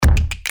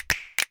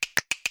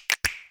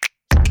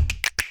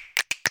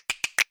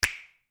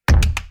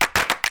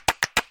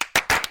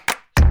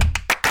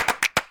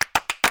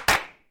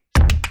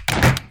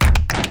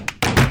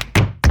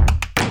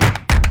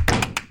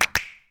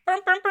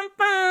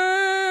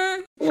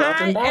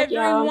Welcome back,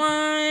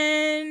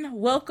 everyone. Y'all.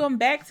 Welcome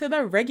back to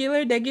the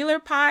Regular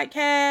Degular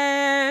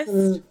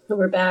podcast.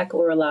 We're back.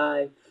 We're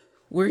alive.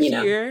 We're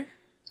here.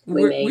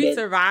 We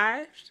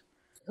survived.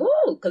 Ooh,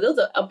 because it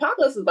was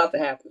apocalypse was about to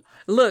happen.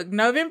 Look,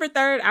 November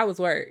 3rd, I was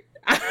worried.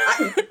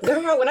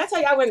 Girl, when I tell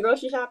you I went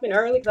grocery shopping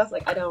early, because I was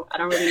like, I don't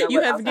really know.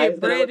 You have to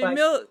get bread and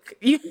milk.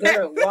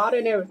 Girl, water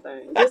and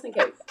everything, just in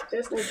case.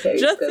 Just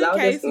in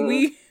case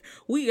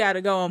we got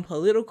to go on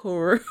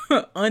political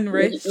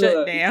unrest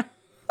shutdown.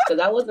 Because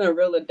I wasn't a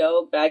real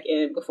adult back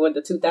in before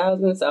the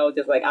 2000s, so I was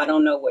just like, I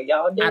don't know what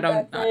y'all did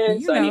back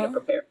then, so I need to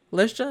prepare.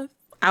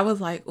 I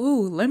was like,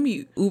 ooh, let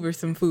me Uber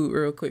some food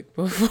real quick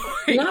before.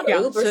 Not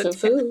Uber some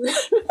food.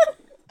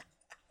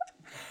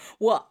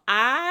 Well,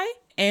 I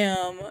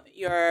am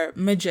your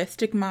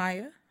majestic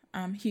Maya.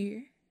 I'm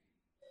here.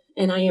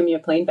 And I am your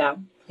plain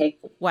Val. Hey.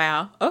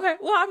 Wow. Okay.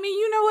 Well, I mean,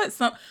 you know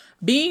what?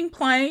 Being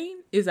plain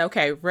is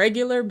okay.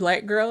 Regular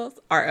Black girls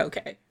are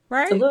okay,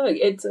 right? So look,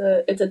 it's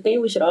a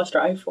thing we should all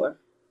strive for.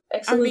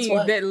 Excellence. I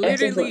mean, that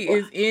literally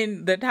is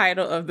in the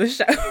title of the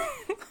show.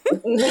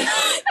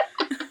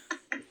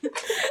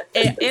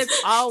 And as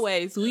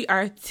always, we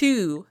are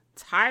two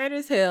tired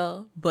as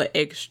hell, but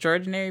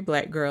extraordinary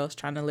Black girls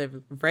trying to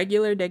live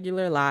regular,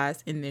 degular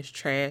lives in this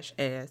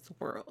trash-ass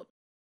world.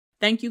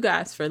 Thank you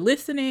guys for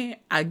listening.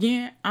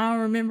 Again, I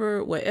don't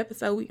remember what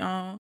episode we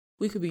on.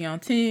 We could be on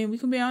 10. We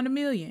could be on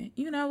 1,000,000.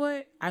 You know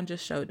what? I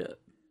just showed up.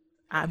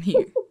 I'm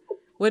here.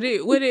 What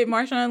did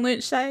Marshawn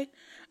Lynch say?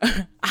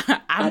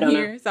 I'm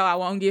here, so I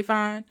won't get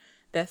fined.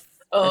 That's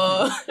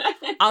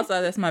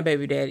also, that's my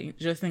baby daddy,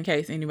 just in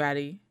case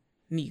anybody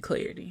need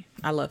clarity.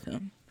 I love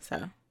him.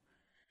 So,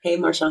 hey,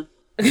 Marshawn.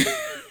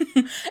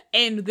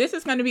 And this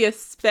is going to be a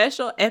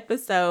special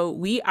episode.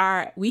 We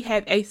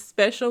have a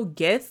special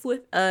guest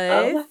with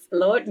us. Oh,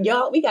 Lord,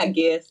 y'all, we got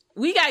guests.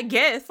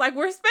 Like,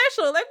 we're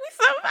special. Like,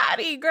 we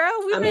somebody, girl.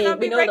 We may not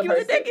be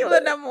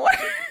regular no more.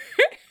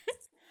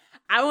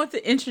 I want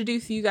to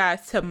introduce you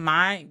guys to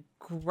my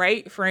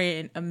great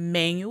friend,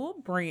 Emmanuel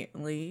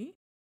Brantley.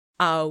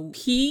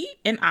 He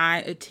and I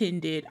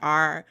attended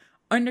our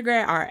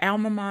undergrad, our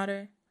alma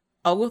mater,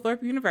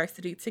 Oglethorpe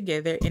University,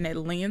 together in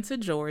Atlanta,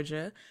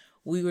 Georgia.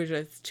 We were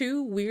just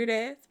two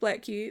weird-ass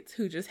Black kids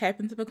who just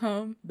happened to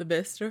become the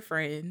best of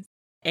friends.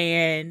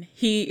 And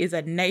he is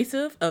a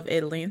native of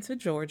Atlanta,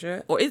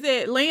 Georgia. Or is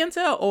it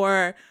Atlanta,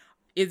 or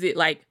is it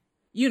like,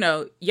 you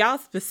know, y'all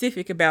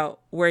specific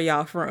about where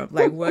y'all from?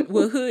 Like, what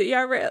hood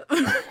y'all rep?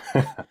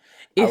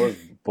 I was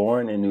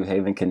born in New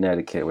Haven,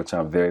 Connecticut, which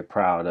I'm very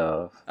proud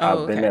of.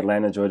 I've been in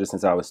Atlanta, Georgia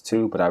since I was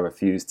 2, but I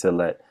refuse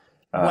to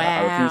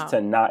I refuse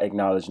to not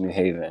acknowledge New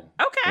Haven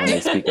when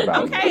they speak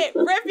about me. Okay,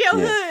 rep your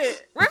hood.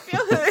 Rep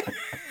your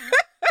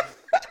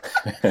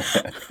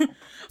hood.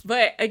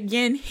 But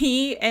again,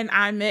 he and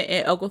I met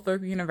at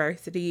Oglethorpe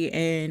University,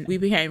 and we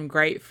became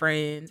great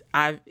friends.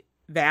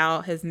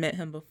 Val has met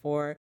him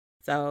before,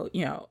 so,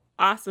 you know,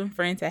 awesome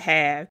friend to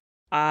have.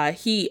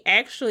 He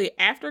actually,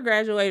 after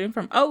graduating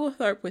from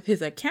Oglethorpe with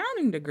his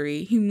accounting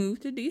degree, he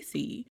moved to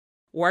DC,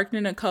 worked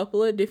in a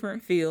couple of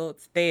different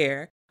fields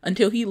there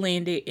until he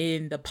landed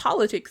in the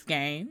politics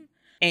game.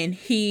 And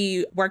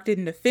he worked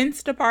in the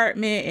defense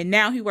department, and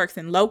now he works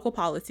in local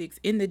politics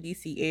in the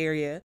DC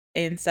area.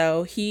 And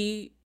so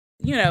he,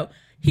 you know,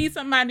 he's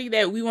somebody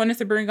that we wanted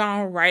to bring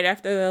on right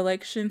after the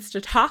elections to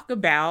talk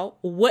about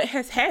what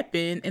has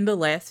happened in the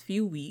last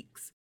few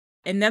weeks.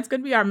 And that's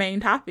going to be our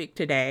main topic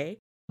today.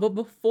 But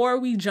before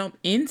we jump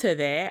into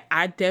that,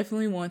 I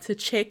definitely want to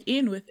check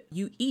in with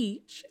you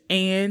each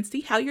and see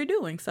how you're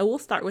doing. So we'll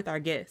start with our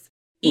guest.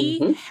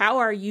 E, how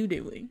are you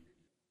doing?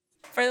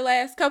 For the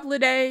last couple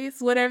of days,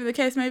 whatever the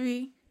case may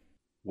be?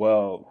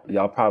 Well,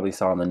 y'all probably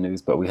saw in the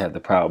news, but we had the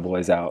Proud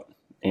Boys out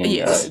in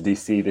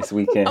DC this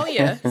weekend. Oh,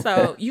 yeah.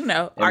 So, you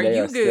know, are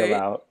you good? Still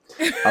out.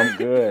 I'm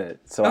good.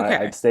 So okay.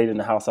 I stayed in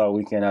the house all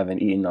weekend. I've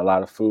been eating a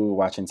lot of food,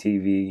 watching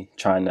TV,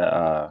 trying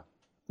to,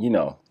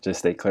 just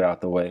stay clear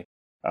out the way.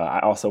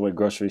 I also went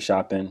grocery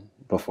shopping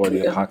before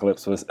the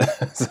apocalypse was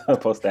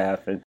supposed to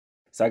happen.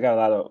 So I got a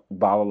lot of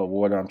bottle of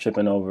water. I'm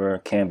tripping over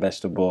canned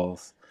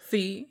vegetables.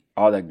 See?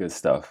 All that good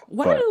stuff.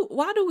 Why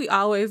do we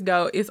always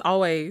go? It's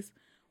always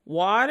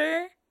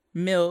water,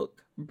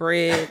 milk,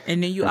 bread,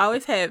 and then you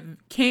always have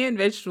canned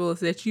vegetables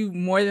that you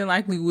more than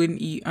likely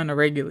wouldn't eat on a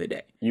regular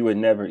day. You would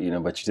never eat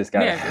them, but you just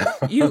gotta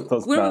have when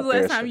was the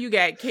last time you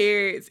got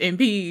carrots and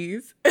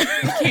peas,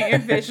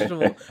 canned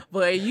vegetable?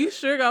 But you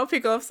sure gonna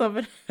pick up some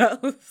of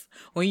those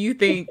when you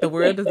think the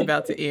world is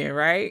about to end,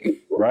 right?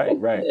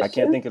 Right. I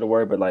can't think of the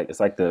word, but it's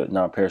like the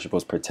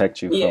non-perishables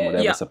protect you from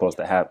whatever's supposed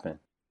to happen.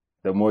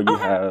 The more you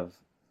have,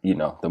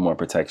 the more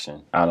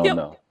protection. I don't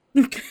know.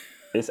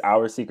 It's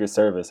our secret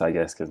service, I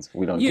guess, because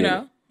we don't get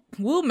it.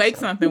 We'll make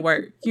something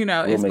work.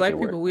 As Black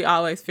people, we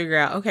always figure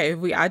out, okay,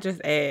 if I just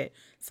add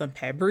some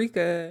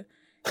paprika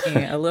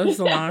and a little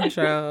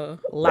cilantro,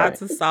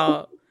 lots of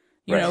salt,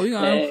 we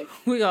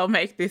gonna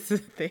make this a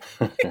thing.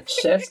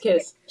 Chef's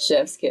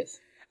kiss.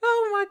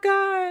 Oh my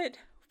God.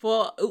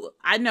 Well,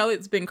 I know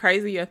it's been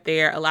crazy up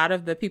there. A lot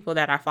of the people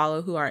that I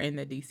follow who are in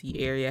the DC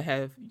area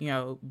have,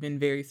 been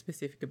very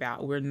specific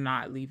about we're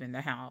not leaving the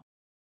house.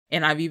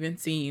 And I've even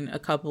seen a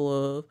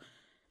couple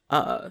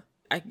of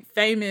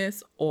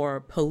famous or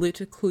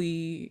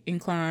politically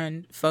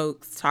inclined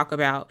folks talk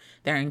about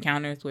their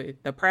encounters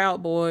with the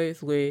Proud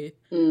Boys, with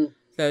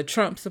the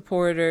Trump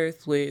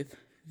supporters, with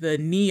the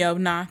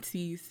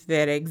neo-Nazis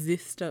that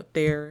exist up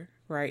there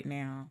right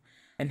now,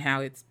 and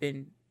how it's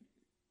been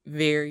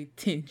very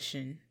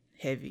tension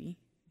heavy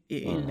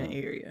in the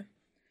area.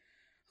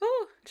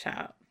 Oh,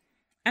 child.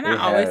 And I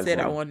always said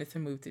I wanted to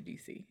move to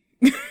DC.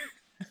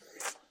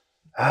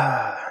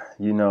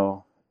 You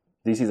know,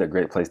 DC's a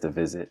great place to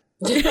visit.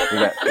 We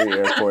got 3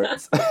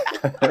 airports.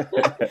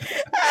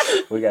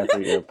 We got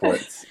 3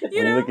 airports.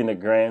 When you look in the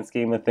grand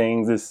scheme of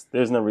things,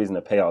 there's no reason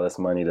to pay all this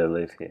money to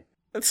live here.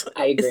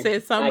 I agree. It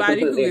says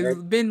somebody who has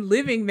been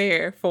living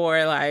there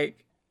for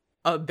like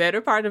a better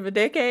part of a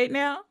decade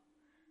now.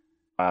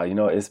 Wow, you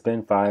know, it's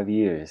been 5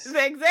 years.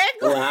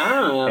 Exactly.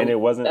 Wow. And it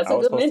wasn't, I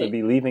was supposed to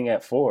be leaving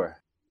at 4.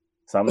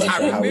 So I'm not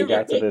sure how we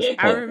got to this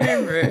point. I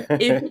remember.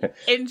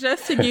 And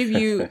just to give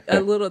you a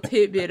little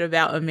tidbit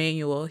about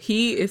Emmanuel,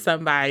 he is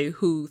somebody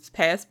whose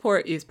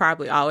passport is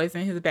probably always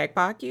in his back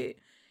pocket.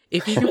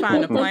 If he can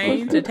find a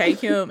plane to take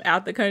him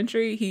out the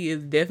country, he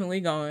is definitely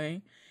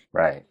going.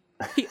 Right.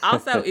 He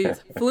also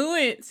is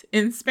fluent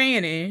in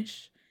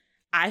Spanish.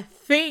 I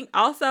think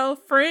also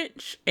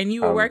French, and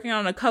you were working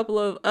on a couple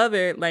of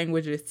other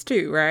languages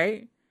too,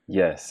 right?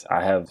 Yes,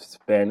 I have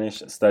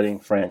Spanish, studying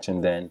French,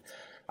 and then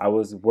I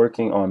was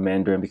working on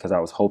Mandarin because I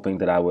was hoping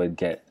that I would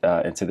get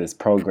into this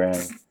program.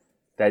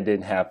 That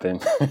didn't happen.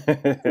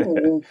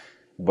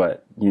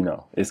 But, you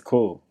know, it's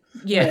cool.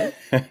 Yeah.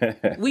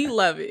 We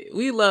love it.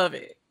 We love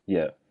it.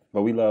 Yeah.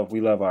 But we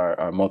love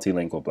our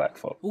multilingual Black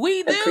folk.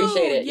 We do.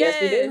 Appreciate it.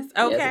 Yes, we do.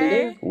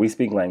 Okay. Yes, we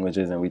speak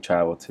languages and we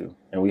travel too.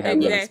 And we have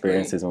good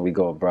experiences when we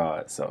go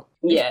abroad. So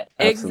yeah.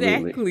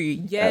 Absolutely. Exactly.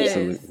 Yes.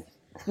 Absolutely.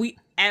 We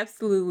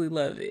absolutely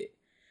love it.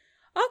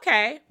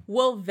 Okay.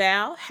 Well,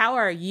 Val, how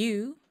are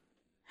you?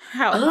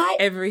 How's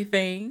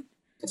everything?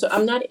 So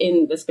I'm not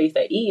in the space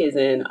that E is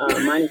in.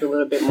 Mine is a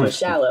little bit more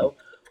shallow.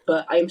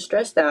 But I'm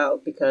stressed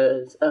out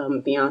because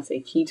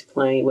Beyonce keeps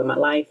playing with my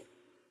life.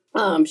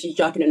 She's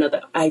dropping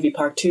another Ivy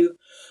Park 2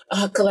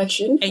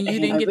 collection. And you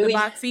didn't get the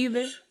box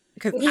either?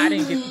 Because I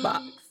didn't get the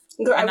box.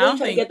 Girl, I really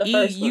tried to get the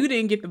first one. You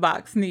didn't get the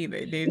box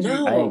neither, did you?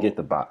 No. I didn't get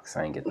the box.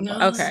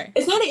 Okay.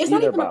 It's not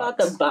even about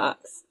the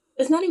box.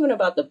 It's not even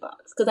about the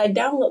box. Because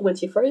when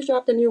she first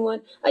dropped the new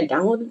one, I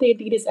downloaded the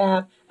Adidas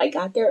app. I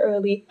got there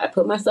early. I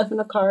put my stuff in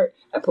the cart.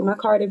 I put my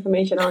card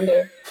information on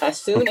there. As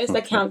soon as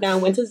the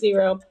countdown went to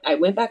 0, I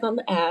went back on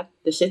the app.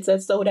 The shit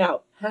said sold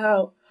out.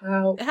 How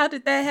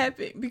did that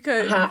happen?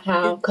 Because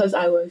because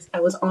I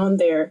was on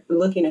there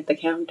looking at the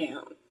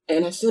countdown,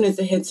 and as soon as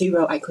it hit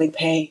 0, I clicked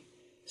pay.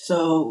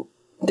 So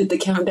did the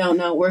countdown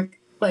not work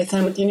like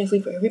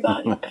simultaneously for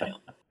everybody? I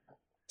don't.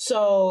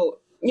 So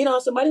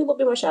so mine's a little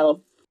bit more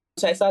shallow.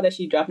 So I saw that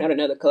she dropped out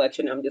another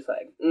collection. I'm just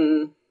like,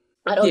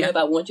 I don't know if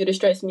I want you to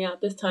stress me out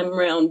this time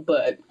around,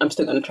 but I'm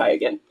still gonna try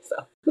again.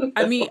 So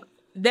I mean.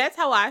 That's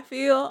how I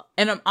feel.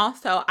 And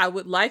I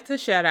would like to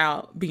shout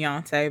out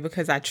Beyonce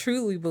because I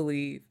truly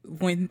believe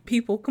when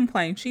people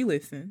complain, she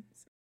listens.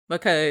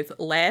 Because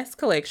last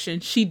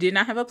collection, she did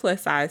not have a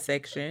plus size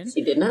section.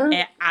 She did not.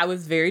 And I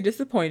was very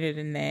disappointed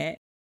in that.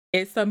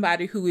 As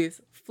somebody who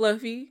is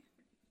fluffy,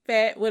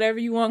 fat, whatever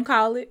you want to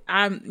call it,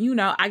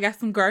 I got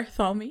some girth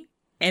on me.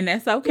 And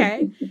that's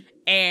okay.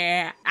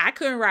 And I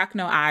couldn't rock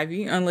no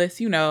Ivy unless,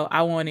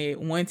 I wanted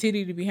one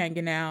titty to be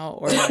hanging out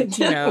or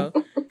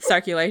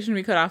circulation to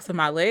be cut off to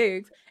my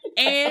legs.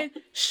 And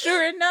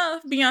sure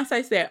enough,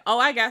 Beyonce said,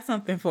 I got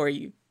something for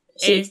you.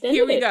 And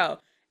here we go.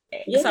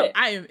 Yeah. So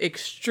I am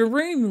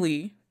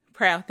extremely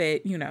proud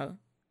that,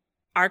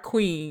 our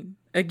queen,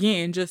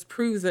 again, just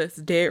proves us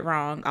dead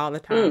wrong all the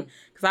time.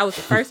 Because I was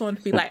the first one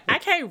to be like, I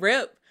can't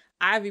rep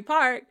Ivy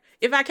Park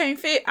if I can't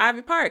fit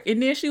Ivy Park.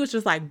 And then she was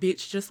just like,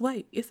 bitch, just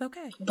wait. It's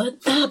okay.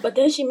 But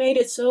then she made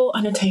it so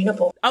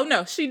unattainable. Oh,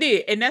 no, she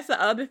did. And that's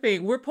the other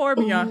thing. We're poor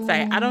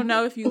Beyonce. I don't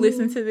know if you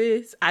listen to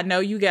this. I know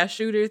you got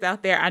shooters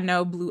out there. I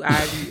know Blue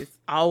Ivy is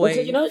always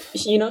she runs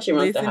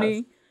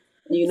listening.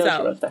 The house.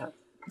 She runs the house.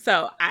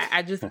 So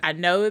I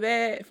know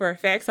that for a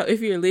fact. So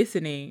if you're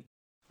listening,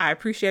 I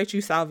appreciate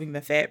you solving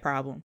the fat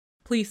problem.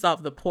 Please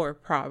solve the poor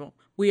problem.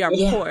 We are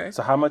poor.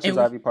 So how much does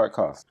Ivy Park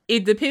cost?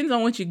 It depends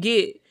on what you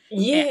get.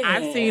 Yeah, and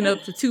I've seen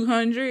up to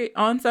 200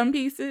 on some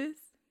pieces.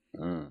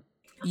 Yeah,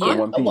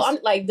 well,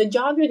 like the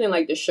joggers and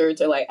like the shirts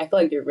are like I feel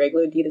like their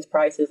regular Adidas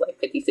price is like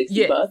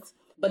 $50-$60.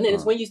 But then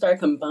it's when you start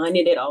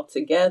combining it all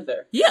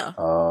together. Yeah.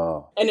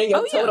 Oh. And then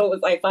your total was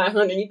like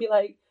 $500. You'd be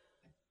like,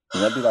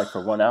 and that'd be like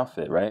for one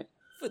outfit, right?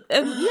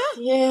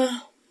 Yeah.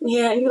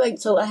 And you're like,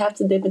 so I have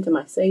to dip into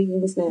my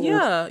savings now.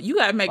 Yeah, you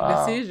gotta make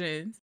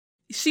decisions.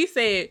 She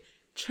said,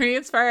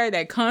 transfer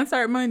that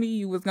concert money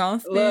you was gonna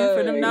spend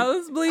for them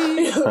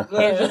nosebleeds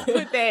and just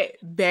put that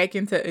back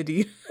into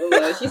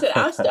Adidas. She said,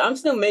 I'm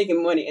still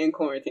making money in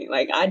quarantine.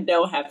 Like, I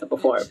don't have to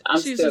perform.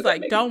 She's just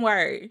like, don't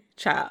worry,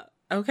 child.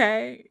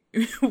 Okay?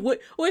 What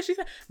she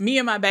said? Me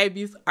and my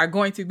babies are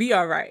going to be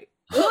all right.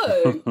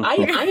 Look,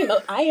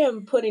 I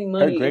am putting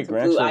money Her into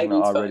Blue great-grandchildren are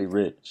Ivy's already fund.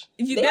 rich.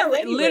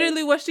 That's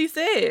literally what she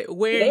said.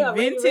 Wearing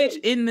vintage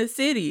in the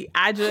city.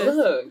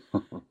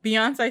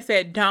 Beyonce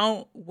said,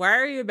 don't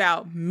worry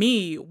about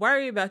me.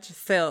 Worry about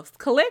yourselves.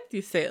 Collect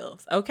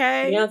yourselves,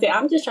 okay? Beyonce,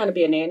 I'm just trying to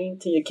be a nanny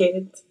to your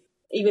kids,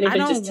 even if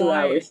it's just 2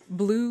 hours.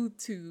 Blue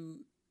to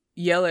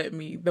yell at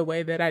me the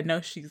way that I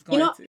know she's going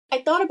to.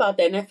 I thought about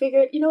that and I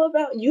figured,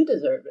 you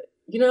deserve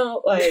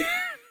it.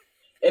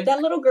 If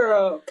that little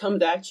girl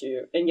comes at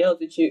you and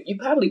yells at you, you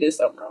probably did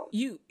something wrong.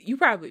 You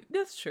probably,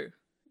 that's true.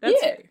 That's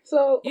true.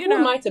 So who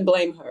am I to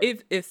blame her?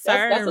 If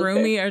Sarah and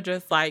Rumi are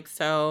just like,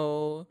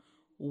 so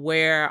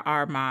where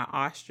are my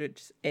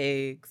ostrich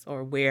eggs,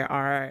 or where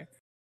are,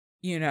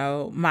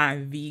 my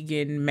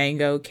vegan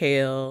mango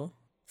kale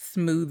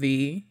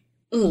smoothie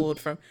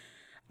pulled from,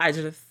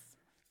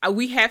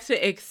 we have to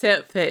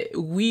accept that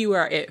we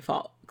were at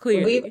fault,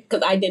 clearly.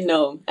 Because I didn't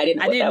know. I didn't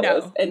know what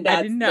that was. And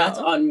that's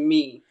on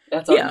me.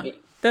 That's on me.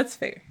 That's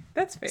fair.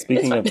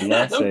 Speaking of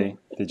Beyonce,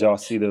 did y'all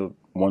see the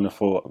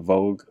wonderful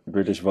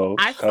British Vogue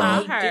I cover?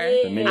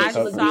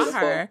 saw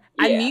her.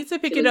 I need to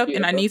pick it up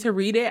and I need to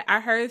read it. I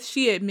heard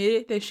she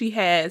admitted that she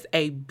has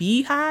a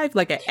beehive,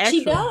 like an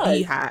actual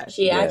beehive.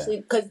 She actually,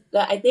 because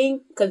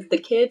the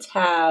kids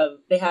have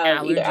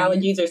either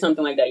allergies or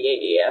something like that.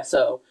 Yeah.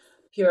 So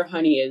pure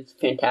honey is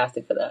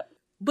fantastic for that.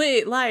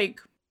 But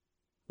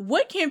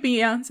what can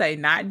Beyonce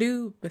not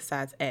do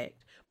besides act?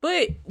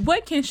 But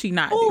what can she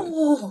not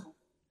do?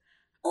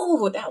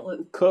 Oh, that was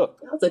cook.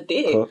 That was a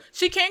dig. Cook.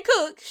 She can't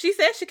cook. She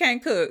said she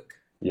can't cook.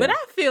 Yeah. But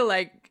I feel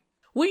like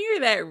when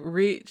you're that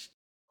rich,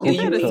 is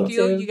that a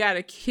skill you got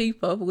to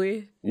keep up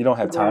with? You don't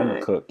have time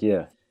to cook.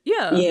 Yeah.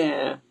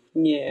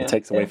 It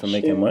takes away from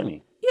making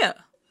money. Yeah.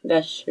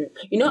 That's true.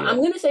 I'm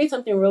going to say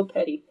something real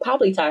petty.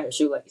 Probably tie her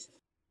shoelace.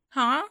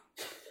 Huh?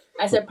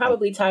 I said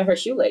probably tie her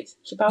shoelace.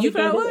 She probably You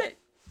know what?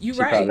 You're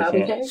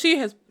right. She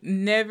has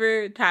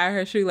never tied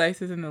her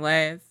shoelaces in the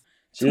last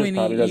 20 years. She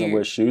probably doesn't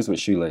wear shoes with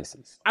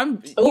shoelaces.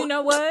 You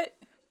know what?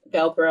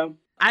 Velcro.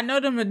 I know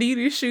them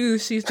Adidas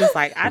shoes. She's just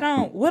like,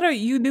 what do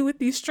you do with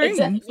these strings?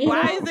 Exactly.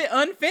 Why is it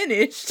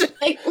unfinished?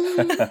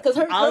 Because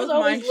hers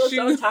always looks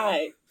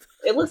untied.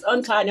 It looks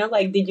untied. And I'm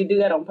like, did you do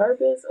that on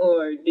purpose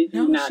or did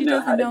you not know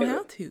how to do it? No, she doesn't know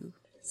how to.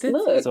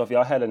 Look. So if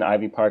y'all had an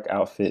Ivy Park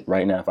outfit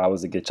right now, if I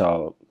was to get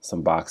y'all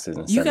some boxes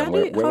and send them,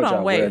 where would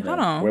y'all wear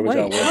them? Where would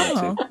y'all wear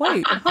them to?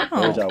 Wait, hold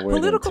on.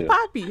 Political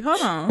Poppy,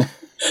 hold on.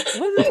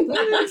 What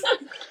is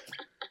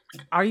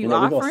Are you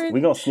offering?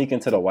 We're going to sneak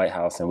into the White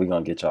House and we're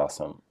going to get y'all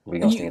some. We're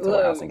going to sneak into the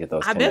White House and get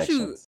those connections.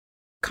 I bet you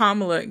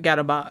Kamala got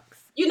a box.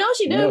 You know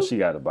she do. You know she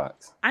got a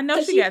box. I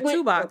know she got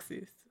 2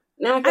 boxes.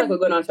 Now I feel like we're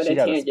going on for that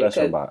tangent. She got a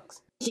special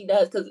box. She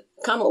does, because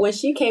Kamala, when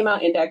she came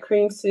out in that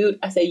cream suit,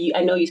 I said,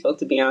 I know you spoke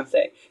to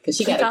Beyonce, because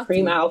she got a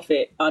cream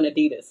outfit on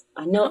Adidas.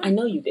 I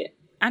know you did.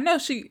 I know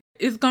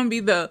it's going to be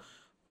the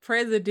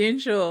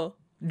presidential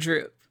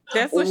drip.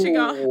 That's what she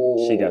got.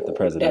 She got the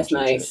presidential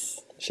drip. That's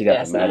nice. She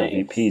got the Madam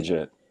VP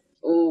drip.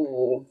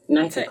 Ooh,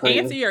 nice. To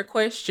answer your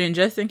question,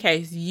 just in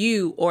case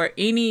you or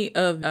any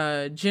of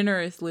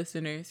generous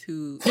listeners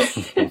who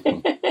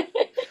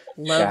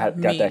love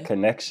me, got that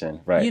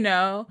connection, right?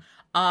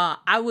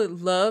 I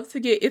would love to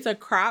get. It's a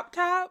crop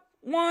top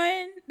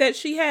one that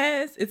she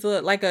has. It's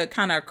like a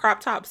kind of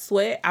crop top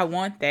sweat. I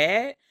want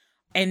that,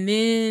 and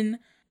then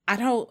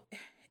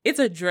It's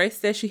a dress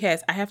that she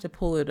has. I have to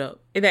pull it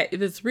up.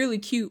 It's really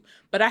cute,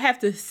 but I have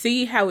to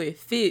see how it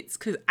fits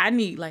because I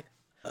need like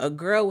a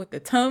girl with a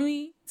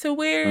tummy to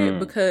wear it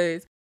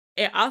because,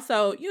 and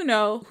also,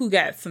 who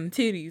got some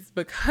titties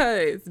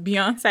because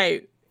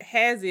Beyonce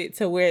has it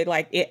to where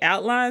like it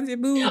outlines your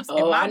boobs.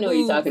 Oh, I know what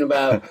you're talking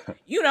about.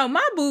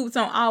 My boobs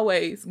don't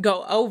always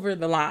go over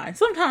the line.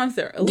 Sometimes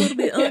they're a little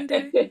bit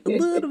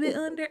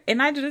under,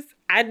 and I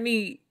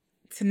need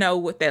to know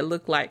what that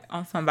looked like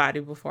on somebody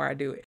before I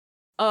do it.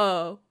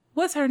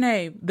 What's her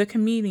name? The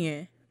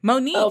comedian.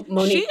 Monique. Oh,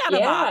 Monique. She got a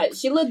box.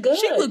 She looked good.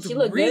 She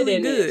looked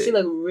really good. She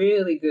looked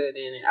really good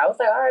in it. I was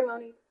like, all right,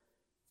 Monique.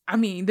 I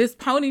mean, this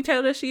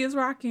ponytail that she is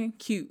rocking,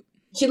 cute.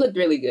 She looked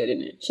really good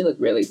in it. She looked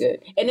really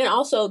good. And then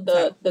also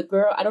the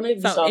girl, I don't know if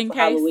you saw for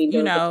Halloween,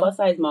 there was a plus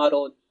size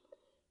model.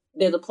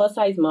 There's a plus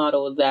size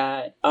model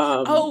that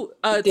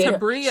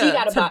Tabria.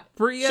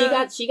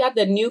 She got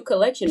the new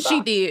collection box.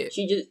 She did.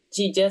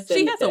 She has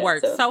to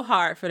work so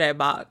hard for that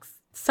box.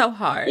 So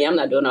hard. Yeah, I'm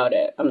not doing all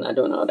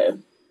that.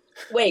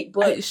 Wait,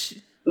 but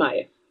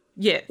Maya.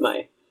 Yes.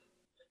 Maya.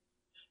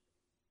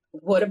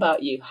 What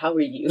about you? How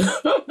are you?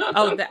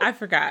 I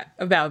forgot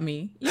about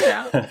me.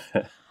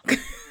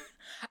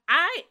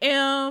 I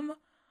am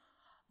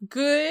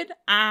good.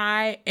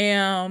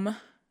 The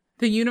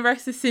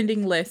universe is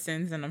sending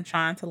lessons and I'm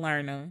trying to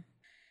learn them.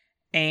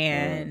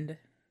 And,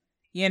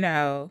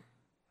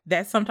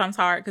 that's sometimes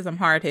hard because I'm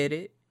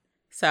hard-headed.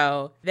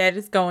 So that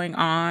is going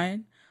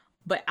on.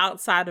 But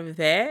outside of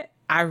that,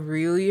 I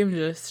really am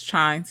just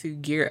trying to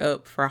gear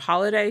up for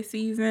holiday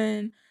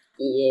season.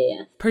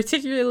 Yeah.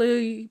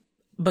 Particularly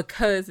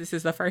because this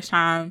is the first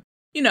time,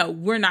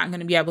 we're not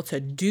going to be able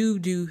to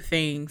do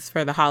things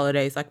for the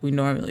holidays like we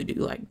normally do.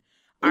 Like,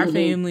 Our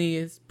family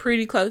is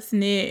pretty close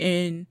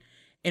knit,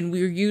 and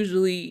we're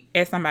usually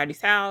at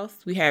somebody's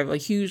house. We have a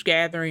huge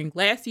gathering.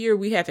 Last year,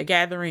 we had a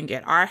gathering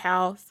at our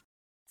house.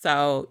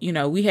 So,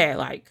 we had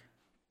like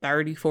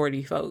 30,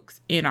 40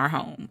 folks in our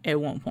home at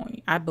one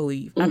point, I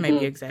believe. I may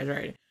be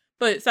exaggerating.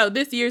 But so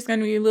this year is going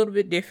to be a little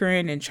bit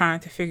different and trying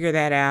to figure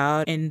that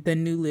out and the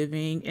new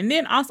living. And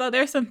then also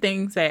there's some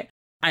things that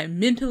I'm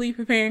mentally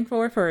preparing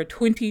for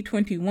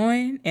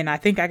 2021. And I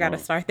think I got to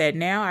start that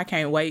now. I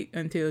can't wait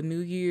until New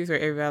Year's or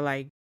everybody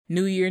like,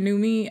 new year, new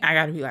me. I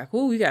got to be like,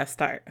 oh, we got to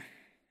start.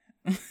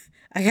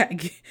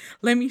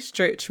 Let me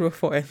stretch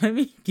before. Let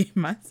me get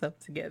myself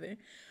together.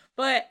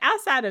 But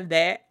outside of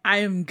that, I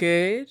am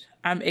good.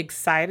 I'm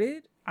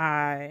excited.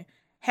 I'm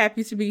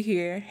happy to be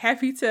here.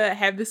 Happy to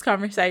have this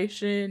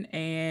conversation.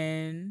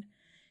 And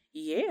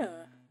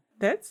yeah,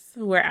 that's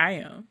where I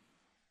am.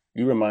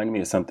 You remind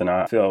me of something.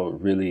 I feel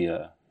really,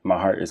 my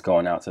heart is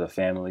going out to the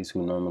families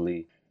who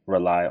normally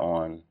rely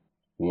on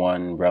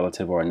one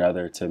relative or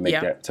another to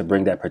make to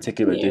bring that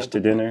particular dish to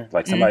dinner.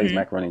 Like somebody's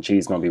macaroni and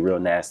cheese is going to be real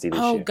nasty this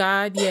year. Oh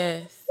God,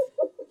 yes.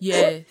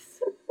 Yes.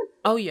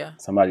 Oh yeah.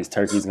 Somebody's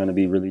turkey is going to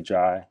be really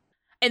dry.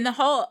 And the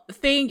whole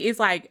thing is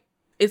like,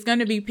 it's going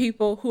to be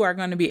people who are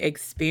going to be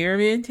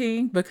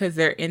experimenting because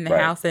they're in the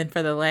house and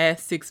for the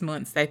last 6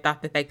 months they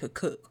thought that they could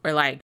cook, or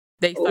like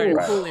they started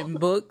pulling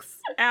books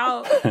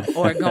out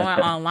or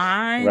going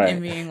online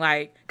and being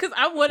like, because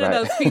I'm one of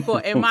those people,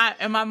 and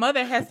my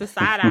mother has to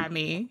side-eye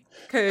me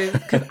because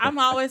I'm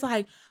always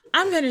like,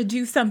 I'm going to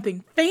do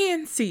something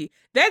fancy.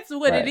 That's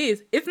what it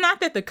is. It's not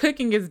that the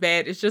cooking is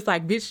bad. It's just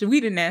like, bitch, we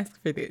didn't ask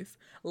for this.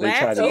 They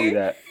try to do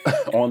that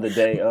on the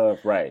day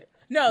of,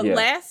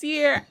 last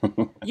year,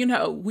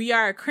 we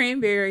are a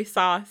cranberry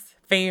sauce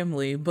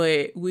family,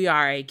 but we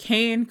are a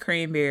canned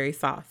cranberry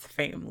sauce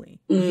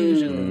family,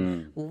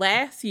 usually.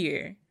 Last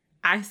year,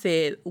 I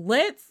said,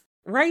 let's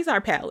raise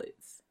our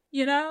palates,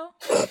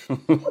 let's,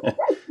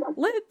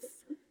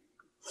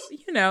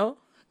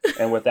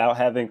 And without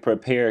having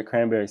prepared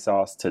cranberry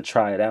sauce to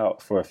try it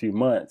out for a few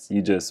months,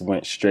 you just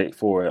went straight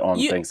for it on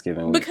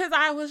Thanksgiving week. Because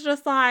I was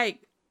just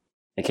like,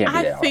 it can't be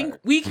that hard. I think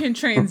we can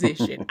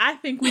transition. I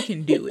think we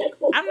can do it.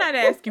 I'm not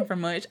asking for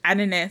much. I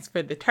didn't ask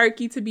for the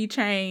turkey to be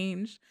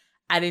changed.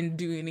 I didn't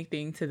do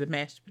anything to the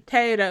mashed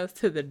potatoes,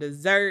 to the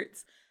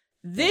desserts.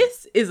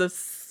 This is a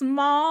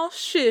small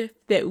shift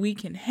that we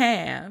can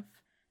have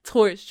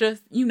towards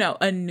just,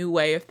 a new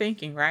way of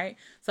thinking, right?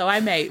 So I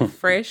made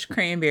fresh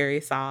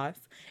cranberry sauce.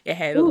 It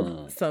had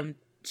some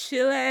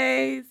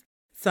chilies,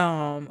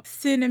 some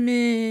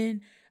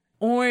cinnamon,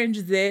 orange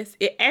zest.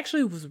 It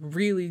actually was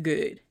really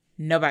good.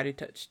 Nobody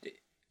touched it.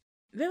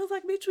 They was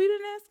like, bitch, we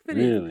didn't ask for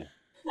this. Really?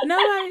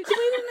 Nobody, we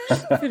didn't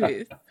ask for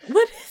this.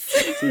 What is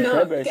it? See,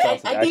 cranberry sauce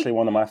is actually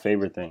one of my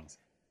favorite things.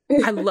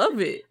 I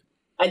love it.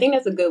 I think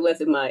that's a good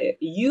lesson, Maya.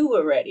 You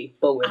were ready,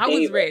 but I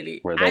was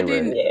ready. I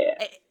didn't,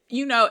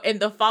 and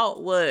the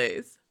fault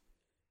was,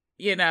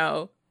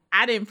 I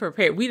didn't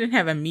prepare. We didn't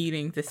have a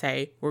meeting to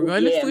say, we're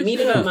going to switch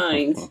meeting it up. of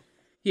minds.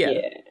 Yeah.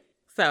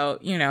 So,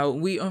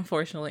 we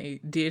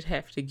unfortunately did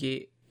have to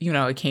get,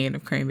 a can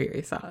of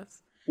cranberry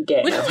sauce.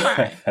 Which is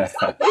fine. It's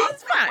fine.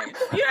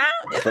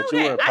 It's but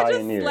okay. You were a I just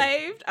pioneer.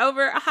 slaved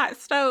over a hot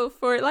stove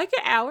for like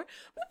an hour,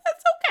 but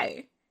that's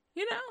okay.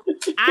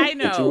 I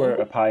know. But you were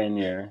a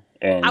pioneer,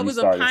 and I was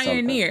a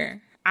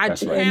pioneer.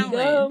 That's I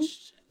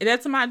challenged.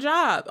 That's my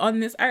job on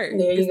this earth.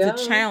 Is to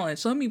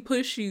challenge. Let me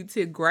push you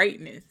to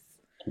greatness.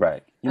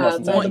 Right.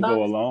 Sometimes you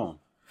go alone,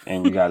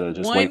 and you gotta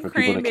just wait for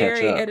people to catch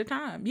up. One cranberry at a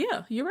time.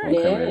 Yeah, you're right.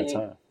 One cranberry at a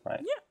time. Right.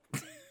 Yeah.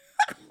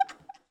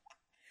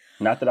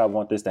 Not that I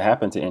want this to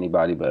happen to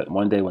anybody, but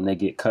one day when they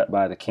get cut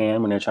by the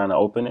can when they're trying to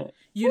open it,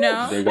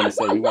 they're going to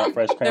say, we want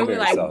fresh cranberry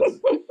sauce.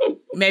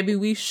 Maybe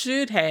we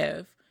should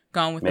have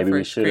gone with Maybe the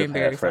we should have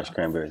had fresh sauce.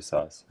 Cranberry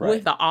sauce. Right.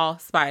 With the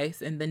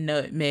allspice and the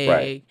nutmeg.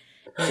 Right.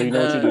 So you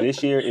know what you do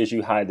this year is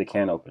you hide the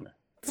can opener.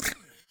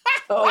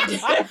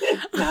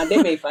 Nah,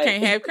 they may fight.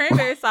 Can't have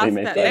cranberry sauce.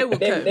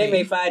 They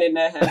may fight in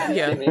that house.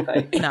 Yeah. They may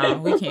fight. No,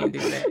 we can't do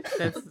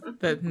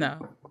that.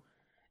 No.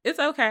 It's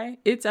okay.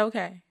 It's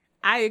okay.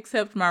 I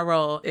accept my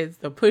role as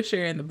the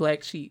pusher and the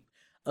black sheep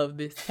of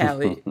this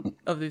palette,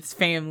 of this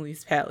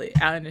family's palette.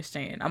 I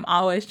understand. I'm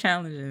always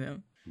challenging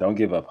them. Don't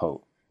give up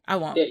hope. I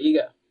won't. There you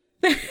go.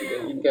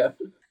 There you go.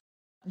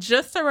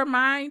 Just to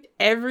remind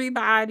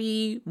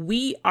everybody,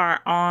 we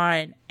are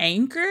on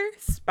Anchor,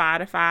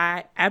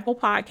 Spotify, Apple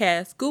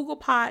Podcasts, Google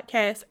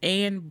Podcasts,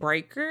 and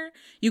Breaker.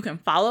 You can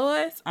follow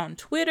us on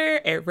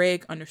Twitter at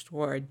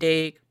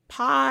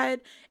reg_degpod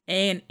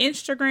and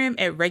Instagram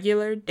at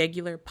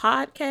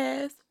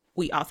regular_podcast.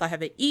 We also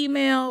have an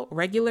email,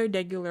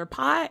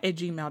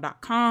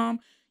 regular_degpod@gmail.com.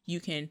 You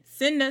can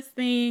send us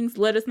things,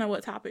 let us know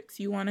what topics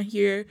you want to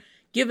hear,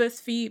 give us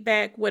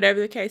feedback, whatever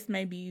the case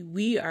may be.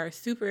 We are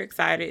super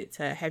excited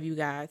to have you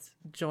guys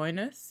join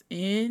us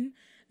in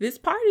this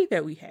party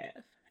that we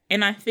have.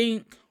 And I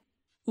think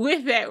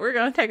with that, we're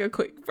going to take a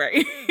quick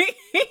break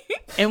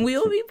and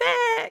we'll be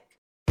back.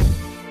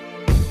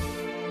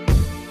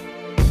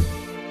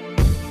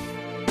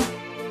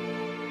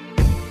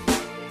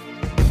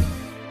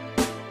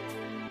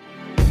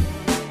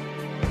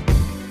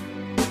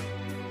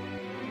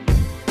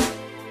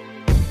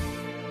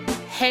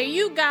 Hey,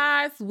 you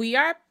guys, we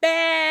are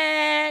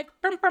back.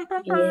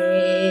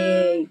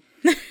 Yay.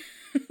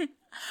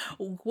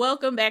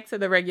 Welcome back to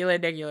the Regular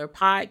Degular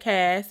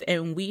podcast.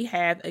 And we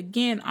have,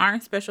 again,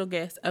 our special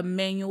guest,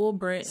 Emmanuel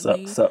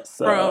Brentley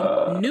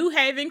from New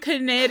Haven,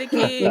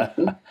 Connecticut,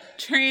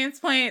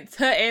 transplant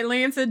to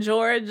Atlanta,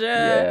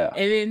 Georgia,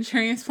 and then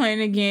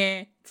transplant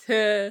again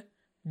to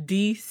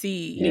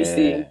DC. Yeah.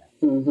 DC.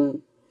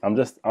 Mm-hmm.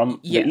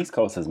 The East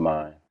Coast is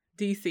mine.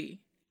 DC.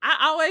 I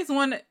always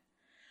want to.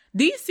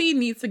 DC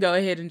needs to go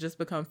ahead and just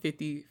become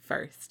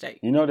 51st state.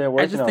 You know, they're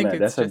working on that.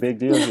 That's a big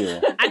deal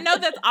here. I know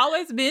that's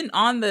always been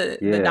on the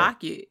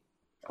docket.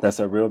 That's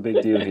a real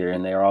big deal here,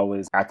 and they're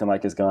always acting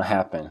like it's going to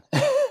happen.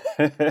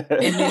 And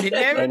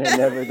then it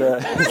never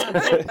does.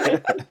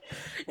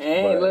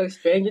 Hey, look,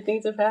 stranger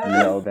things have happened. You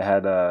know, they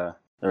had,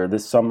 or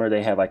this summer,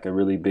 they had like a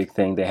really big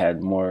thing. They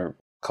had more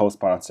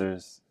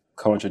co-sponsors,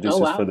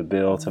 co-introducers for the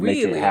bill to make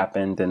it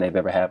happen than they've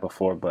ever had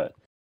before, but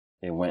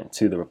it went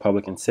to the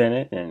Republican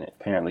Senate, and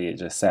apparently it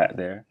just sat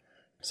there.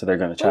 So they're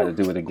going to try to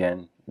do it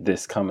again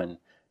this coming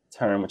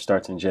term, which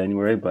starts in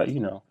January. But, you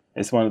know,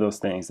 it's one of those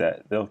things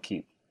that they'll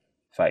keep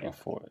fighting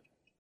for it.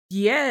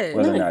 Yes.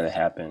 Whether or not it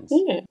happens.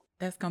 Yeah.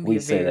 That's going to be a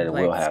very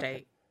black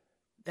state.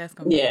 That's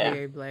going to be a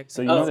very black state.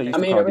 So, you know, they used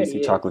to call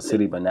DC Chocolate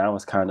City, but now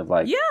it's kind of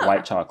like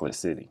White Chocolate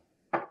City.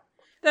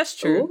 That's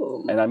true.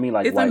 Ooh. And I mean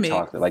like white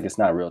chocolate. Like it's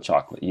not real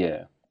chocolate.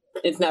 Yeah.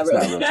 It's not real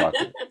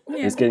chocolate.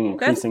 It's getting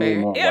increasingly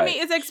more white. I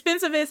mean, it's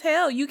expensive as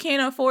hell. You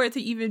can't afford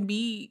to even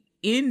be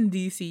in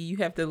DC. You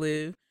have to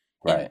live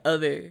in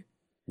other.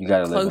 You got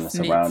to live in the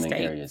surrounding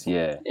areas.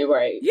 Yeah.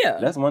 Right. Yeah.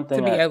 That's one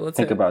thing I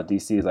think about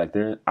DC is like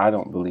I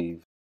don't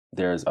believe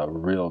there's a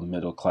real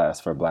middle class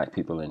for black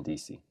people in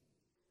DC.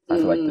 I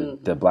feel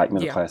like the black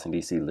middle class in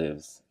DC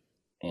lives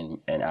in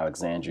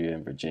Alexandria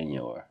and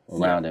Virginia or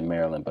around in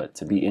Maryland. But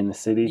to be in the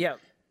city,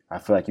 I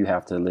feel like you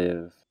have to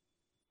live.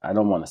 I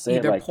don't want to say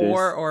either it like this. Either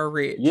poor or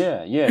rich.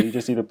 Yeah. You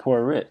just either poor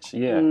or rich.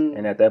 Yeah.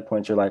 And at that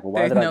point, you're like, well,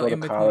 why did I go to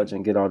college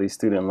and get all these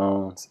student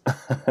loans?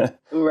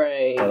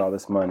 Right. Get all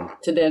this money.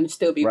 To then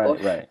still be poor.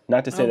 Right.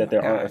 Not to say that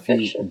there aren't a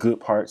few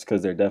good parts,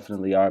 because there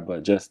definitely are,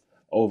 but just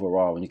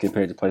overall, when you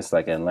compare it to places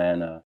like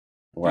Atlanta,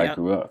 where I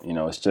grew up, you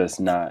know, it's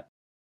just not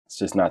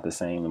the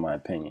same in my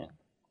opinion.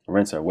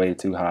 Rents are way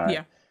too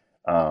high.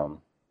 Yeah.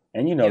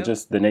 And you know,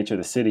 just the nature of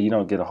the city, you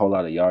don't get a whole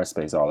lot of yard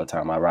space all the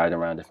time. I ride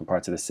around different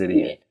parts of the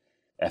city. And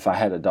if I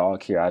had a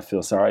dog here, I'd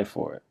feel sorry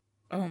for it.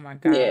 Oh my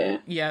God.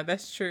 Yeah,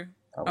 that's true.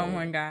 Oh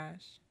my gosh.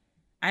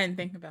 I didn't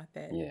think about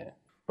that. Yeah.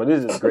 But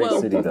it is a great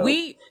city though.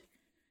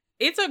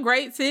 It's a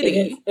great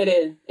city.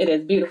 It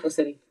is. Beautiful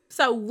city.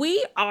 So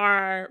we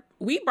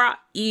brought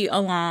E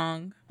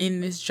along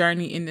in this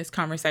journey, in this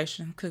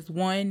conversation, because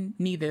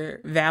neither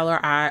Val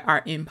or I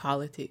are in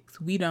politics.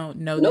 We don't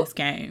know this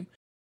game.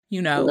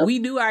 You know, we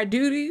do our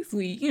duties.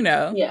 We, you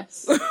know,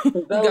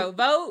 we go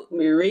vote.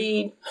 We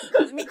read.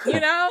 You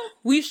know,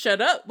 we shut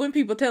up when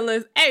people tell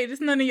us, hey, this is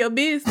none of your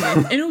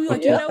business. And we're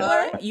like, you know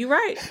what? You're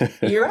right.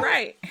 You're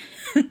right.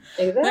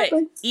 Exactly.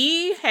 But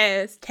E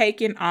has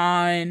taken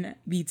on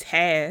the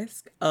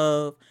task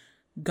of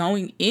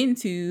going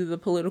into the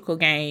political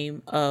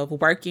game of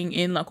working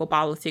in local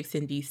politics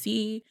in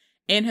DC,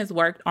 and has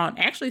worked on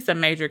actually some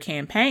major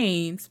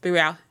campaigns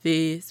throughout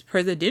this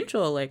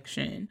presidential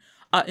election.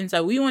 And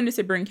so we wanted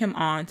to bring him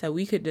on so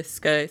we could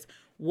discuss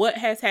what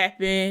has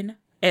happened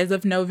as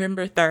of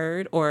November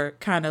 3rd, or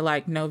kind of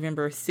like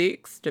November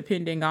 6th,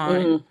 depending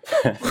on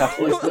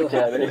what's still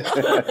happening.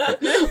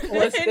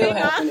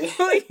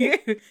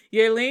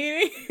 You're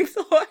leaning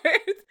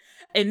towards.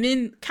 And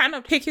then kind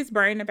of pick his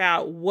brain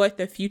about what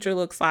the future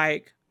looks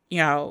like, you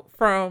know,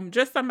 from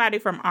just somebody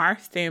from our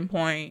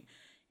standpoint,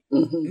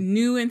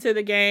 new into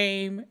the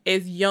game,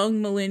 as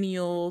young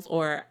millennials,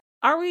 or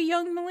are we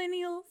young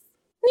millennials?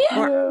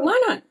 Yeah,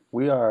 why not?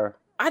 We are.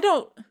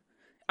 Okay.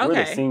 We're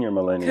the senior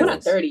millennials. We're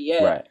not 30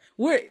 yet.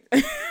 Right.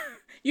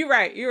 You're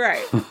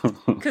right.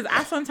 Because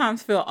I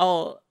sometimes feel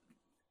old.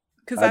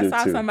 Because I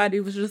saw somebody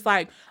was just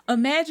like,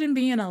 imagine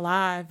being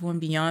alive when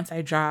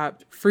Beyonce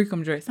dropped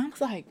Freakum Dress. I was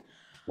like,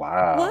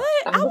 wow.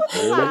 What? I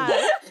was alive.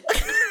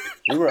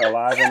 You were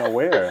alive and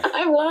aware.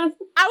 I was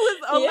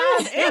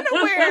alive and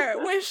aware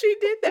when she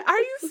did that. Are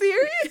you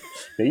serious?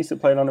 They used to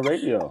play it on the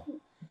radio.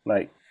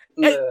 Like.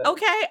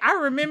 Okay, I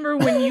remember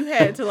when you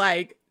had to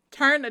like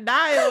turn the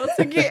dial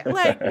to get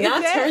like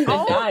not turn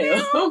the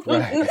dial.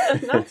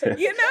 Right.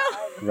 You know?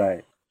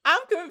 Right.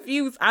 I'm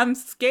confused. I'm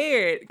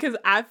scared because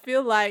I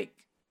feel like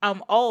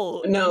I'm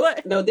old. No,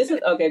 this is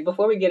okay.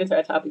 Before we get into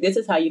our topic, this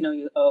is how you know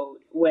you're old.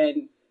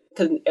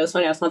 Because it was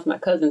funny, I was talking to my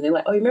cousins. They're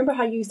like, oh, you remember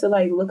how you used to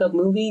like look up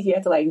movies? You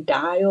had to like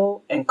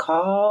dial and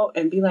call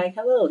and be like,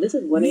 hello, this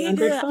is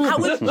 1-800 phone. I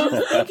was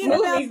just thinking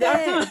about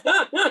that.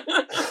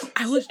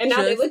 And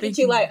now they look at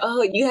you like,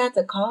 oh, you had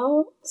to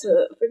call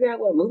to figure out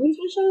what movies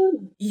were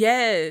shown?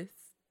 Yes.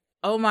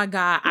 Oh my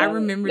God. I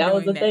remember that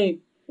doing was a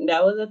thing.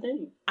 That was a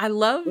thing. I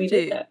loved we it.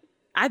 Did that.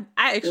 I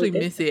actually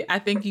miss it. I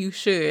think you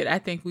should. I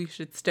think we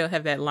should still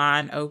have that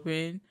line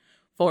open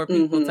for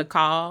people to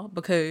call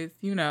because,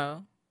 you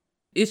know,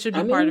 It should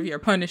be part of your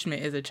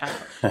punishment as a child.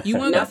 You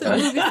want to go to the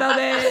movie so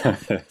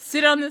bad?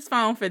 Sit on this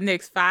phone for the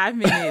next 5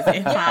 minutes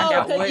and find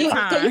out what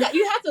time.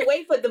 You have to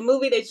wait for the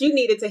movie that you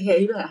needed to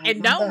hear. Like,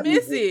 and don't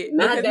miss it.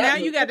 Because now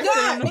you got to sit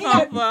on the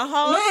phone for a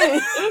whole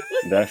time.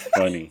 That's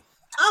funny.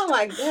 Oh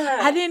my God.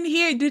 I didn't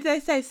hear. Did they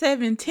say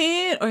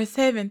 7:10 or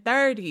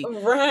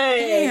 7:30?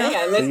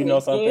 Right. So you know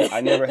something?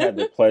 I never had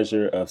the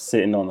pleasure of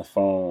sitting on the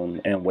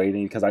phone and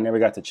waiting because I never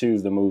got to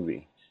choose the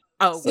movie.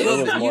 Oh, so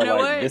it was more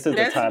like, this is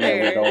the time that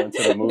we're going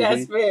to the movie.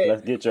 That's fair.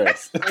 Let's get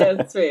dressed.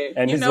 That's fair.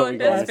 And this is what we're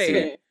going to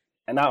see.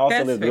 And I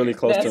also lived really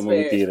close to a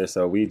movie theater,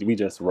 so we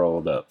just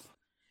rolled up.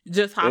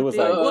 Just hopped in. It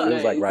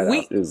was like right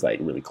out. It was like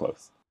really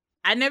close.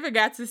 I never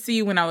got to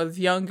see when I was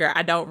younger.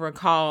 I don't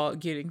recall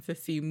getting to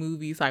see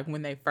movies like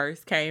when they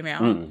first came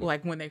out.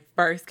 Like when they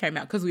first came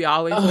out, because we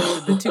always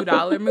went to the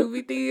 $2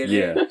 movie theater.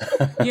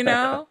 Yeah. You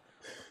know?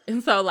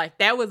 And so like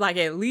that was like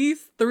at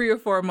least 3 or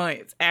 4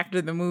 months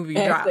after the movie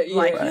dropped.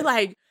 Like you're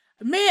like,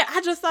 man, I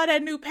just saw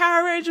that new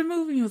Power Ranger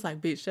movie. He was like,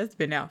 bitch, that's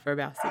been out for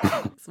about 6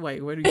 months.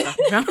 Wait, what are you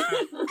talking about?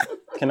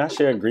 Can I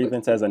share a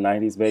grievance as a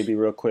 90s baby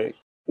real quick?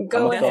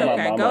 Go ahead. I'm going to throw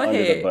my mama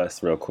under the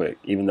bus real quick,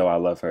 even though I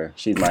love her.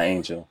 She's my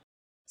angel.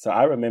 So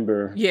I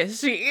remember... Yes,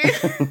 she is.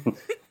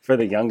 For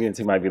the youngins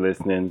who might be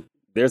listening,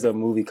 there's a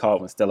movie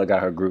called When Stella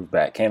Got Her Groove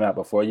Back. Came out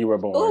before you were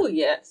born. Oh,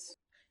 yes.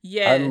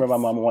 Yes. I remember my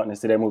mama wanting to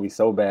see that movie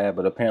so bad,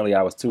 but apparently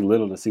I was too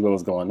little to see what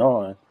was going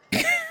on.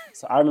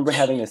 So I remember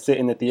having to sit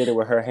in the theater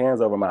with her hands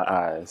over my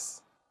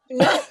eyes.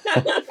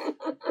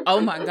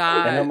 Oh my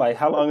God. And I'm like,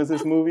 how long is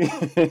this movie?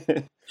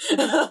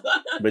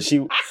 But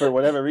she, for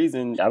whatever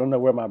reason, I don't know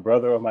where my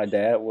brother or my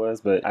dad was,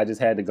 but I just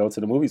had to go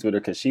to the movies with her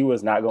because she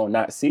was not going to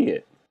not see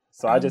it.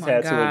 So I just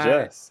had to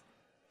adjust.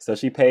 So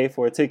she paid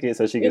for a ticket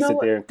so she could sit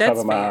there and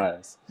cover my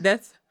eyes.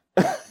 That's...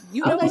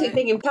 You know, I was actually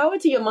thinking, power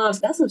to your moms.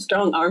 That's some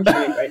strong arm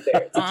strength right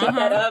there. To keep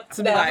that up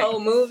to that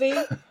whole movie.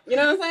 You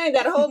know what I'm saying?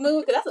 That whole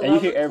movie. That's a and you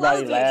hear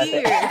everybody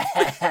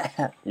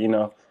laughing. You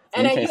know.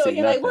 And you then can't see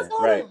you're nothing. like, what's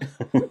going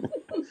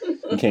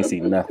on? You can't see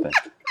nothing.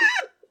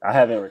 I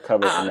haven't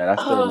recovered from that. I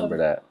still remember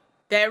that.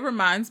 That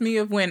reminds me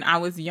of when I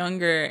was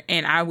younger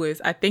and I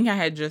think I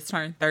had just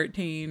turned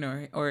 13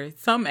 or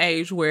some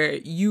age where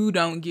you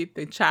don't get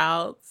the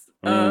child's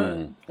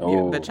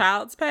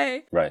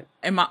pay. Right.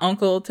 And my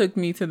uncle took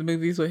me to the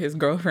movies with his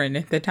girlfriend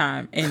at the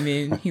time. And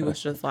then he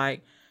was just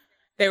like,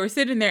 they were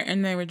sitting there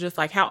and they were just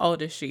like, how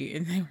old is she?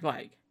 And they were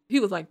like, he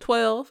was like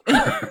 12. And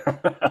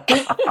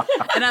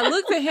I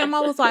looked at him, I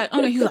was like,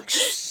 oh, and he was like,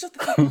 shut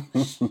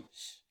the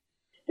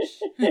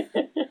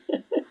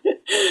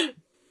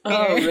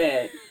Oh,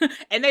 man.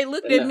 And they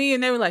looked at me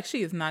and they were like,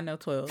 she is not no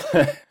 12.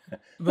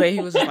 But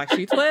he was just like,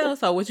 she 12,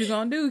 so what you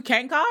gonna do?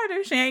 Can't call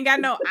her. She ain't got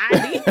no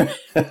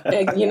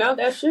ID. You know,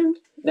 that's true.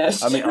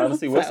 I mean,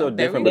 honestly, what's so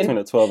different between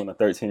a 12 and a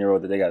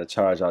 13-year-old that they got to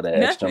charge all that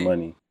extra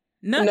money?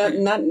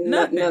 Nothing. Nothing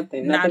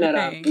at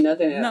all.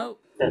 Nothing at all.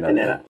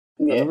 Yeah.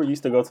 I remember you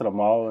used to go to the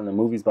mall and the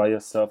movies by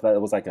yourself. That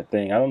was like a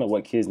thing. I don't know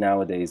what kids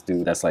nowadays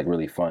do that's like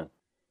really fun.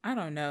 I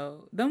don't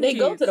know. They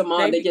go to the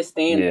mall, they just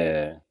stand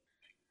there. Yeah.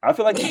 I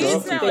feel like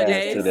kids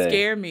nowadays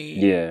scare me.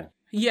 Yeah.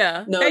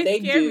 Yeah. No, they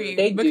scare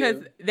me because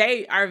do.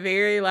 they are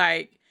very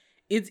like,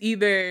 it's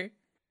either,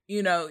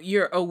 you know,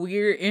 you're a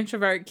weird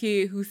introvert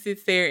kid who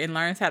sits there and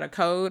learns how to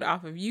code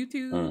off of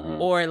YouTube,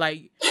 or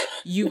like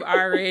you've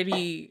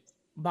already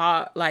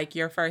bought like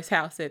your first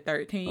house at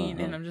 13.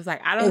 And I'm just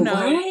like, I don't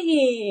know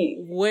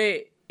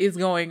what is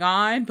going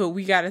on, but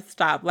we gotta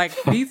stop. Like,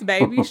 these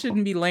babies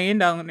shouldn't be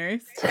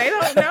landowners. They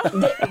don't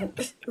know.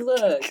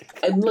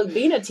 Look,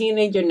 being a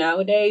teenager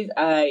nowadays,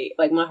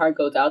 my heart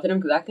goes out to them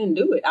because I couldn't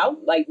do it.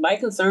 My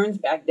concerns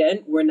back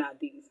then were not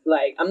these.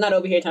 Like, I'm not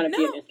over here trying to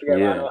be an Instagram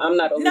model. I'm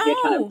not over here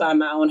trying to buy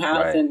my own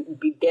house and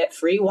be debt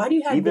free. Why do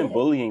you have even debt?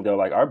 Bullying though?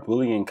 Like, our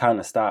bullying kind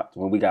of stopped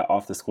when we got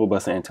off the school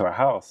bus and into our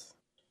house.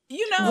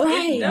 You know,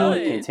 it's done.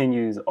 It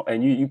continues,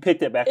 and you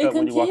picked it back up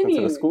when you walked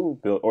into the school,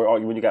 or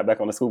when you got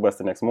back on the school bus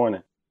the next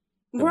morning.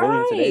 The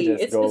bullying today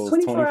just goes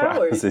 24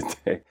 hours a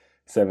day,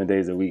 7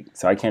 days a week.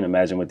 So I can't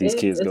imagine what these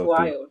kids go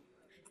wild. through.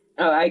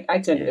 Oh, I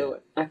couldn't do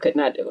it. I could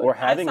not do it. Or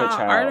having a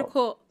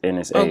child in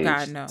this age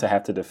to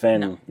have to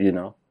defend, you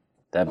know,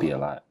 that'd be a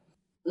lot.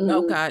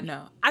 Oh, God,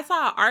 no. I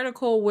saw an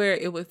article where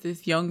it was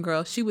this young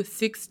girl. She was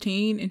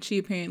 16 and she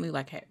apparently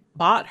had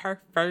bought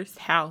her first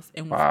house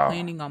and was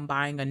planning on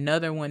buying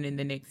another one in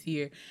the next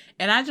year.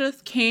 And I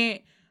just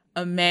can't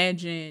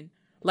imagine,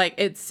 like,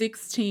 at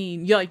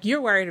 16,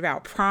 you're worried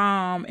about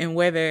prom and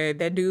whether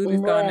that dude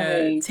is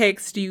gonna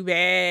text you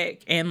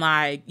back and,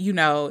 like, you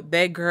know,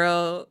 that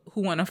girl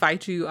who want to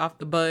fight you off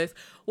the bus,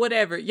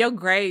 whatever, your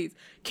grades.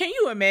 Can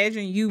you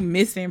imagine you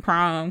missing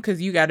prom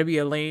because you got to be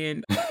a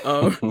renter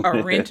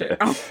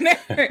on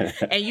there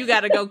and you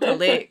got to go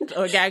collect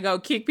or got to go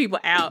kick people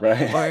out?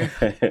 Right. Or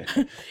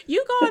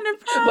you going to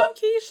prom,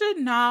 Keisha?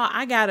 No,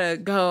 I got to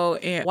go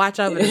and watch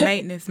over the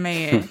maintenance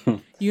man,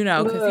 you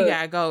know, because he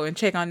got to go and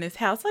check on this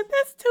house. Like,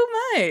 that's too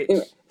much.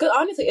 Because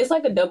honestly, it's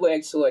like a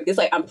double-edged sword. It's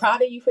like, I'm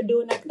proud of you for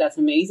doing that because that's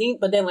amazing.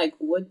 But then, like,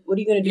 what are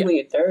you going to do when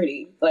you're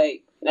 30?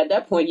 Like, at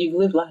that point, you've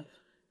lived life.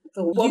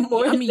 So what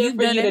more is there you've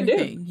for done you everything.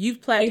 to do? You've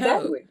plateaued.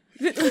 Exactly.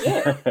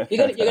 Yeah,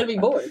 you're gonna be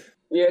bored.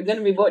 You're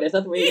gonna be bored. There's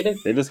nothing you can do.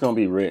 They're just gonna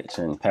be rich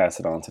and pass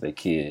it on to their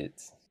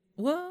kids.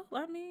 Well,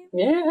 I mean,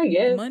 yeah, I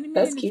guess money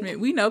that's management. cute.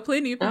 We know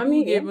plenty of people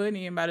who get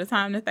money, and by the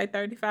time that they're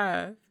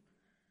 35,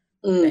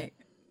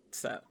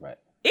 so right.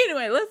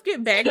 Anyway, let's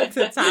get back into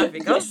the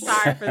topic. I'm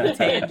sorry for the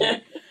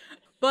tangent,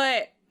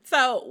 but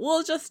so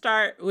we'll just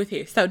start with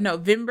here. So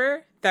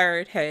November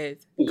 3rd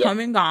has come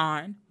and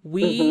gone.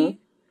 We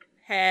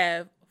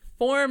have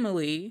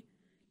formally,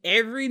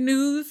 every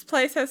news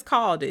place has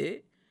called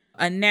it,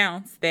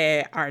 announced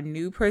that our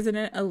new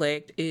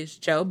president-elect is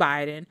Joe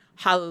Biden.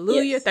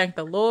 Hallelujah. Yes. Thank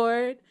the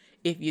Lord.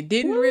 If you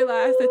didn't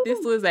realize that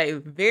this was a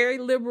very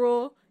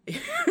liberal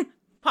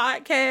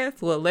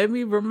podcast, well, let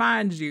me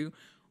remind you,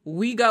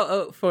 we go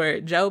up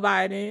for Joe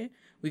Biden.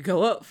 We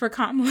go up for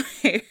Kamala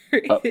Harris.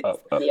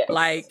 Up. Yes.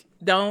 Like,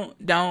 don't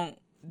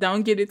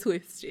get it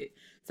twisted.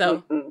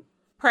 So,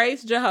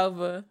 praise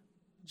Jehovah.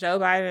 Joe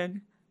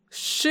Biden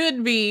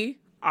should be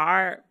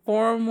our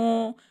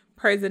formal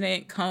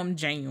president come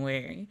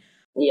January.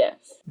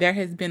 Yes. There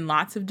has been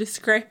lots of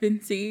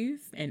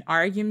discrepancies and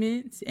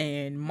arguments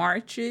and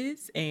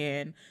marches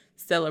and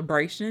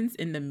celebrations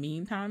in the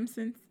meantime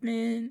since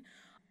then.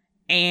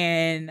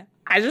 And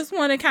I just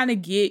want to kind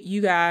of get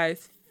you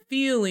guys'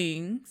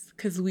 feelings,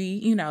 because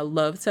we,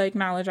 love to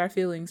acknowledge our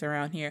feelings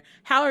around here.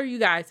 How are you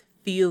guys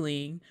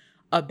feeling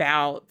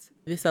about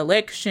this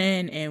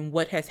election and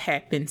what has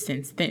happened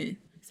since then?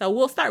 So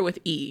we'll start with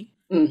E.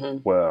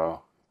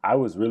 Well, I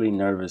was really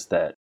nervous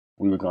that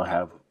we were going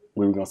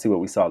to see what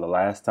we saw the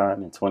last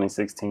time in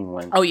 2016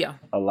 when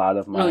a lot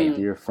of my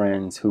dear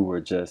friends who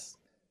were just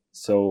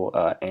so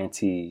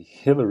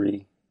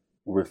anti-Hillary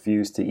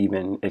refused to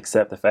even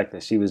accept the fact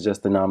that she was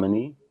just the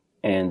nominee,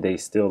 and they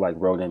still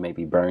wrote in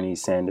maybe Bernie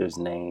Sanders'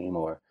 name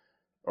or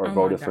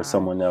voted for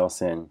someone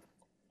else, and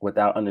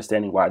without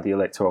understanding why the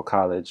Electoral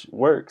College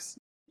works,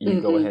 you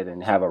go ahead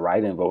and have a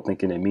write-in vote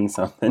thinking it means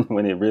something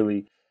when it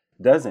really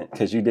doesn't,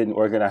 because you didn't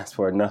organize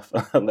for enough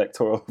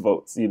electoral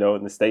votes, in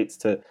the states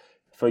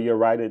for your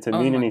write-in to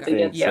mean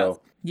anything. So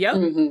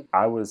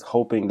I was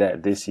hoping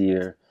that this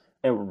year,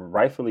 and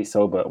rightfully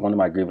so, but one of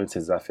my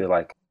grievances, I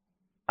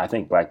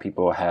think Black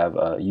people have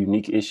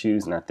unique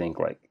issues, and I think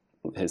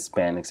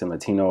Hispanics and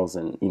Latinos,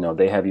 and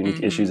they have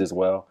unique issues as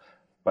well.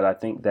 But I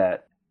think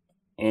that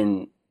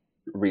in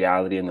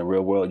reality, in the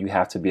real world, you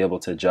have to be able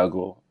to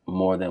juggle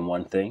more than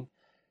one thing.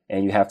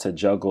 And you have to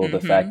juggle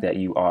the fact that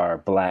you are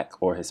Black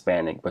or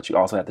Hispanic, but you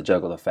also have to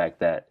juggle the fact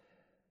that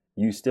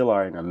you still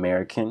are an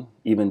American.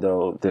 Even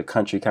though the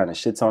country kind of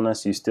shits on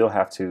us, you still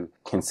have to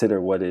consider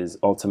what is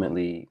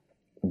ultimately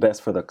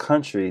best for the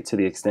country, to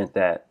the extent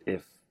that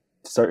if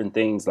certain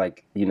things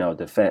like,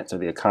 defense or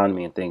the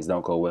economy and things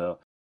don't go well,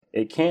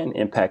 it can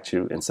impact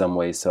you in some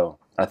ways. So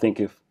I think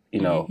if,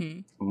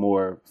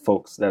 more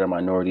folks that are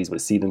minorities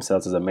would see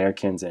themselves as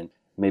Americans and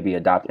maybe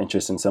adopt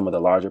interest in some of the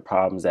larger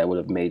problems, that would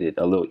have made it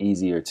a little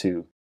easier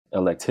to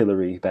elect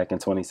Hillary back in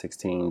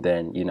 2016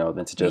 than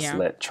to just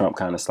let Trump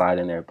kind of slide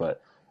in there.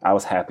 But I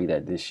was happy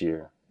that this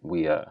year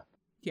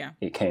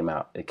it came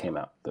out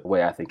the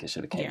way I think it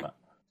should have came out.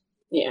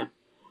 Yeah.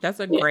 That's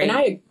a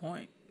great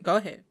point. Go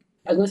ahead.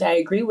 I was going to say, I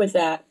agree with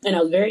that. And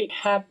I was very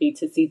happy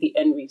to see the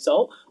end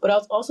result. But I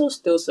was also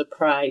still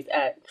surprised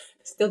at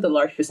the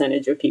large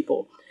percentage of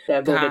people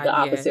that voted the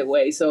opposite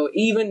way. So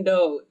even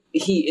though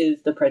he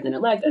is the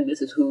president-elect and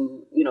this is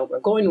who, we're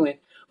going with,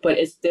 but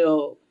it's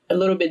still a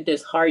little bit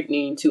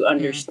disheartening to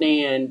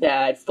understand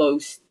that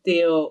folks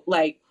still,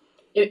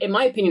 in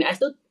my opinion, I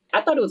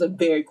thought it was a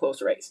very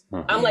close race.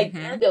 I'm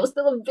there was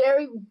still a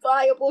very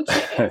viable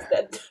chance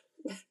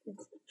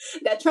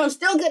that Trump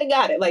still could have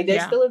got it.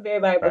 There's still a very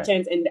viable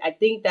chance. And I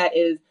think that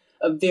is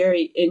a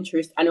very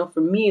I know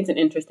for me, it's an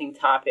interesting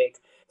topic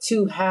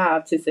to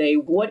have to say,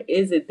 what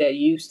is it that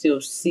you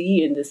still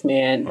see in this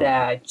man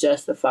that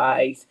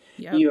justifies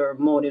your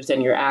motives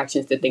and your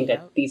actions to think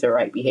that these are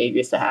right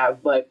behaviors to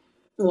have? But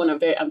I'm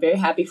very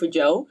happy for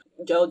Joe.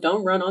 Joe,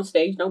 don't run on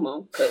stage no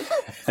more, because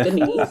the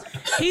knees.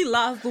 He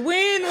lost the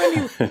win when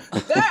you...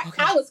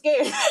 I was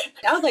scared.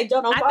 I was like,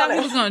 Joe, don't fall I thought he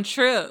was going to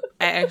trip.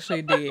 I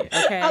actually did.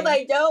 Okay. I was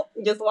like, Joe,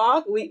 just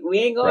walk. We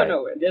ain't going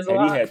nowhere. Just walk.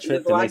 And he had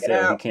tripped, and they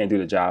said he can't do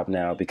the job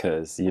now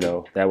because,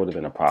 that would have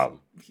been a problem.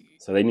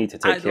 So they need to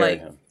take care of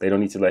him. They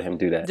don't need to let him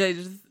do that. They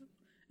just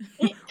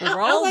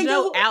roll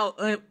Joe out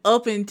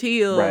up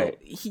until,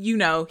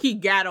 he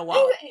got to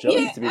walk. Joe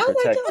needs to be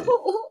protected.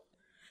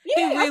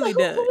 He really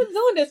does. Who was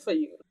doing this for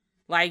you?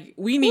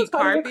 We need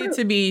carpet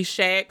to be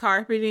shag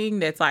carpeting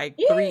that's 3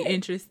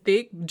 inches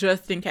thick,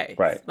 just in case.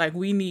 Right.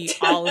 We need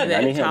all of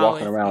that. I need him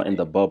walking around in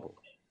the bubble,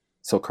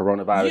 so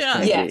coronavirus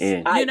can't get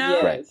in.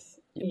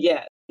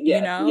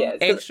 Yes.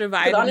 Extra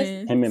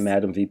vitamins. Him and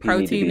Madam VP protein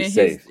need to be in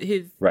safe.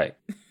 His right.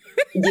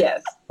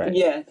 Yes. Right.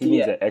 Yes. He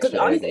needs an extra.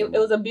 Honestly, it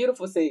was a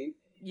beautiful scene.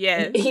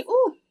 Yes.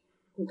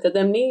 Because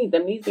them knees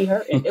be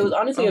hurting. It was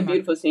honestly a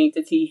beautiful scene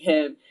to see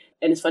him.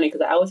 And it's funny because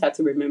I always have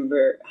to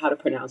remember how to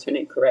pronounce her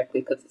name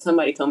correctly, because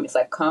somebody told me it's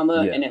Kama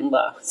and then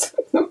La.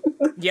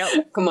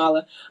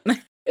 Kamala.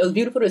 It was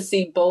beautiful to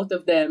see both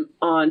of them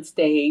on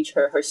stage.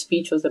 Her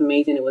speech was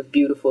amazing. It was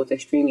beautiful. It's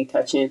extremely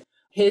touching.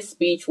 his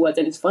speech was,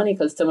 and it's funny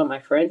because some of my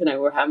friends and I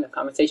were having a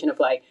conversation of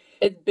like,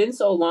 it's been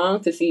so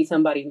long to see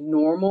somebody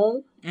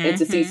normal and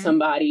to see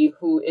somebody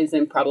who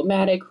isn't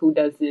problematic, who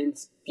doesn't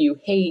spew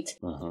hate,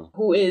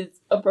 who is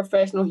a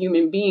professional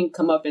human being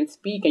come up and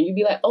speak, and you'd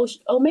be like,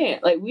 oh man,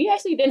 like we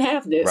actually didn't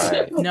have this.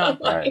 Right. No,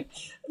 like,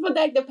 but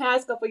like the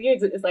past couple of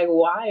years, it's like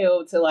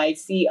wild to like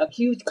see a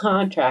huge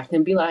contrast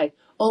and be like,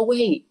 oh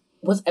wait,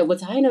 was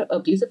I in an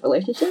abusive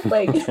relationship?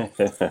 Like,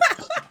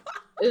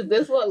 is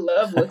this what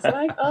love looks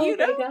like? Oh, you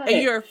know,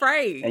 and you're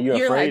afraid. And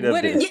you're afraid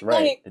like, of this,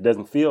 right? Like, it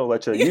doesn't feel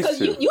what you're used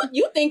to.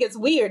 You think it's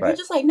weird. Right. You're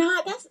just like,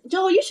 nah, that's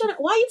Joel. You shouldn't.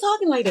 Why are you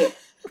talking like that?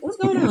 What's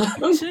going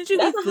on? Shouldn't you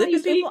be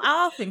flipping people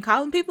off and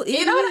calling people idiots?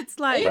 You know what I'm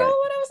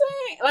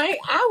saying? Like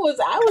I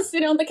was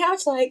sitting on the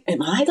couch like,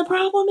 am I the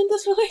problem in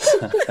this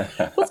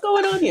relationship? What's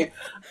going on here?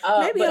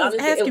 Maybe I was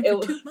asking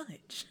for too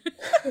much.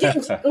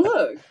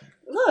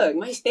 Look,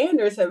 my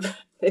standards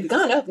they've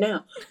gone up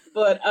now.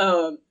 But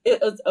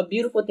it was a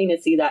beautiful thing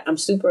to see that. I'm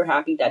super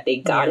happy that they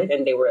got it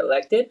and they were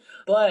elected.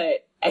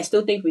 But I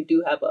still think we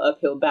do have an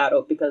uphill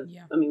battle because,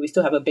 I mean, we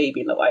still have a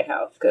baby in the White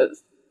House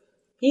because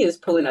he is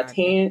pulling a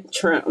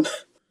tantrum.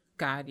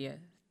 God, yeah.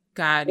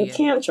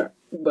 Tantrum.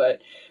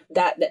 But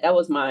that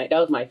was my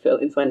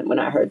feelings when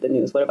I heard the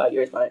news. What about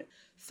yours, Maya?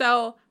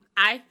 So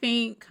I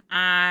think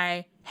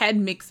I had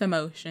mixed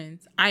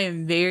emotions. I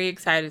am very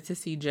excited to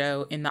see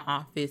Joe in the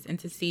office and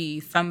to see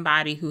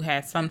somebody who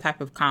has some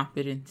type of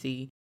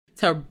competency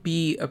to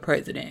be a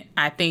president.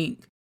 I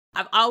think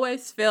I've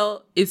always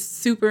felt it's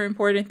super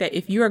important that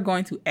if you are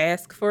going to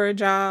ask for a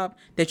job,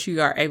 that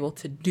you are able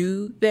to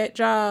do that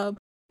job.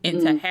 And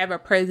to have a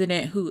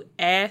president who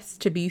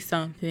asked to be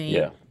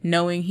something,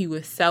 knowing he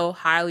was so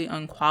highly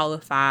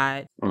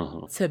unqualified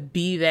to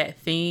be that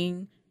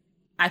thing,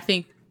 I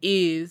think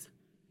is,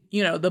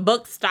 you know, the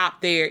buck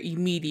stopped there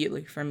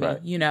immediately for me.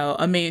 Right. You know,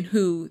 a man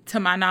who,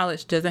 to my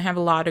knowledge, doesn't have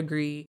a law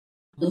degree,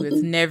 who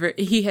has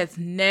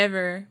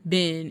never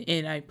been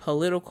in a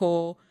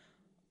political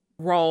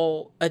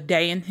role a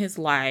day in his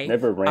life.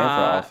 Never ran for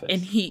office.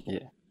 And he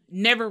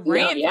never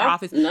ran for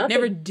office,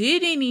 never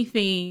did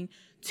anything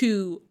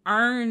to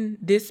earn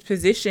this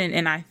position.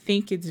 And I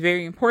think it's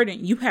very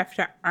important. You have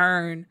to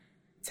earn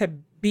to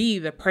be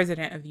the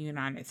president of the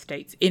United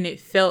States. And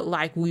it felt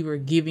like we were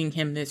giving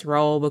him this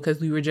role because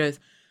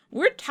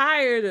we're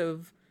tired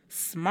of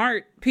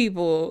smart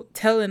people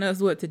telling us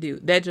what to do.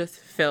 That just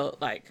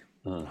felt like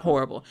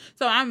horrible.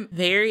 So I'm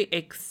very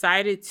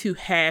excited to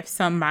have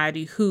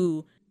somebody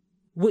who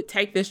would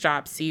take this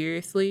job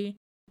seriously.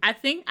 I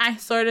think I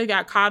sort of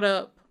got caught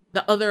up,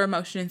 the other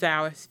emotions that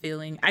I was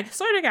feeling, I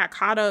sort of got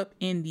caught up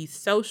in the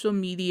social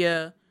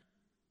media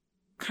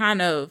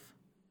kind of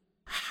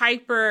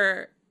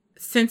hyper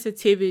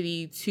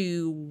sensitivity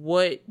to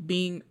what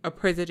being a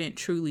president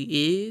truly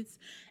is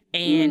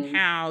and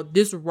how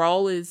this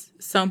role is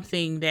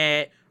something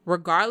that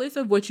regardless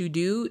of what you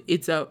do,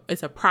 it's a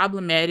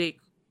problematic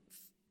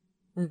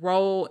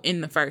role in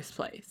the first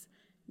place.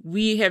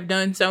 We have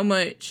done so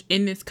much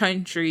in this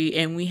country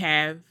and we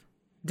have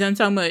done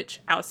so much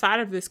outside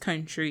of this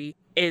country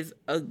as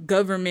a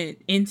government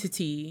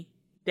entity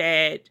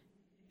that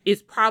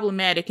is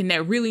problematic and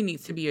that really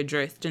needs to be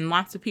addressed. And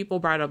lots of people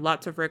brought up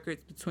lots of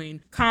records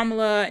between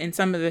Kamala and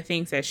some of the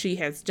things that she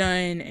has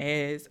done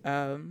as,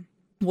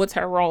 what's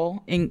her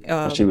role?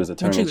 She was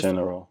Attorney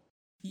General.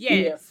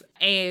 Yes.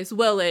 As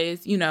well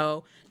as, you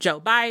know,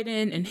 Joe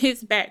Biden and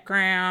his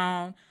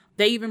background.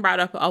 They even brought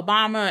up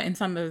Obama and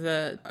some of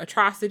the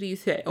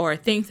atrocities or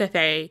things that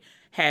they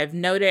have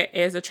noted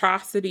as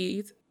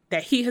atrocities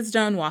that he has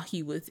done while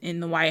he was in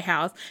the White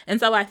House. And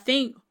so I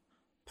think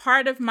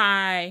part of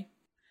my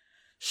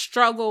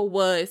struggle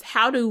was,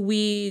 how do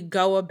we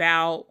go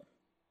about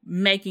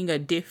making a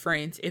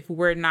difference if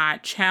we're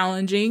not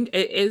challenging?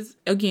 It is,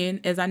 again,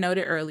 as I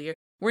noted earlier,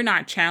 we're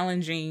not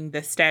challenging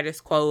the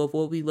status quo of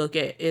what we look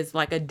at as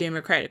like a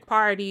Democratic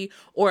Party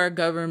or a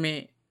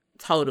government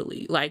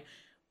totally. Like,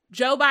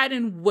 Joe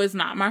Biden was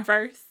not my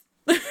first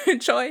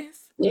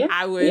choice. Yeah,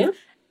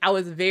 I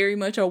was very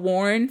much a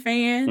Warren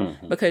fan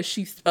because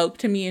she spoke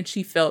to me and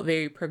she felt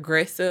very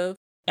progressive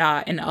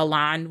and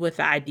aligned with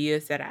the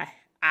ideas that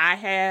I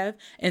have.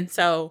 And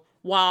so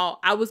while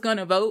I was going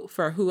to vote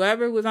for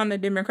whoever was on the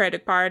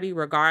Democratic Party,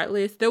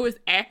 regardless, there was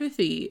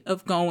apathy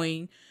of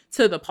going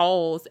to the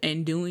polls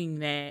and doing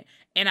that.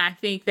 And I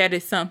think that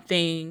is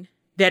something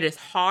that is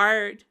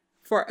hard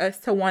for us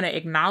to want to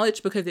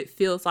acknowledge because it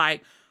feels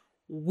like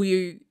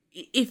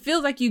it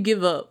feels like you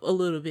give up a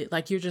little bit.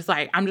 Like you're just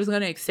like, I'm just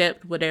going to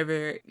accept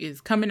whatever is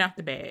coming out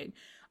the bag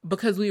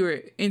because we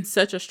were in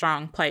such a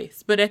strong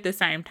place. But at the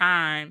same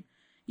time,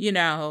 you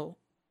know,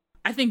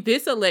 I think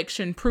this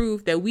election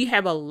proved that we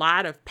have a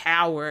lot of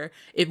power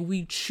if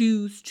we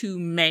choose to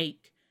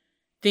make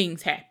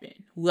things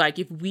happen. Like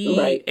if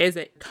we as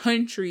a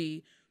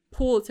country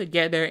pull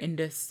together and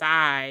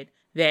decide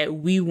that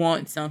we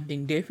want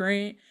something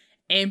different,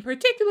 and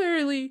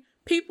particularly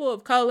people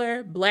of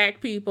color,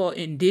 Black people,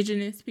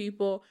 Indigenous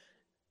people,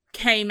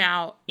 came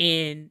out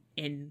in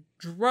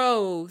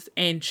droves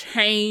and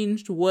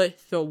changed what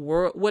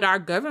our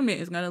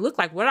government is going to look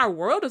like, what our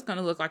world is going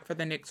to look like for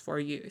the next 4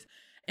 years.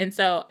 And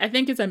so I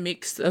think it's a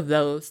mix of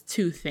those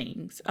two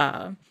things,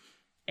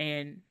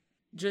 and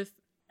just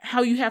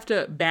how you have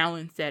to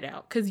balance that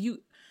out. Because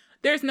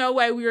there's no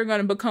way we are going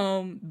to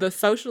become the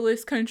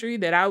socialist country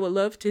that I would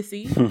love to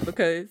see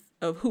because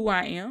of who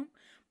I am.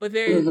 But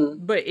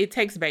but it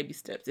takes baby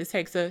steps. It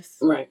takes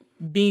us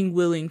being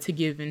willing to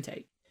give and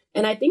take.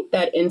 And I think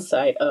that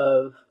insight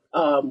of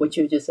what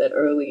you just said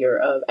earlier,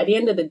 of at the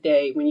end of the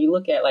day, when you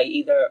look at like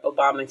either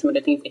Obama and some of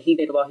the things that he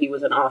did while he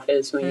was in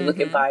office, when you look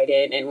at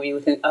Biden and when he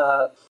was in,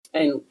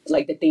 and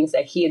like the things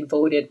that he had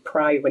voted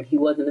prior when he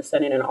was in the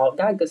Senate and all of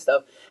that good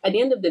stuff, at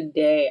the end of the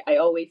day, I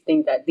always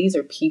think that these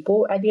are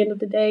people at the end of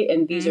the day,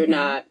 and these are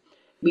not,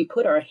 we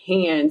put our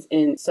hands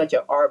in such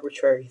an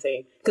arbitrary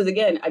thing. Because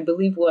again, I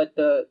believe what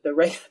the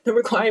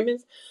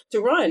requirements to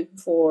run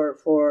for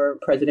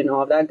president and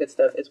all of that good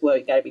stuff is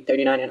what, you got to be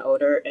 39 and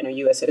older and a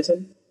U.S.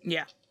 citizen.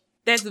 Yeah.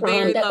 That's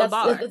very low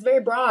bar. That's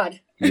very broad.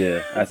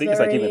 Yeah, I think it's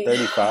like even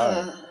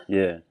 35.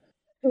 Yeah.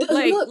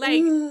 Like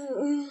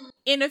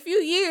in a few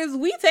years,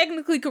 we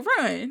technically could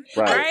run,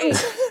 right?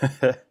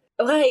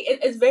 Like,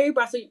 it's very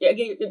broad. So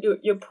again,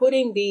 you're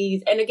putting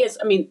these, and again,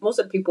 I mean, most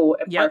of the people,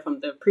 apart from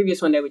the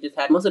previous one that we just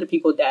had, most of the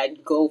people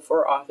that go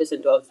for office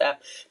and do all stuff,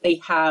 they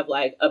have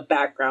like a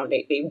background.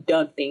 They've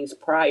done things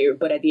prior,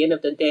 but at the end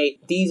of the day,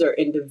 these are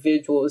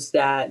individuals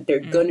that they're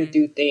going to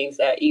do things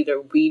that either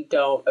we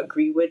don't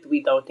agree with,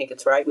 we don't think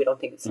it's right, we don't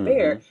think it's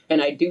fair.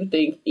 And I do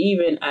think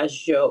even as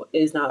Joe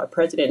is now a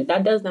president,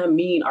 that does not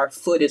mean our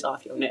foot is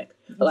off your neck.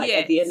 Like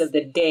at the end of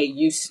the day,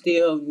 you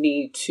still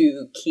need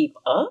to keep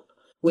up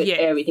with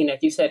everything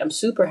that you said. I'm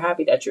super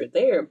happy that you're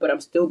there, but I'm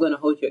still going to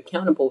hold you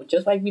accountable,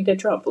 just like we did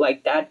Trump.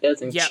 Like, that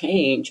doesn't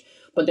change.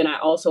 But then I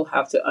also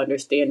have to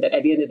understand that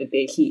at the end of the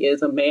day, he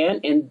is a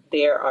man, and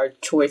there are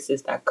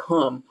choices that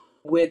come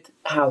with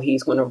how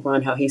he's going to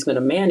run, how he's going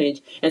to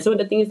manage, and some of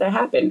the things that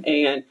happen.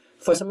 And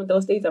for some of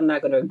those things, I'm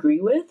not going to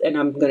agree with, and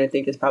I'm going to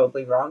think it's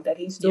probably wrong that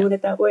he's doing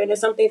it that way. And there's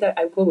some things that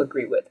I will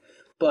agree with.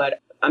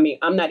 But, I mean,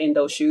 I'm not in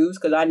those shoes,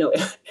 because I know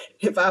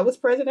if I was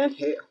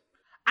president,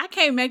 I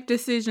can't make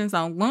decisions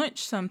on lunch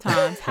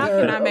sometimes. How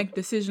can I make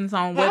decisions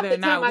on whether or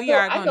not we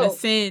are going to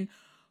send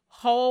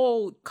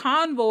whole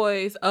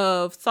convoys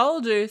of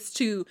soldiers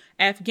to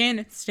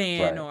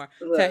Afghanistan or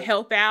to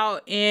help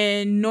out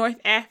in North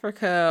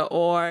Africa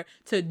or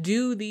to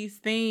do these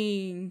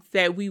things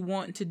that we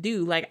want to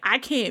do? Like, I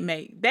can't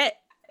make that.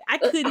 I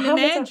couldn't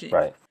imagine.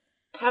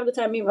 Half the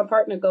time, me and my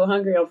partner go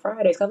hungry on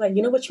Fridays. I'm like,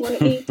 you know what you want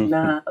to eat?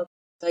 Nah. Okay.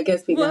 I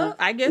guess we not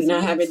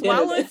having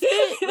dinner.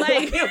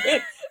 Like,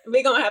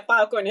 we're going to have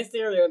popcorn and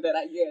cereal that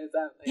I guess.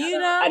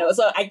 I know.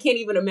 So I can't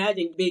even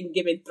imagine being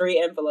given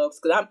 3 envelopes,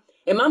 because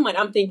in my mind,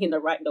 I'm thinking the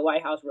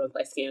White House runs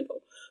like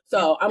Scandal.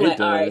 So I'm like,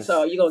 all right,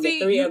 so you're going to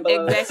get 3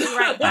 envelopes. Exactly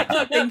right. I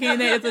keep thinking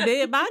that it's a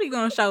dead body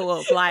going to show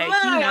up. Like,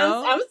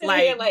 I'm sitting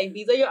here like,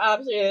 these are your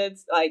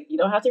options. Like, you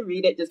don't have to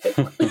read it. Just pick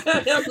one.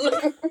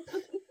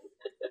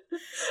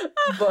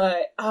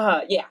 But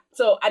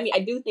so I mean, I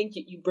do think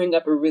you bring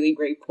up a really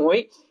great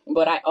point,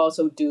 but I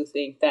also do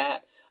think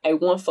that I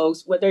want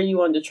folks, whether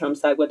you're on the Trump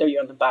side, whether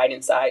you're on the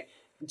Biden side,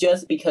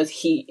 just because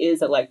he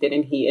is elected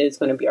and he is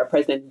going to be our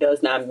president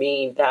does not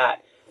mean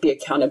that the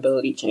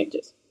accountability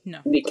changes. No,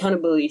 the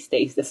accountability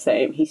stays the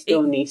same. He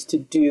still needs to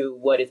do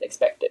what is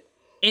expected.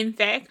 In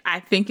fact, I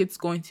think it's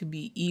going to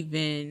be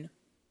even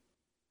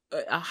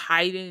a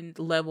heightened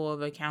level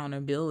of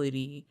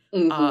accountability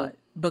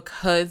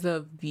because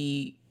of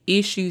the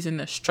issues and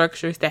the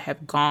structures that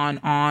have gone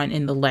on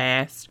in the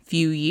last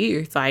few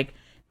years. Like,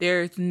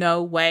 there's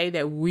no way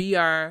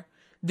that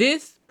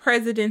this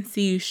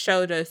presidency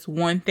showed us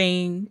one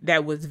thing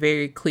that was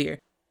very clear.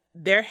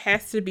 There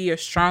has to be a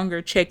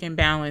stronger check and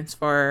balance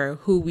for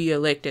who we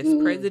elect as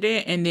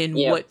president, and then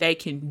what they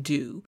can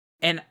do.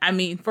 And I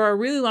mean, for a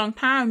really long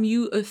time,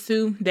 you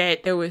assumed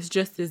that there was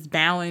just this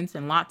balance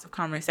and lots of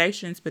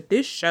conversations, but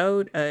this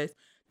showed us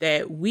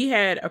that we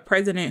had a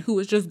president who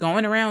was just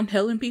going around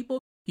telling people,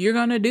 you're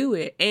going to do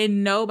it,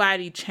 and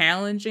nobody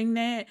challenging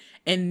that.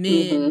 And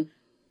then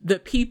the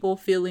people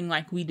feeling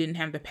like we didn't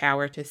have the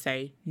power to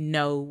say,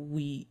 no,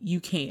 you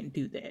can't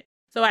do that.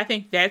 So I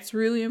think that's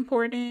really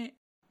important.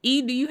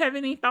 E, do you have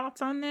any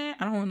thoughts on that?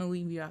 I don't want to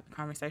leave you out of the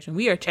conversation.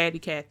 We are Chatty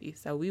Cathy,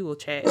 so we will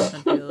chat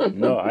until...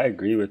 No, I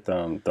agree with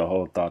the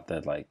whole thought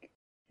that, like,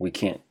 we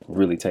can't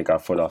really take our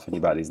foot off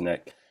anybody's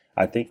neck.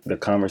 I think the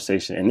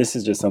conversation, and this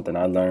is just something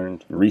I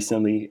learned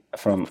recently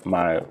from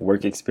my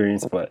work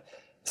experience, but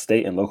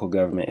state and local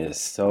government is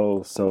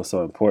so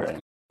important.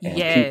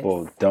 And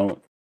people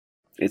don't,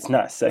 it's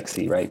not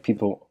sexy, right?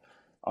 People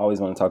always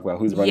want to talk about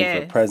who's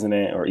running for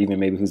president, or even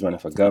maybe who's running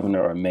for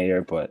governor or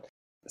mayor, but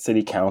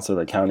city council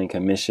or county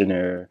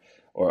commissioner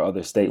or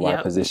other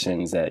statewide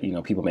positions that,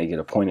 people may get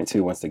appointed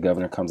to once the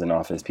governor comes in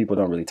office, people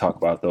don't really talk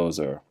about those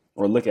or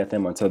look at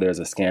them until there's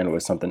a scandal or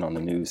something on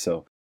the news.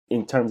 So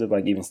in terms of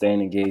like even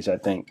staying engaged, I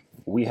think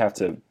we have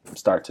to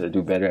start to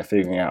do better at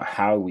figuring out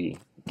how we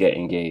get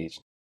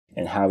engaged.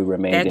 and how we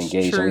remained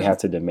engaged. And we have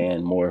to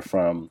demand more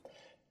from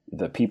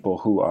the people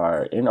who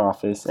are in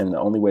office. And the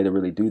only way to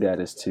really do that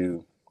is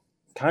to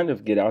kind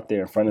of get out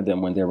there in front of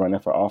them when they're running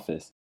for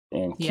office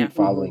and keep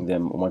following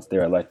them once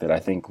they're elected. I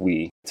think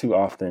we too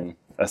often,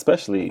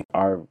 especially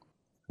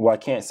I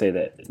can't say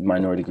that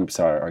minority groups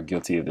are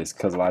guilty of this,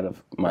 because a lot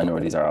of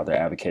minorities are out there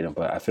advocating,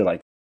 but I feel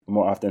like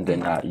more often than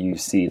not, you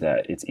see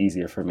that it's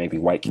easier for maybe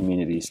white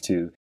communities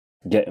to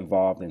get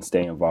involved and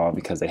stay involved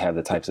because they have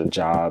the types of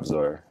jobs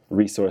or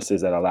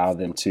resources that allow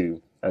them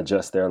to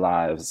adjust their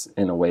lives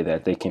in a way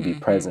that they can be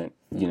present,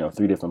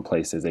 3 different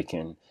places. They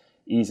can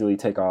easily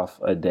take off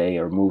a day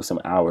or move some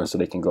hours so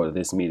they can go to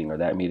this meeting or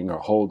that meeting or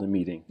hold a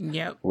meeting.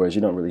 Yep. Whereas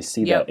you don't really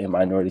see that in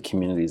minority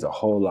communities a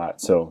whole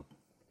lot. So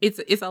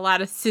it's a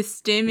lot of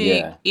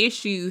systemic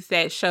issues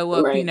that show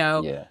up,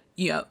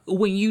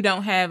 when you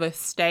don't have a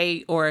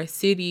state or a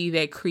city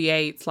that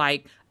creates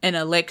like an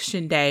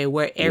election day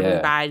where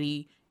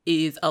everybody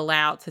is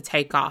allowed to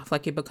take off,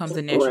 like it becomes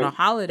a national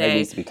holiday. It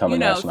needs to become a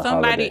national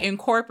somebody holiday. In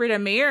corporate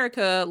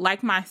America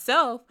like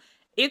myself,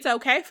 it's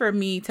okay for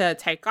me to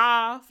take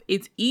off.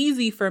 It's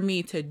easy for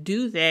me to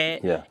do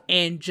that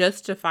and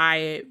justify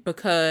it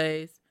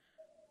because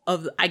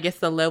of, I guess,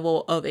 the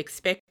level of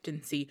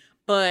expectancy.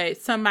 But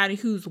somebody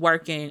who's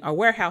working a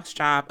warehouse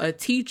job, a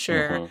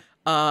teacher,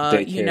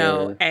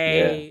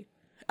 daycare,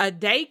 a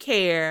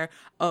daycare,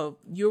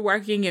 you're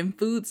working in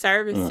food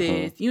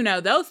services,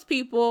 those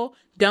people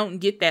don't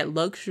get that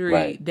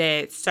luxury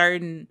that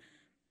certain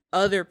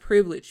other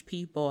privileged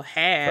people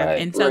have.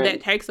 And so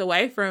that takes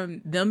away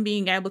from them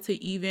being able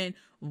to even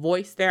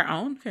voice their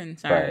own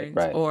concerns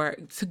or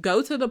to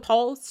go to the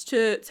polls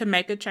to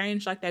make a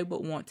change like they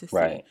would want to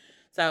see.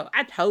 So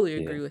I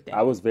totally agree with that.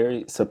 I was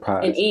very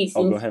surprised. And E,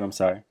 go ahead. I'm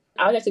sorry.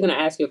 I was actually going to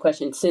ask you a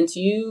question. Since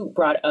you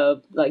brought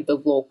up like the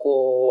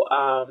local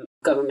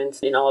governments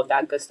and all of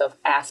that good stuff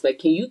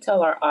aspect, can you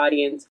tell our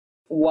audience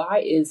why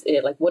is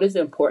it, like, what is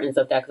the importance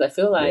of that? Because I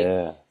feel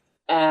like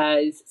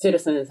as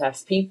citizens,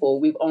 as people,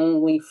 we've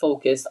only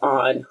focused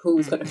on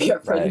who's going to be our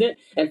president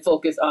and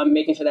focused on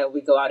making sure that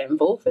we go out and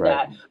vote for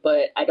that.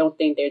 But I don't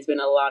think there's been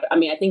a lot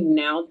I think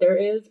now there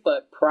is,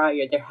 but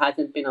prior there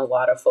hasn't been a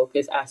lot of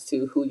focus as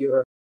to who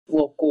your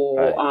local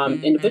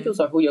individuals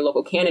are, who your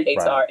local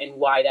candidates are, and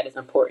why that is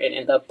important,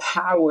 and the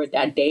power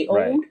that they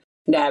hold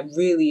that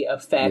really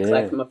affects,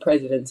 like from a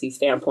presidency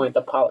standpoint,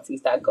 the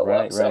policies that go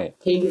up. So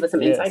can you give us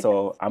some insight?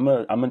 So I'm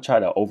gonna try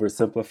to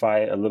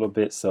oversimplify it a little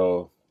bit.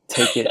 So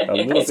take it a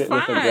little bit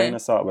with a grain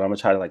of salt, but I'm gonna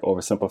try to like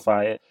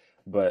oversimplify it.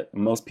 But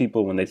most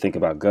people, when they think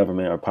about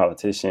government or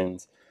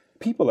politicians,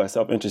 people are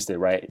self-interested,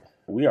 right?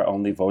 We are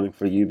only voting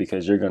for you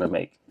because you're gonna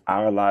make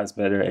our lives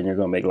better, and you're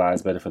going to make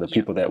lives better for the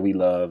people that we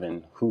love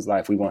and whose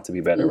life we want to be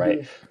better,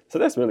 right? So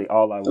that's really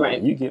all I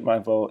want. You get my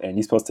vote, and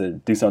you're supposed to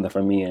do something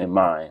for me and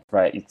mine,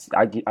 right?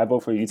 I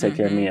vote for you, you take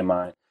care of me and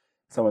mine.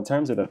 So in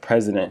terms of the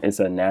president, it's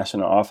a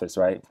national office,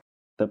 right?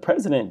 The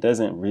president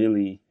doesn't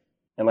really,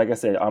 and like I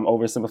said, I'm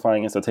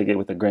oversimplifying it, so take it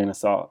with a grain of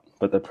salt,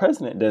 but the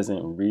president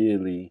doesn't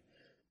really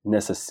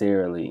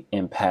necessarily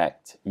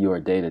impact your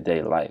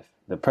day-to-day life.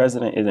 The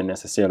president isn't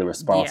necessarily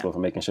responsible for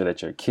making sure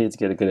that your kids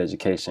get a good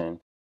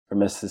education, or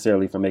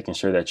necessarily for making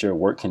sure that your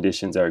work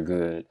conditions are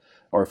good,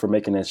 or for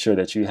making sure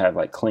that you have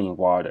like clean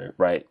water,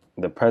 right?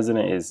 The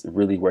president is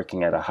really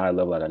working at a high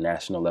level, at a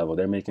national level.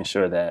 They're making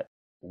sure that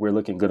we're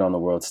looking good on the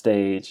world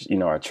stage.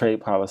 Our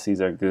trade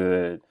policies are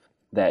good,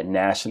 that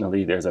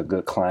nationally there's a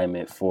good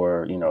climate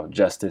for,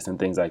 justice and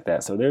things like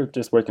that. So they're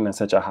just working at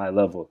such a high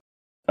level.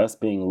 Us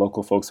being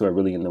local folks who are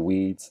really in the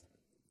weeds,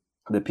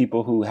 the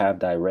people who have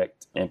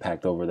direct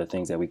impact over the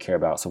things that we care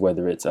about. So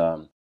whether it's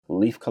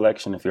leaf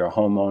collection, if you're a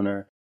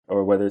homeowner,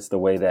 or whether it's the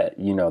way that,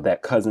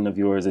 that cousin of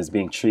yours is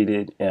being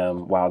treated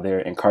while they're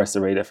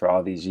incarcerated for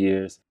all these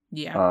years,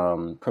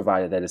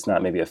 provided that it's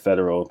not maybe a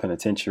federal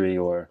penitentiary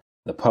or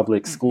the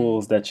public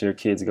schools that your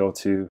kids go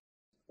to,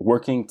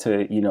 working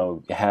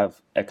to,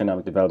 have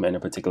economic development in a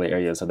particular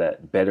area so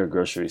that better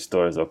grocery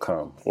stores will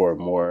come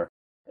or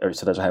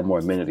so that you'll have more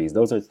amenities.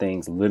 Those are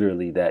things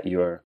literally that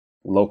your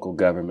local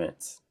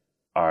governments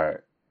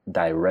are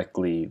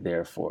directly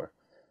there for.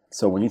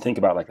 So when you think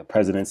about like the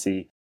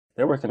presidency,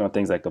 they're working on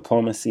things like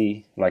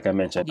diplomacy, like I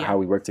mentioned, how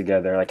we work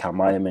together, like how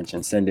Maya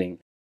mentioned, sending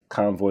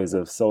convoys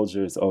of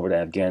soldiers over to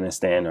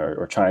Afghanistan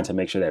or trying to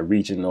make sure that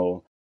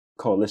regional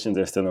coalitions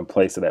are still in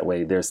place so that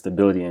way there's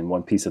stability in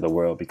one piece of the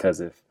world.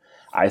 Because if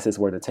ISIS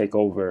were to take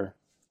over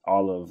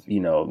all of,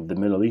 the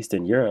Middle East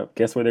and Europe,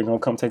 guess where they're going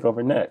to come take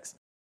over next?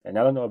 And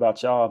I don't know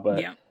about y'all,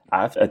 but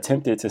I've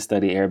attempted to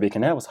study Arabic,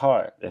 and that was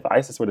hard. If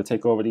ISIS were to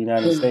take over the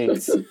United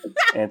States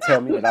and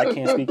tell me that I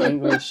can't speak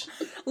English.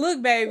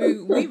 Look, baby,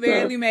 we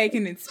barely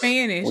making it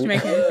Spanish,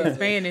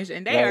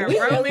 and they are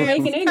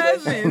Roman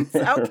cousins,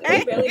 okay?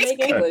 We barely make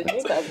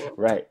English.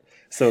 Right.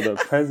 So the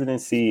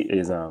presidency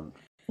is,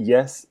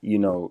 yes,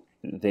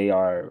 they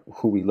are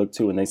who we look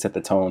to, and they set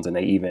the tones, and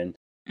they even,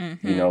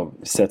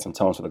 set some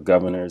tones for the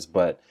governors.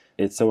 But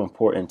it's so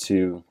important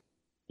to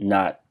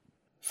not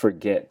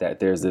forget that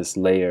there's this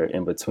layer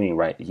in between,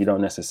 right? You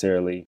don't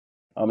necessarily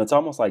It's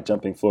almost like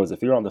jumping floors.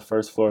 If you're on the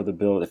first floor of the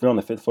building, if you're on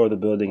the 5th floor of the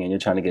building and you're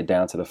trying to get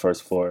down to the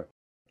first floor,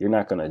 you're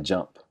not going to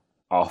jump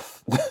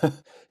off, the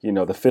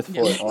 5th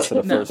floor onto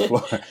the first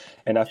floor.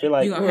 And I feel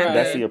like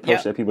that's the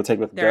approach that people take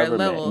with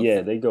government.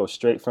 Yeah, they go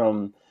straight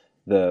from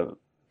the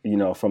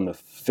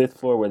 5th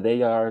floor where they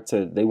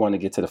want to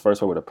get to the first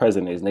floor where the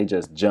president is, and they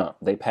just jump.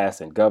 They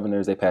pass in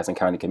governors, they pass in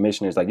county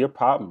commissioners. Like, your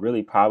problem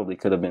really probably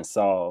could have been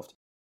solved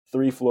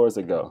 3 floors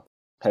ago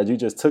had you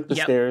just took the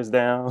stairs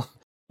down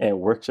and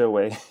worked your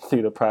way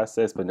through the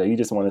process. But no, you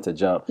just wanted to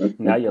jump.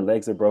 Now your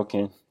legs are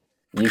broken.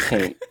 You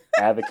can't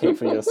advocate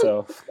for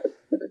yourself.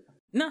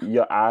 No.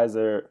 Your eyes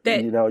are,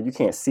 you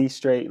can't see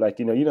straight. Like,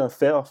 you done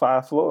fell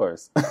 5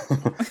 floors.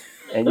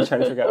 And you're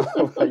trying to figure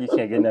out why you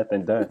can't get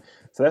nothing done.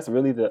 So that's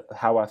really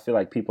how I feel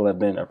like people have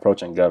been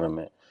approaching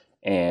government.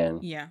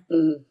 And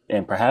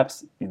and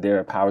perhaps there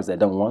are powers that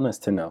don't want us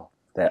to know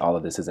that all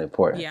of this is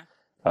important. Yeah.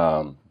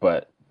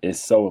 But it's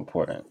so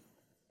important.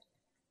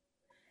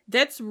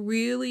 That's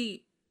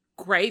really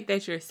great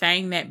that you're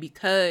saying that,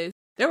 because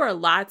there were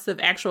lots of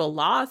actual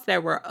laws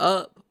that were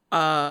up,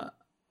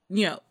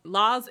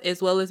 laws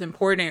as well as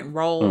important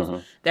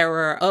roles that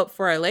were up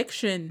for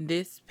election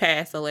this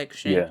past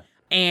election. Yeah.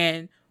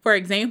 And for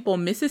example,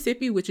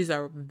 Mississippi, which is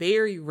a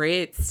very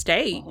red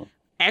state,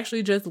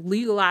 actually just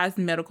legalized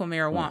medical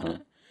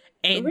marijuana.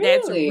 And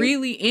that's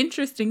really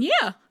interesting.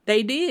 Yeah,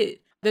 they did.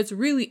 That's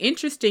really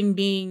interesting,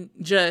 being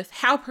just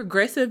how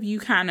progressive you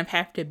kind of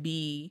have to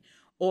be,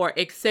 or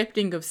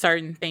accepting of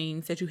certain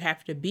things that you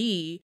have to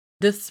be,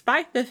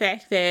 despite the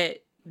fact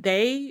that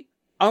they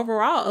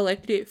overall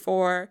elected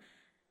for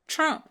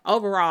Trump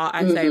overall,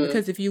 I'd say,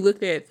 because if you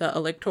looked at the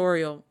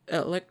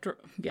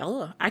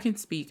I can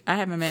speak. I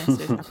have a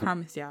master's, I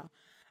promise y'all.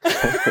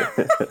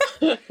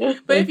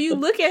 But if you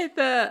look at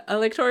the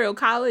Electoral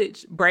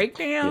College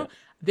breakdown,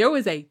 there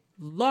was a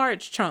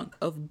large chunk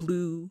of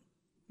blue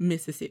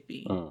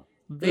Mississippi.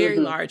 Very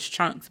large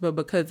chunks, but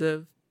because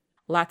of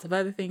lots of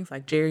other things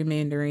like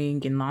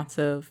gerrymandering and lots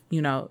of,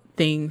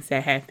 things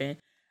that happen.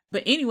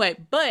 But anyway,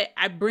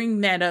 I bring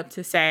that up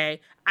to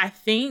say, I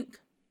think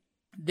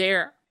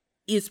there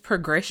is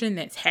progression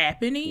that's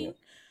happening.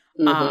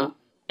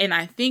 And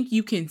I think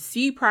you can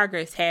see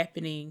progress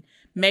happening,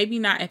 maybe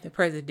not at the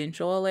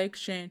presidential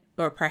election,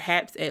 but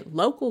perhaps at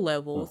local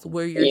levels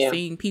where you're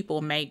seeing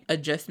people make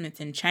adjustments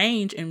and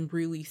change and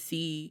really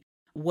see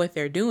what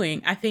they're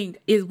doing. I think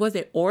was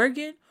it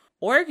Oregon?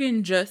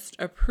 Oregon just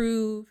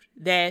approved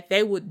that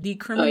they would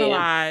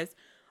decriminalize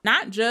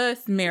not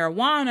just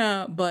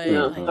marijuana, but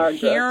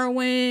like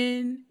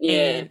heroin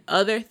and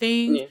other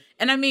things. Yeah.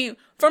 And I mean,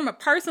 from a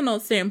personal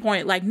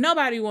standpoint, like,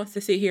 nobody wants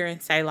to sit here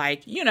and say,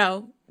 like,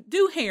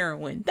 do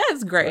heroin.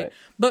 That's great. Right.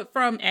 But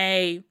from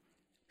a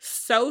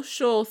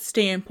social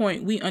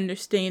standpoint, we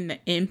understand the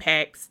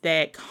impacts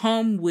that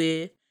come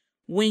with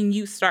when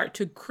you start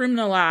to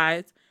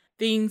criminalize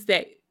things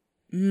that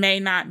may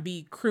not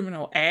be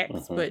criminal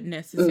acts, but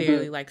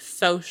necessarily like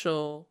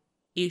social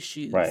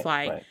issues.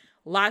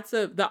 Lots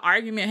of the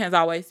argument has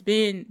always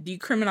been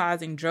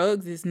decriminalizing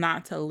drugs is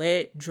not to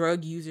let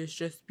drug users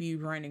just be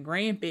running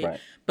rampant,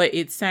 but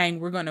it's saying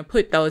we're going to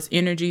put those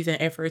energies and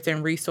efforts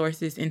and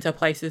resources into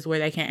places where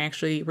they can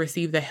actually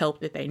receive the help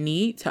that they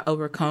need to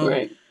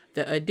overcome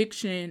the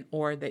addiction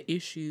or the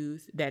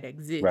issues that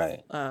exist,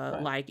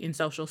 like in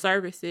social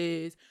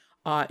services,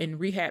 in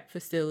rehab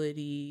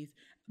facilities.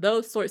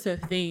 Those sorts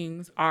of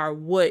things are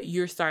what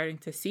you're starting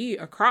to see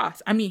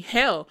across. I mean,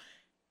 hell,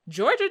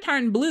 Georgia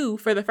turned blue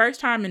for the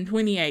first time in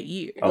 28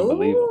 years.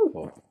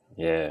 Unbelievable. Ooh.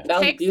 Yeah.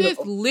 Texas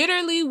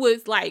literally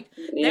was like,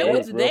 they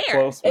was there.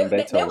 Close when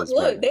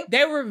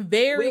they were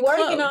very close.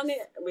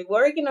 We're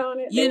working on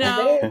it. You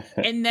know,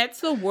 and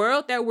that's the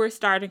world that we're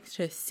starting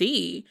to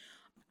see.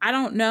 I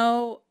don't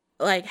know,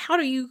 like, how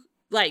do you,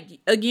 like,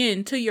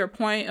 again, to your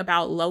point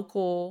about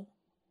local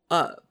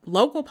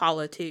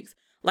politics,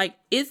 like,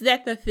 is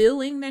that the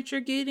feeling that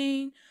you're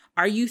getting?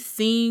 Are you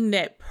seeing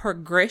that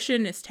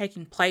progression is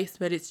taking place,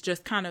 but it's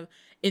just kind of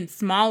in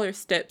smaller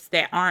steps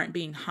that aren't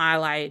being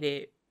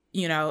highlighted,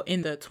 you know,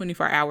 in the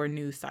 24-hour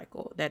news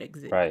cycle that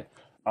exists? Right.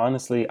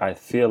 Honestly, I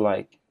feel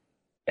like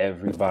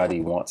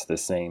everybody wants the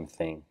same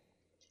thing.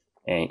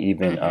 And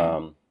even,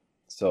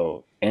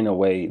 so in a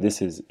way,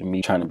 this is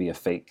me trying to be a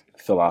fake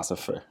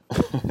philosopher.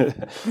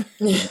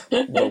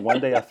 But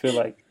one day I feel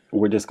like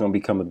we're just going to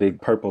become a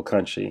big purple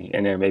country,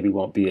 and there maybe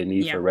won't be a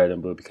need for red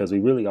and blue, because we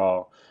really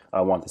all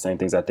want the same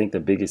things. I think the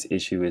biggest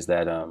issue is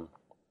that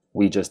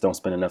we just don't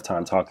spend enough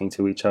time talking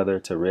to each other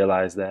to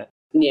realize that.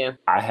 Yeah.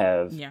 I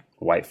have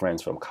white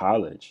friends from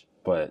college,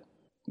 but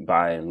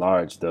by and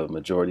large, the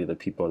majority of the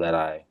people that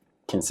I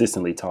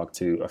consistently talk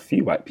to are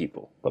few white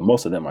people, but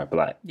most of them are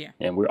Black. Yeah.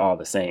 And we're all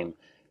the same.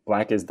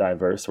 Black is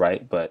diverse,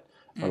 right? But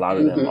a lot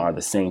of them are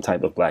the same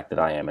type of Black that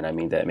I am. And I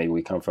mean that maybe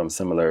we come from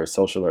similar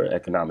social or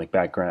economic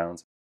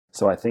backgrounds.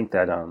 So I think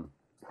that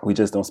we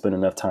just don't spend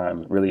enough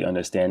time really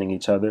understanding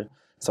each other.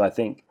 So I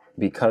think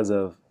because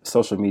of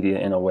social media,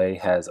 in a way,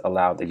 has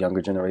allowed the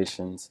younger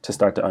generations to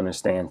start to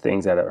understand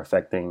things that are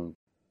affecting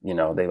You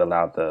know, they've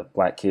allowed the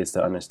Black kids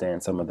to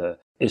understand some of the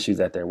issues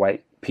that their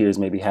white peers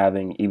may be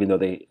having, even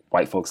though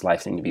white folks'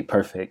 life seem to be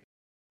perfect.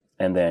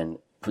 And then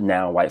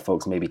now white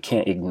folks maybe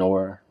can't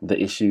ignore the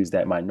issues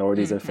that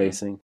minorities are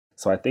facing.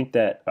 So I think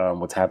that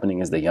what's happening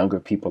is the younger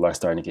people are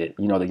starting to get,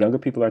 the younger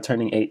people are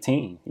turning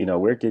 18.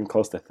 We're getting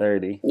close to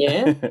 30.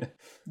 Yeah.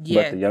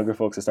 But the younger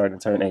folks are starting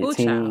to turn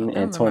 18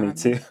 and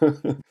 22.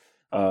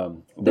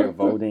 They're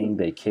voting,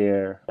 they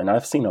care. And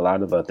I've seen a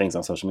lot of things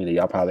on social media.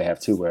 Y'all probably have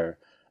too, where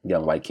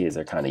young white kids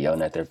are kind of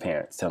yelling at their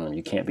parents, telling them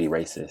you can't be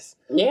racist.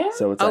 Yeah.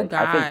 So it's I think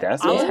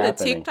that's what's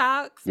happening. The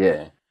TikToks.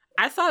 Yeah.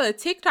 I saw the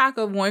TikTok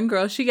of one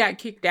girl. She got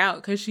kicked out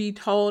because she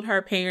told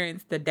her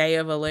parents the day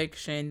of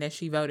election that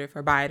she voted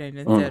for Biden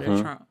instead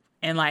of Trump.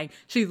 And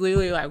she's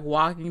literally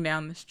walking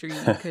down the street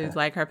because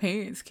her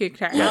parents kicked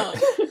her out.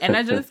 And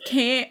I just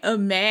can't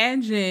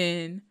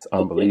imagine. It's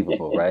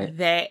unbelievable, right?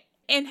 That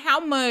and how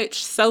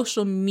much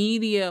social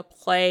media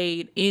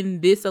played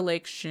in this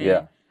election.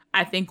 Yeah.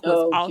 I think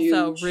was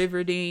also huge.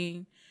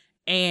 riveting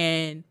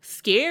and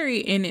scary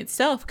in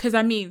itself. Because,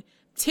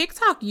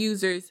 TikTok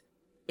users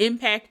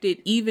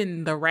impacted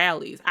even the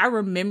rallies. I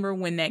remember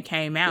when that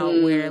came out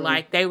where,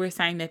 they were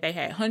saying that they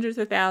had hundreds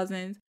of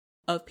thousands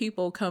of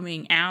people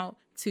coming out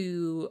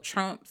to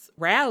Trump's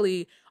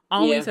rally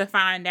only to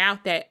find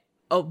out that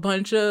a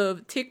bunch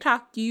of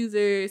TikTok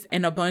users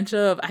and a bunch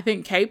of, I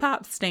think,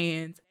 K-pop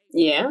stans,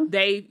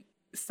 they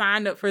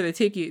signed up for the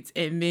tickets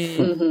and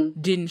then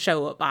didn't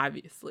show up,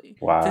 obviously,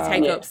 to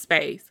take up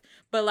space.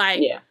 But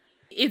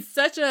it's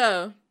such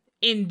a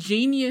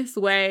ingenious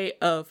way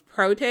of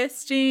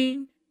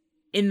protesting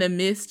in the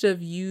midst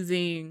of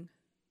using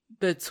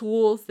the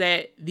tools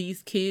that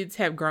these kids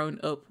have grown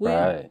up with.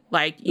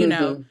 Right.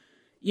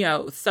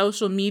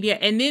 Social media,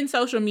 and then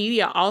social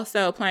media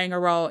also playing a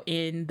role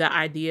in the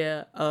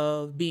idea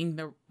of being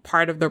the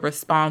part of the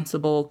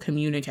responsible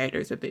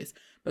communicators of this.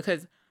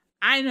 Because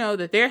I know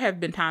that there have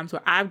been times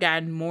where I've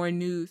gotten more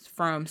news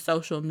from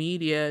social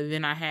media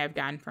than I have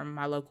gotten from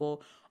my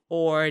local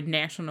or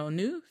national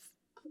news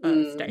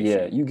station.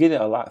 Yeah, you get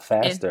it a lot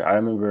faster. I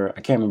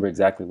can't remember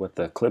exactly what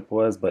the clip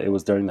was, but it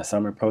was during the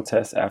summer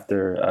protests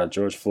after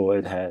George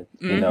Floyd had,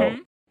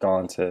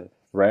 gone to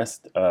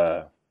rest.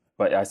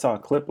 But I saw a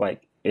clip,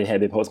 it had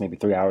been posted maybe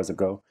 3 hours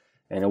ago.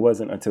 And it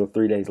wasn't until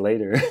 3 days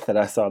later that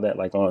I saw that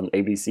on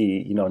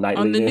ABC,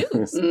 nightly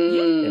news.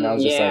 And I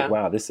was just like,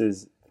 wow, this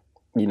is,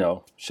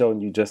 showing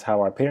you just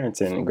how our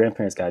parents and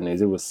grandparents got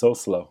news. It was so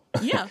slow.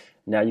 Yeah.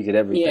 Now you get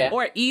everything. Yeah.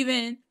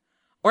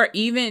 Or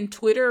even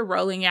Twitter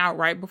rolling out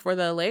right before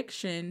the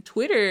election.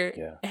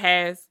 Twitter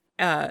has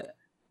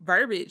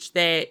verbiage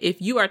that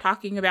if you are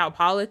talking about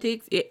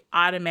politics, it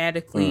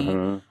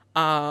automatically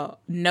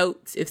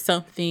notes if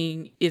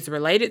something is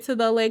related to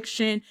the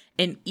election.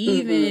 And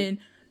even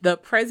the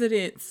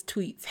president's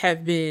tweets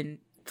have been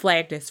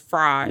flagged as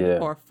fraud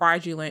or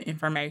fraudulent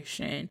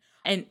information.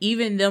 And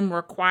even them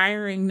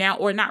requiring now,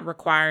 or not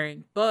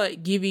requiring,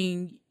 but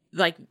giving,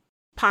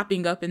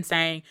 popping up and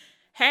saying,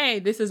 hey,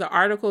 this is an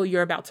article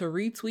you're about to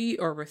retweet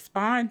or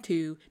respond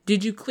to.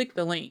 Did you click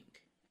the link?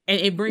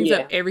 And it brings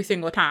up every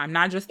single time,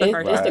 not just the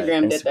first time.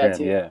 Instagram did that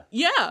too.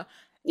 Yeah.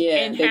 Yeah.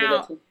 And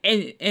how,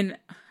 and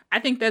I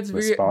think that's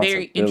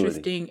very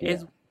interesting. Yeah.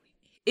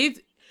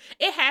 It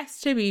has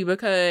to be,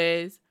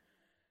 because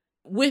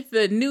with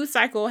the news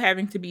cycle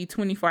having to be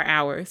 24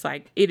 hours,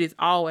 it is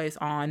always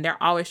on.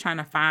 They're always trying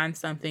to find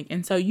something.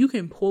 And so you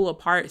can pull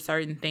apart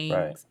certain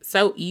things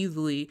so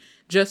easily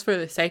just for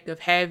the sake of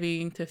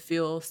having to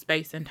fill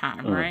space and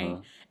time, right?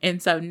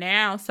 And so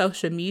now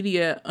social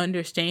media,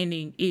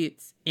 understanding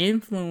its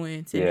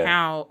influence and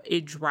how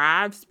it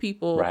drives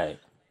people,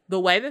 the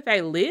way that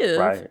they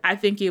live, I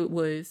think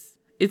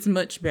it's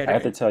much better. I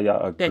have to tell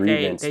y'all a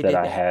grievance that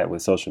I had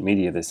with social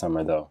media this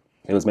summer, though.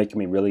 It was making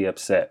me really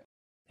upset.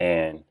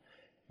 And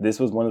this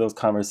was one of those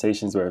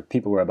conversations where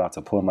people were about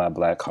to pull my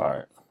black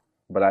card.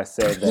 But I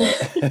said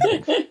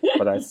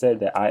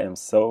that I am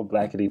so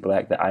blackity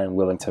black that I am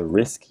willing to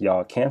risk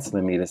y'all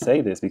canceling me to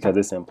say this because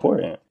it's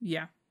important.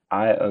 Yeah.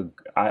 I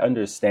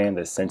understand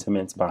the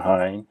sentiments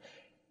behind,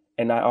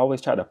 and I always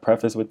try to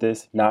preface with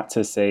this, not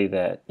to say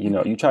that,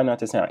 you try not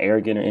to sound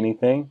arrogant or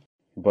anything,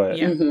 but,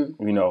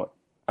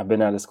 I've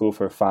been out of school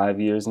for 5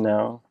 years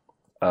now.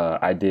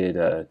 I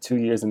did 2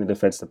 years in the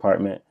Defense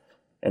Department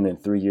and then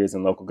 3 years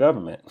in local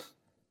government.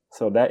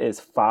 So that is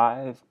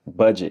 5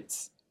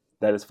 budgets.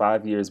 That is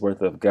 5 years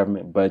worth of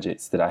government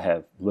budgets that I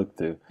have looked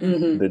through.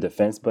 The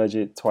defense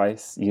budget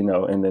twice,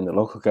 and then the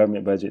local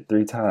government budget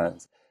 3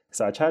 times.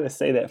 So I try to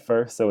say that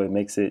first so it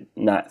makes it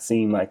not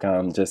seem like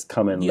I'm just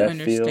coming left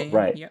field.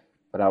 Right. Yep.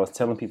 But I was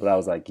telling people, I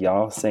was like,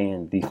 y'all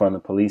saying defund the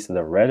police,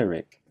 the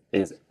rhetoric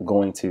is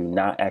going to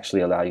not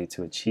actually allow you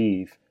to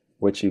achieve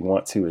what you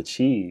want to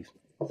achieve.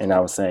 And I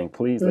was saying,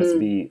 please, let's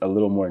be a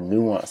little more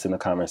nuanced in the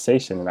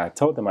conversation. And I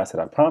told them, I said,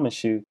 I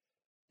promise you,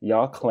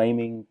 y'all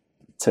claiming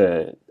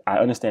I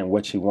understand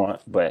what you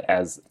want, but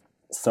as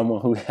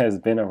someone who has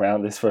been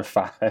around this for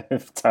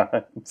 5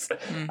 times,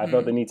 I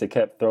felt the need to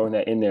keep throwing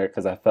that in there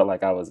because I felt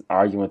like I was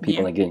arguing with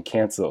people and getting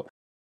canceled.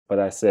 But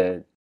I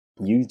said,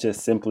 you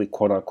just simply,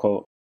 quote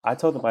unquote, I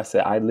told them, I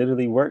said, I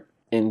literally work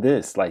in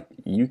this. Like,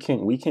 we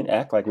can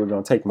act like we're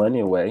going to take money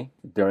away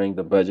during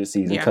the budget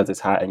season because it's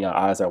hot and your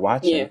eyes are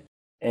watching. Yeah.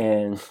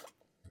 And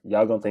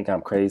y'all going to think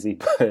I'm crazy,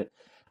 but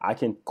I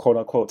can, quote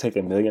unquote, take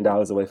 $1 million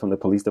away from the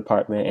police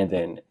department, and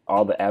then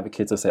all the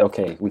advocates will say,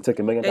 okay, we took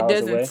 $1 million away.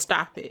 It doesn't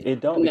stop it.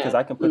 It don't, because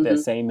I can put that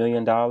same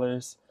 $1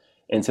 million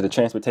into the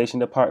transportation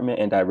department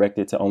and direct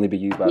it to only be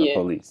used by the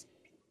police.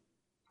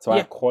 So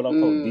I, quote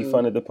unquote,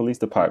 defunded the police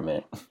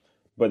department,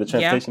 but the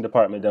transportation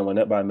department done went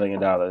up by $1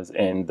 million,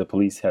 and the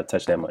police have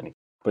touched that money.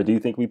 But do you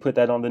think we put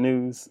that on the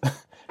news?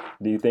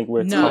 Do you think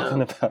we're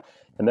talking about?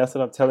 And that's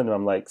what I'm telling them.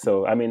 I'm like,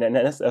 so, I mean, and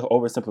that's an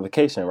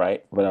oversimplification,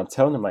 right? But I'm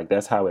telling them, like,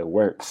 that's how it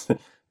works.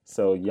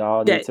 So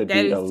y'all need to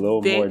be a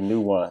little more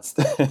nuanced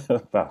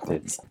about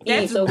this.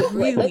 That's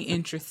really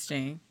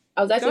interesting.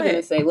 I was actually going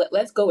to say,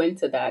 let's go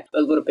into that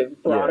a little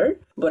bit broader.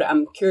 But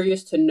I'm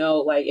curious to know,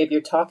 like, if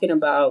you're talking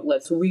about,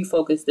 let's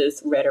refocus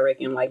this rhetoric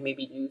and, like,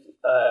 maybe use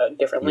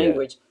different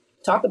language.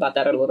 Talk about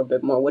that a little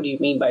bit more. What do you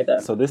mean by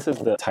that? So this is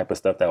the type of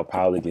stuff that will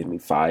probably get me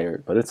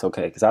fired, but it's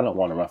okay because I don't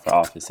want to run for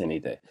office any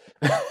day.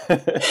 But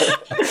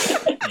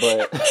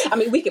I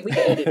mean, we can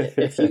edit it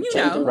if you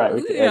know. Right,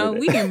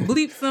 we can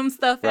bleep some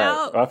stuff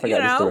out. I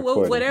forgot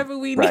whatever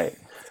we need. Right,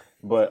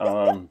 but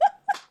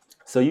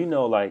so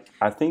like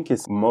I think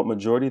it's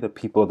majority of the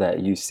people that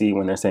you see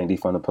when they're saying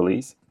defund the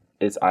police,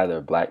 it's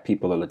either Black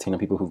people or Latino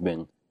people who've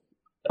been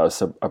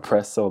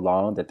oppressed so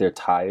long that they're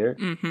tired.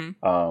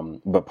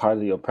 But part of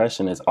the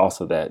oppression is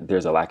also that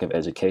there's a lack of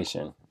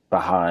education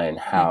behind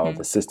how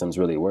the systems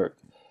really work.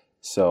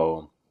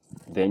 So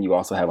then you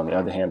also have, on the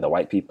other hand, the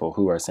white people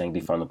who are saying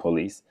defund the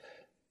police.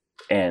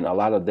 And a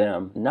lot of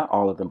them, not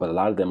all of them, but a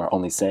lot of them are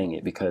only saying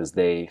it because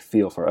they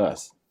feel for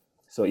us.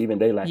 So even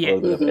they lack a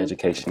little bit of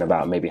education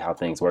about maybe how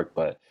things work,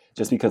 but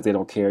just because they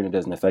don't care and it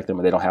doesn't affect them,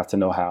 or they don't have to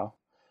know how,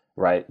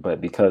 right? But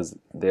because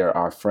they're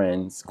our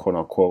friends, quote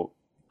unquote,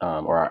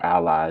 or our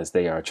allies,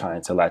 they are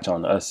trying to latch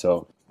on to us.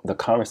 So the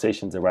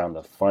conversations around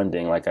the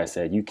funding, like I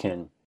said,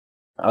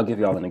 I'll give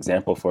you all an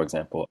example. For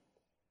example,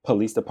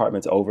 police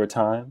departments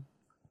overtime.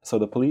 So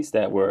the police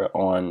that were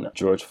on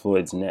George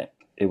Floyd's neck,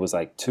 it was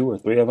like 2 or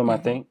 3 of them, I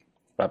think.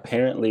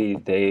 Apparently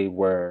they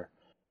were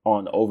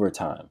on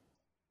overtime.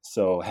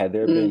 So had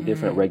there been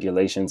different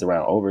regulations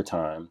around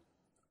overtime,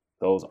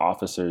 those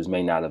officers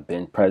may not have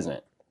been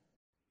present.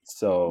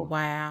 So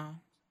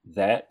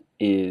that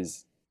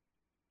is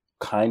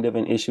kind of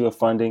an issue of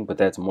funding, but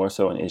that's more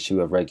so an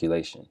issue of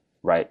regulation,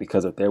 right?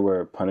 Because if there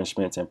were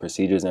punishments and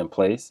procedures in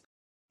place,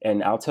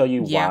 and I'll tell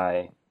you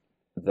why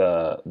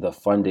the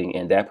funding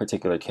in that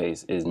particular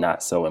case is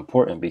not so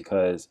important,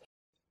 because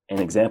an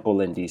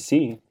example in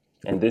DC,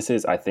 and this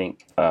is, I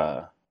think,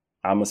 I'm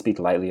going to speak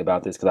lightly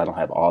about this because I don't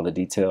have all the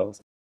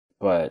details,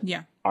 but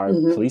our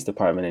police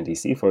department in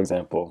DC, for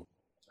example,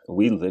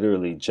 we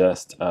literally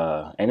just,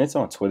 and it's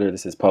on Twitter,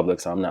 this is public,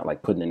 so I'm not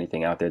like putting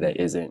anything out there that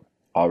isn't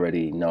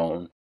already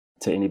known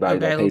to anybody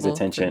that pays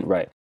attention,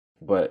 right?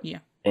 But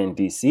in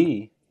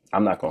DC,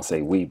 I'm not going to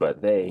say we,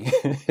 but they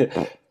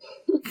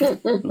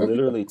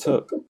literally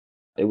took,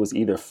 it was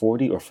either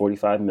 $40 or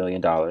 $45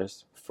 million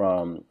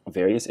from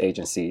various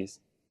agencies,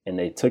 and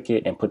they took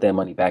it and put that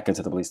money back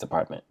into the police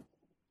department.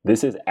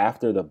 This is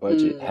after the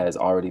budget has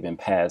already been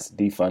passed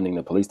defunding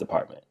the police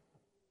department.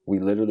 We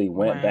literally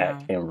went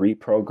back and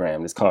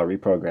reprogrammed. It's called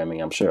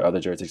reprogramming. I'm sure other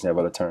jurisdictions have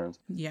other terms.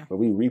 But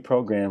we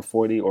reprogrammed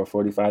 40 or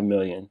 45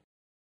 million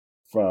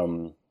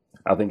from,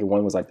 I think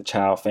one was like the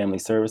Child Family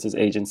Services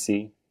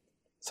Agency.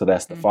 So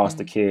that's the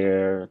foster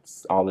care,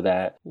 all of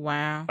that.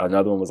 Wow.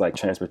 Another one was like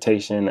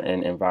transportation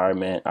and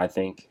environment, I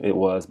think it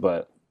was.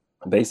 But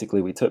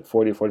basically we took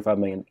 40 or 45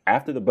 million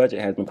after the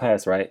budget has been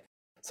passed, right?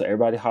 So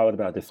everybody hollered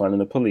about defunding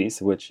the police,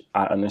 which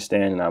I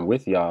understand and I'm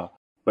with y'all.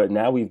 But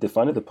now we've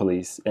defunded the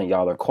police and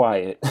y'all are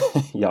quiet.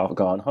 Y'all have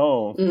gone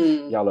home.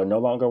 Y'all are no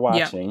longer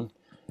watching.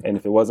 And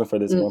if it wasn't for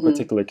this one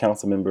particular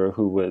council member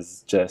who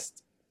was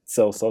just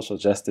so social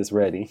justice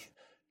ready,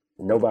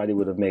 nobody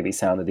would have maybe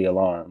sounded the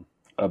alarm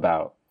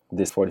about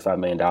this $45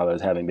 million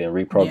having been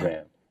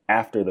reprogrammed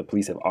after the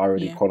police have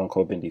already, quote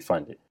unquote, been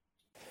defunded.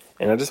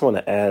 And I just want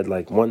to add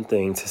like one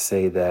thing to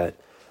say that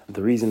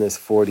the reason this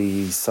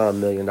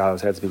 $40-some million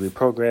had to be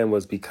reprogrammed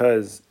was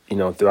because,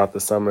 throughout the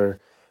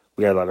summer,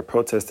 we had a lot of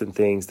protests and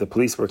things. The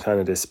police were kind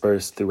of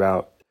dispersed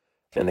throughout,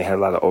 and they had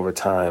a lot of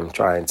overtime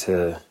trying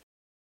to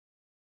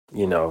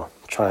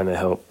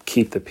help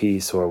keep the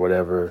peace or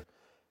whatever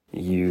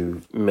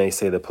you may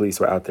say the police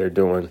were out there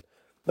doing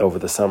over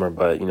the summer.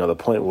 But, the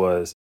point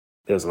was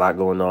there was a lot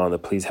going on. The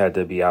police had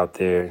to be out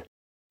there,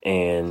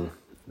 and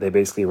they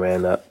basically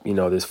ran up,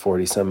 this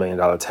 $40-some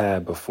million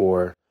tab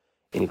before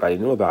anybody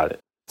knew about it.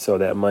 So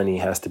that money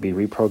has to be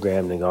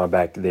reprogrammed and gone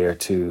back there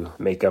to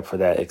make up for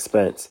that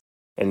expense.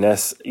 And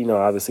that's,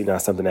 obviously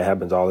not something that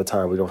happens all the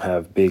time. We don't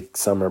have big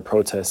summer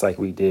protests like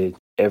we did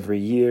every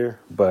year,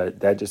 but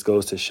that just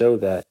goes to show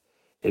that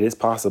it is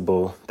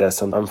possible that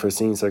some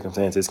unforeseen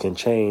circumstances can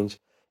change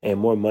and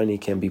more money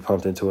can be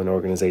pumped into an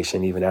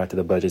organization even after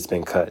the budget's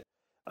been cut.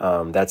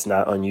 That's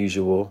not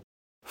unusual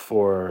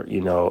for,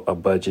 a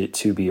budget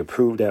to be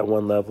approved at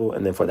one level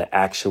and then for the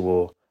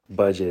actual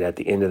budget at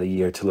the end of the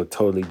year to look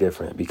totally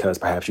different because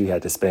perhaps you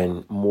had to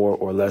spend more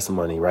or less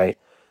money, right?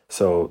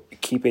 So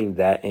keeping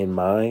that in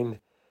mind,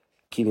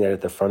 keeping that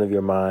at the front of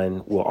your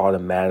mind will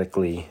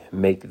automatically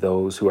make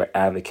those who are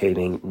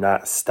advocating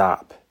not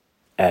stop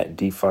at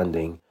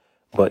defunding,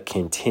 but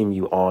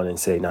continue on and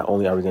say, not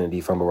only are we going to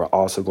defund, but we're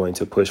also going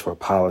to push for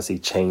policy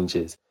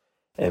changes.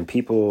 And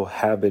people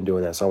have been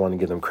doing that, so I want to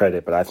give them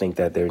credit, but I think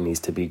that there needs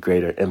to be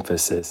greater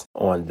emphasis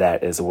on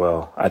that as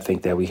well. I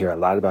think that we hear a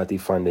lot about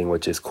defunding,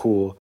 which is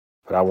cool,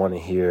 but I want to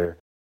hear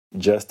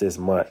just as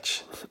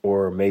much,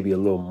 or maybe a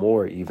little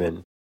more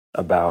even,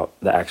 about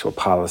the actual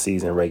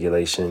policies and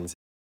regulations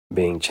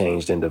being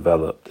changed and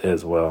developed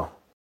as well.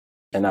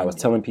 And I was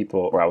telling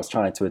people, or I was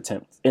trying to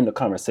attempt in the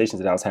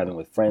conversations that I was having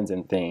with friends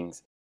and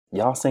things,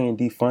 y'all saying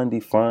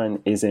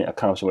defund isn't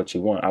accomplishing what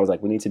you want. I was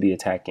like, we need to be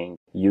attacking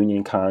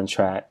union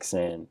contracts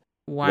and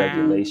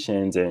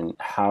regulations and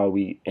how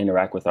we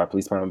interact with our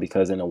police department,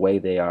 because in a way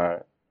they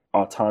are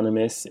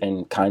autonomous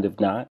and kind of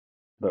not.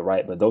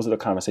 But those are the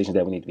conversations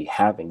that we need to be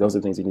having. Those are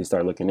the things we need to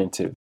start looking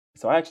into.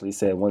 So I actually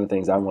said one of the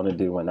things I want to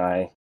do when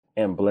I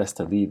am blessed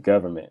to leave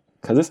government,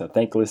 because it's a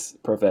thankless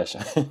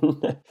profession.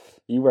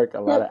 You work a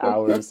lot of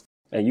hours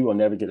and you will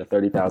never get a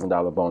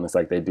 $30,000 bonus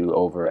like they do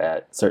over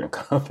at certain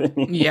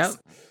companies. Yep.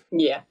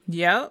 Yeah.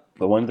 Yep.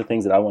 But one of the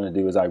things that I want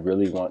to do is I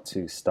really want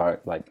to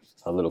start like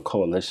a little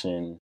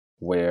coalition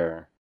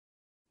where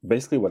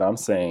basically what I'm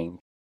saying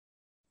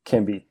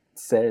can be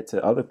said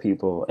to other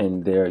people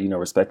in their,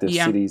 respective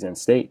cities and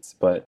states,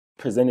 but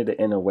presented it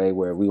in a way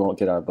where we won't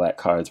get our black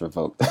cards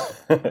revoked.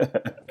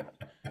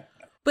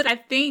 But I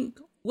think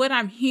what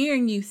I'm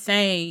hearing you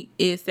say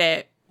is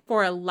that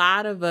for a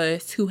lot of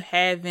us who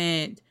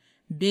haven't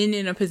been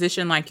in a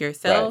position like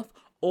yourself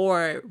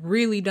or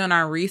really done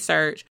our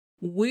research,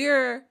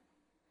 we're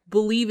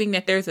believing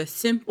that there's a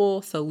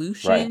simple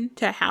solution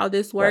to how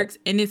this works.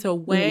 And it's a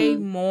way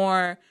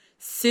more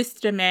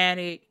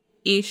systematic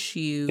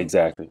issue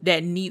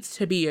that needs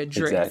to be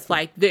addressed.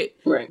 Like that,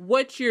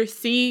 what you're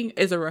seeing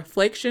is a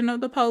reflection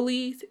of the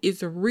police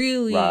is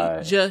really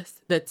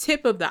just the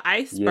tip of the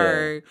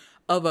iceberg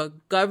of a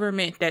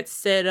government that's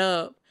set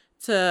up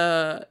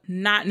to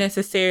not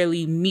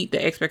necessarily meet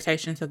the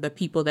expectations of the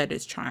people that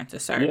it's trying to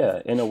serve.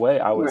 Yeah, in a way,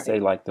 I would say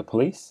like the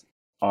police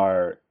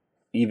are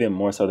even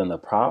more so than the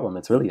problem.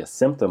 It's really a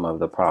symptom of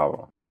the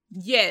problem.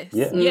 Yes,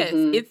 yes.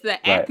 It's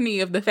the acne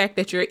of the fact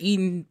that you're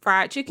eating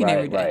fried chicken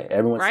every day. Right.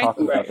 Everyone's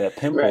talking about that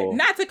pimple.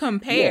 Not to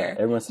compare.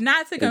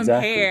 Not to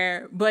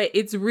compare, but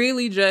it's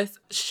really just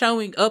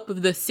showing up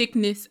of the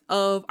sickness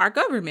of our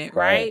government,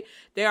 right?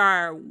 There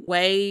are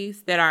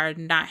ways that are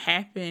not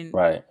happening,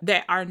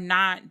 that are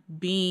not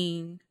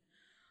being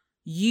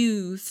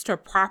used to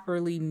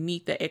properly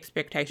meet the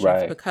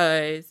expectations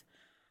because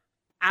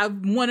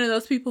I'm one of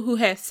those people who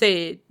has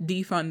said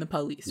defund the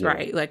police,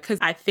 right? Like, because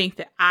I think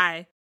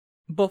that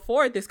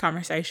before this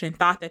conversation,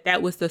 thought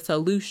that was the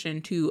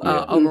solution to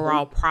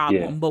overall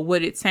problem. But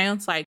what it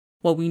sounds like,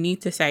 what we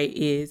need to say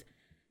is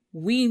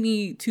we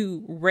need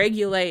to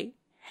regulate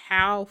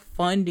how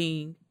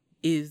funding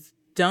is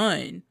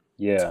done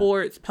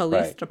towards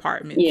police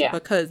departments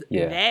because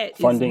that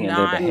funding is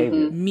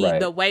not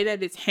the way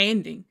that it's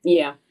handing.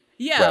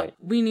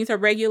 We need to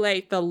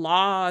regulate the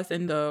laws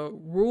and the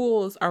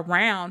rules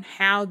around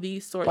how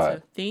these sorts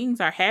of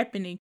things are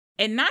happening.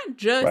 And not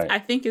just, I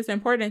think it's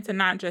important to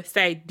not just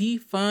say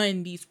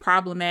defund these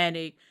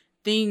problematic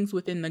things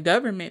within the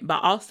government,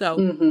 but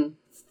also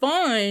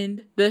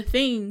fund the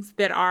things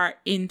that are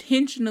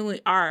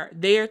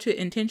there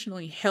to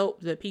intentionally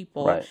help the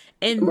people.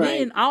 And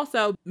then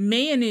also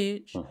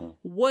manage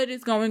what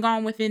is going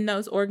on within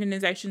those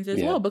organizations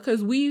as well.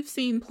 Because we've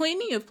seen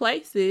plenty of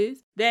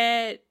places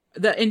that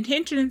the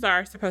intentions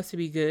are supposed to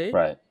be good.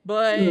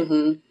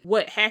 But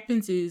what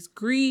happens is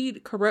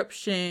greed,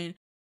 corruption,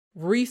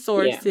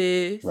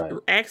 resources,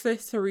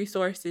 access to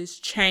resources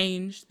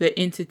change the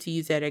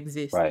entities that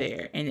exist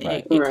there, and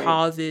it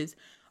causes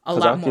a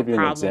lot more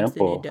problems than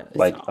it does.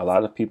 Like a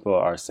lot of people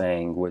are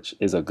saying, which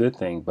is a good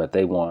thing, but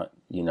they want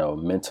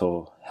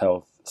mental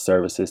health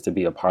services to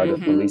be a part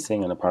of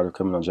policing and a part of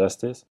criminal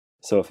justice.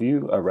 So if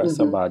you arrest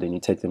somebody and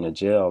you take them to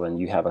jail and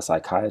you have a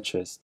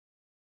psychiatrist,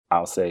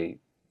 I'll say,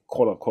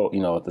 quote unquote,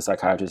 the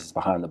psychiatrist is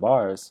behind the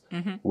bars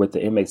with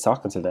the inmates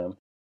talking to them.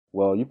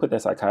 Well, you put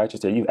that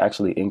psychiatrist there, you've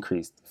actually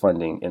increased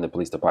funding in the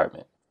police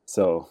department.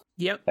 So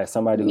as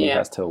somebody who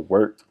has to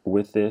work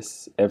with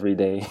this every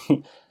day,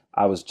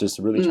 I was just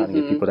really trying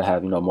to get people to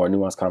have, more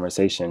nuanced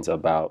conversations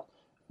about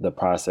the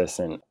process.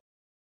 And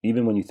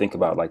even when you think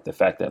about like the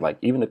fact that like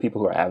even the people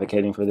who are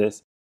advocating for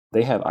this,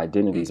 they have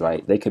identities,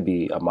 right? They could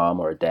be a mom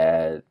or a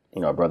dad,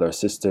 a brother or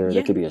sister.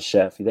 They could be a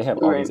chef. They have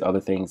all these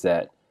other things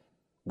that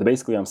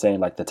basically I'm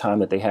saying like the time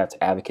that they have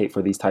to advocate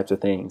for these types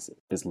of things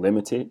is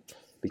limited,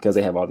 because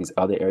they have all these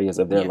other areas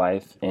of their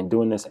life. And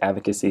doing this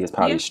advocacy is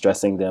probably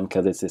stressing them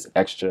because it's this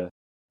extra,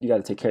 you got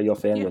to take care of your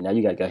family. And now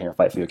you got to get here and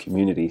fight for your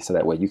community so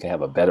that way you can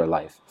have a better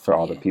life for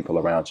all the people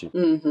around you.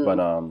 But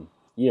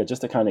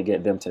just to kind of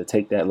get them to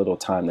take that little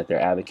time that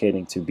they're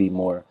advocating to be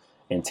more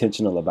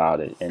intentional about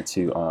it and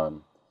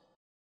to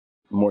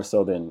more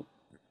so than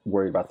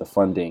worry about the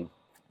funding.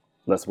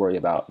 Let's worry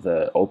about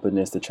the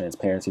openness, the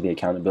transparency, the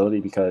accountability,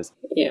 because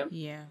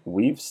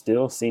we've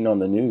still seen on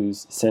the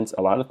news, since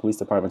a lot of police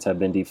departments have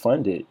been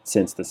defunded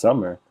since the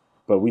summer,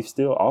 but we've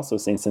still also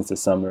seen since the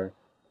summer,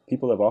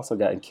 people have also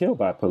gotten killed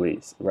by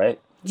police, right?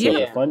 So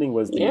if the funding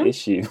was the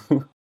issue,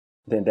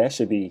 then that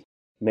should be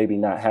maybe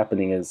not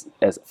happening as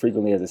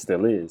frequently as it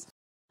still is.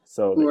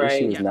 So the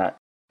issue is not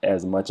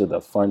as much of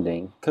the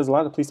funding, because a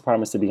lot of police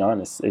departments, to be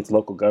honest, it's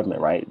local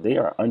government, right? They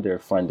are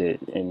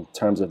underfunded in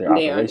terms of their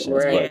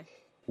operations. But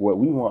what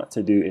we want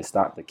to do is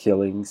stop the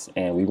killings,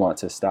 and we want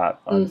to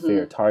stop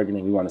unfair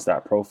targeting. We want to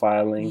stop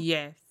profiling.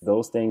 Yes.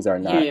 Those things are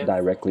not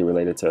directly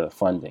related to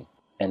funding.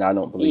 And I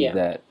don't believe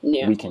that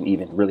we can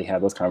even really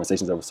have those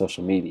conversations over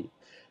social media.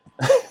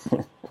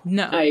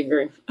 No, I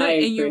agree.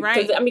 And you're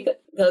right. I mean,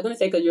 I was going to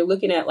say, because you're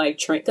looking at like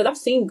because I've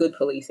seen good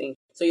policing.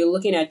 So you're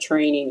looking at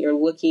training, you're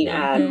looking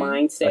at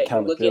mindset,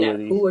 you're looking at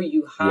who are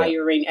you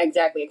hiring,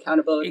 exactly,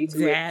 accountability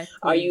to it.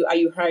 Are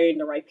you hiring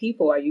the right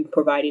people? Are you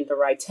providing the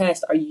right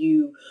test? Are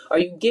you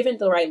giving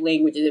the right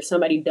languages? If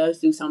somebody does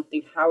do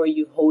something, how are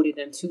you holding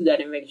them to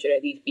that and making sure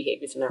that these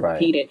behaviors are not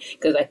repeated?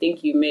 Because I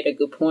think you made a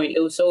good point.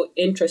 It was so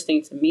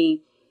interesting to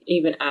me,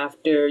 even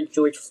after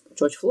George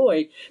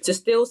Floyd, to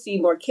still see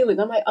more killings.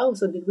 I'm like, oh,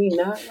 so did we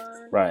not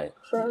learn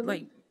from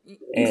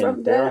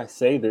and dare I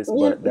say this,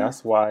 but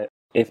that's why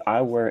if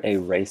I were a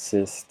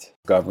racist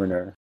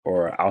governor,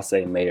 or I'll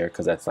say mayor,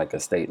 because that's like a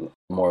state,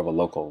 more of a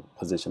local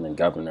position than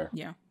governor.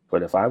 Yeah.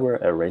 But if I were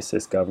a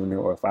racist governor,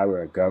 or if I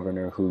were a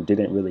governor who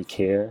didn't really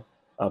care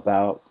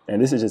about,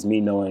 and this is just me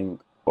knowing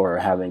or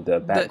having the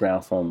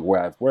background from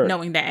where I've worked.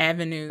 Knowing the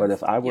avenues. But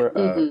if I were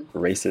a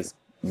racist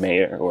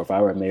mayor, or if I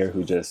were a mayor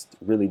who just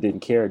really didn't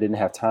care, didn't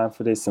have time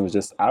for this, and was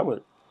just, I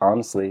would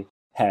honestly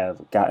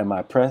have gotten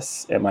my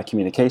press and my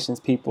communications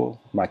people,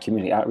 my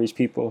community outreach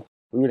people.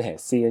 We would have had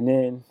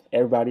CNN,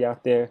 everybody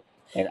out there,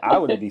 and I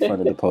would have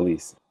defunded the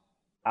police.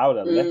 I would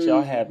have let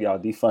y'all have y'all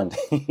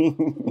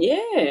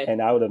defunding.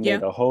 And I would have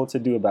made a whole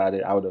to-do about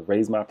it. I would have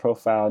raised my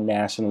profile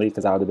nationally,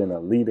 because I would have been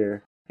a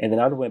leader. And then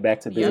I would have went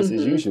back to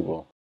business as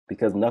usual,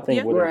 because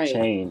nothing would have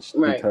changed.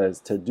 Because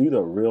to do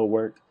the real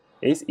work,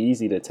 it's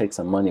easy to take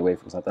some money away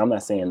from something. I'm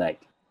not saying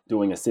like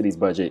doing a city's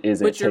budget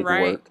isn't take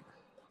work.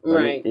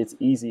 It's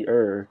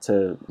easier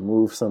to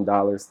move some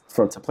dollars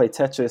to play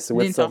Tetris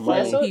with some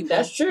money.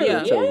 That's true.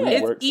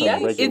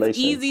 It's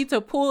easy to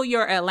pull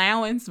your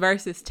allowance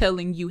versus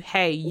telling you,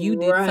 hey, you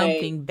did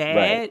something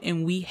bad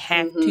and we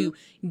have to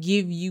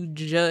give you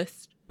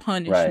just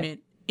punishment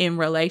in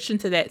relation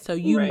to that. So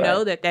you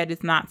know that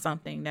is not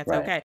something that's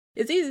okay.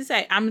 It's easy to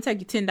say, I'm going to take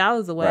you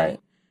 $10 away.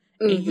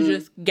 And you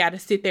just got to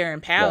sit there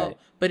and pout.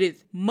 But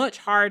it's much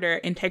harder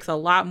and takes a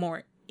lot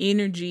more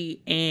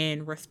energy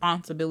and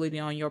responsibility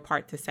on your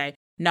part to say,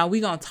 no, we're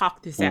going to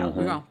talk this out.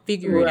 We're going to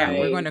figure it out.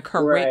 We're going to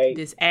correct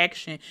this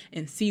action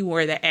and see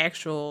where the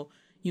actual,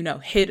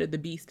 head of the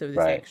beast of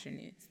this action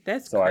is.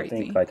 That's so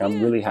crazy. I think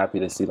I'm really happy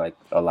to see like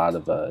a lot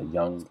of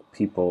young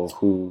people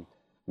who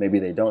maybe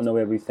they don't know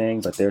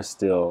everything, but they're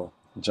still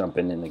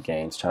jumping in the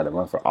games, trying to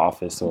run for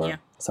office, or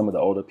some of the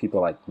older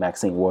people like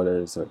Maxine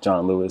Waters or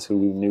John Lewis, who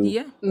we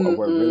knew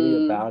were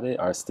really about it,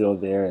 are still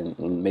there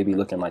and maybe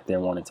looking like they're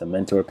wanting to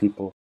mentor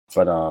people.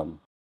 But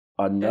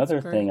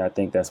another thing I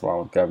think that's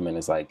wrong with government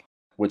is like,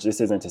 which this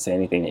isn't to say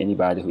anything to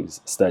anybody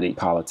who's studied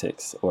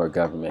politics or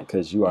government,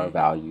 because you are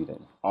valued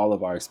and all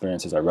of our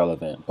experiences are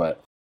relevant,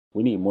 but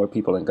we need more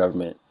people in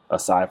government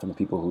aside from the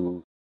people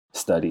who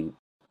study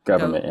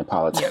government and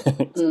politics.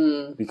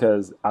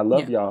 Because I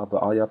love y'all, but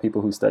all y'all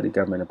people who study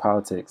government and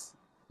politics,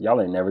 y'all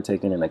ain't never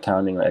taken an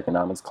accounting or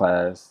economics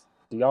class.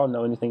 Do y'all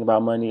know anything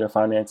about money or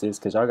finances?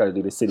 Because y'all got to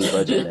do the city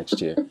budget next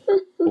year.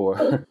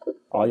 Or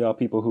all y'all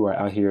people who are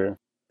out here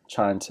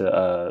trying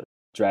to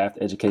draft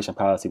education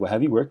policy. Well,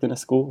 have you worked in a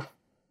school?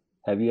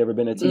 Have you ever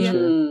been a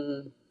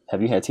teacher?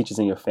 Have you had teachers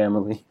in your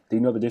family? Do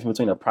you know the difference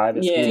between a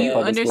private school, a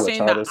public school, a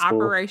charter school?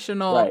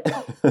 Operational?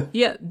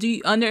 Do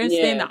you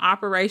understand the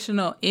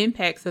operational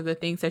impacts of the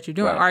things that you're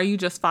doing? Or are you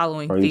just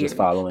following theory?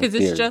 Because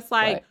it's just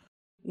like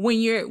when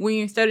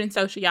you're studying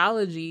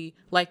sociology,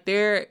 like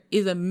there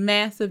is a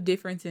massive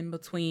difference in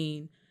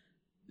between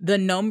the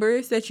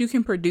numbers that you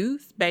can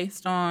produce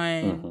based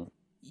on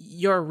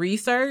your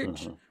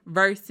research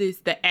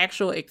versus the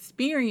actual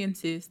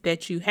experiences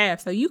that you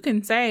have. So you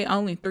can say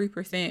only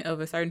 3%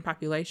 of a certain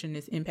population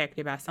is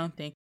impacted by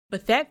something,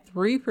 but that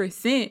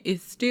 3%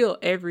 is still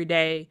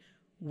everyday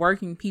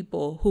working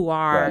people who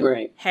are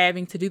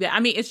having to do that. I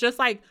mean, it's just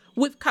like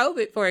with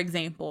COVID, for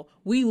example,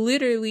 we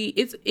literally,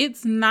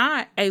 it's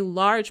not a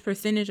large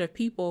percentage of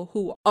people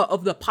who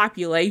of the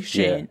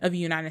population of the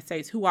United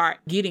States who are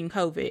getting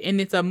COVID. And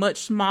it's a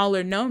much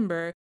smaller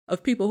number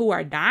of people who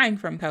are dying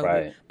from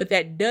COVID. But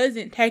that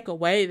doesn't take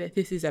away that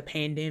this is a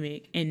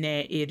pandemic and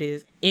that it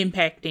is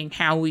impacting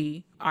how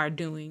we are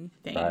doing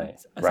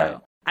things.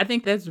 So I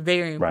think that's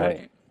very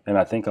important. And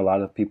I think a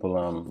lot of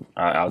people,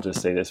 I'll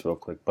just say this real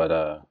quick, but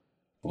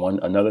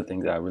another thing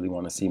that I really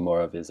want to see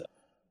more of is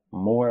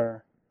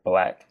more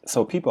Black.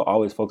 So people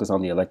always focus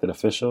on the elected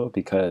official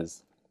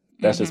because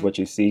That's just what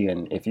you see.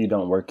 And if you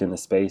don't work in the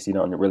space, you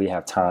don't really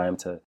have time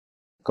to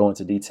go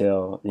into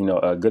detail. You know,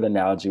 a good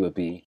analogy would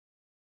be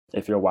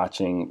if you're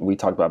watching, we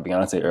talked about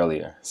Beyonce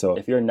earlier. So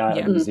if you're not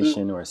a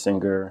musician or a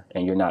singer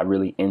and you're not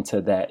really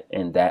into that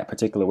in that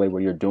particular way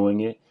where you're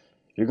doing it,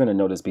 you're going to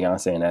notice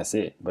Beyonce and that's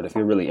it. But if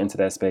you're really into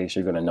that space,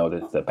 you're going to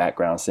notice the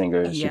background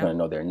singers. You're going to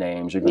know their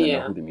names. You're going to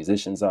know who the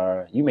musicians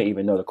are. You may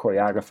even know the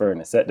choreographer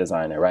and the set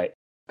designer, right?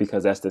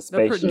 Because that's the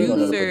space. You're going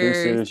to know the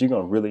producers. You're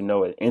going to really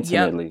know it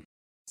intimately.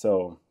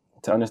 So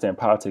to understand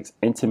politics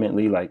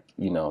intimately, like,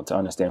 you know, to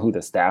understand who the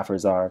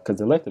staffers are, because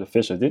the elected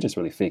officials, they're just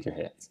really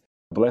figureheads.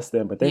 Bless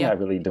them, but they're not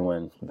really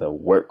doing the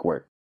work.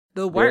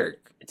 They're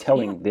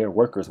telling their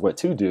workers what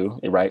to do,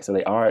 right? So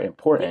they are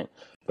important,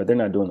 but they're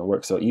not doing the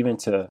work. So even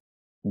to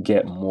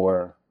get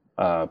more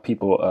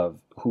people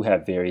who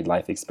have varied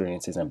life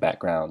experiences and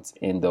backgrounds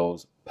in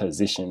those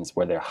positions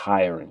where they're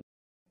hiring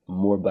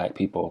more Black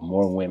people,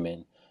 more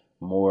women,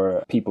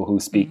 more people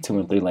who speak 2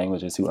 and 3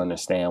 languages, who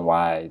understand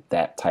why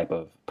that type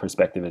of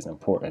perspective is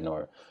important,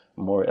 or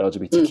more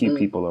LGBTQ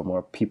people, or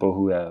more people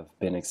who have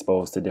been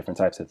exposed to different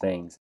types of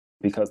things.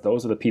 Because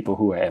those are the people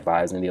who are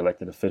advising the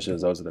elected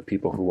officials. Those are the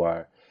people who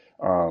are,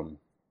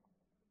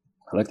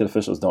 elected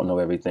officials don't know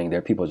everything.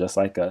 They're people just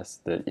like us.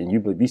 And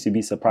you should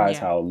be surprised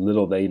how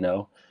little they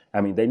know.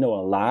 I mean, they know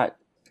a lot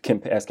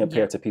as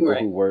compared to people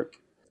who work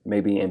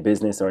maybe in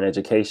business or in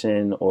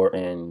education or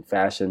in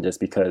fashion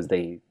just because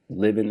they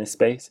live in this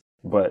space.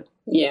 But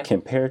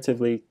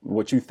comparatively,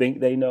 what you think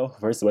they know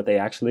versus what they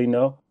actually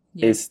know,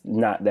 it's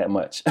not that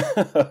much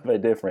of a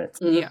difference,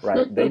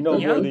 right? They know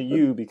more than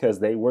you because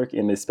they work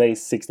in this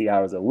space 60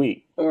 hours a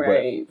week.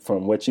 Right. But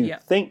from what you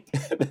think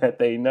that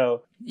they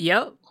know,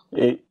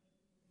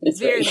 it's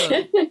very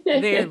little.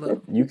 Very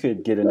little. You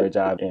could get in their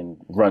job and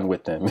run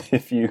with them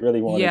if you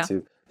really wanted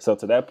to. So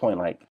to that point,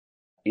 like,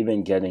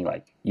 even getting,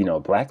 like, you know,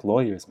 Black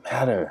lawyers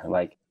matter.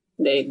 Like,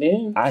 they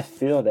do. I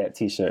feel that,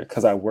 Tisha,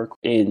 because I work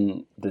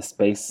in the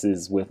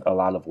spaces with a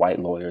lot of white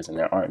lawyers, and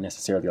there aren't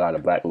necessarily a lot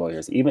of Black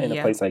lawyers, even in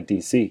a place like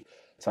DC.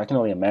 So I can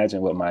only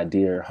imagine what my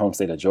dear home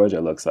state of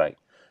Georgia looks like,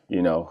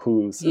 you know,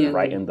 who's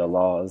writing the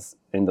laws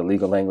in the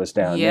legal language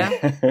down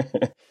there.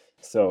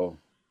 So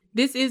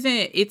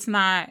it's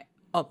not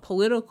a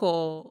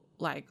political,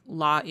 like,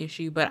 law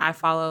issue, but I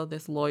follow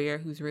this lawyer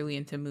who's really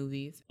into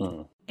movies.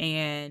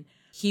 And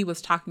he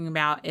was talking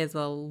about, as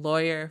a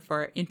lawyer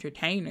for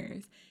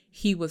entertainers,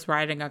 he was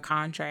writing a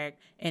contract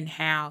and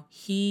how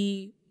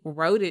he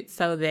wrote it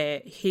so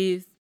that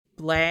his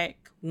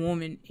Black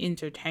woman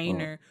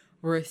entertainer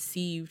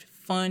received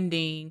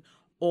funding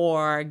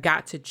or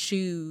got to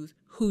choose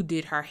who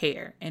did her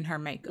hair and her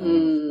makeup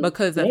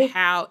because of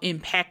how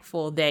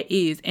impactful that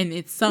is. And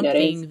it's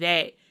something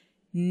that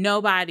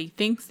nobody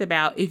thinks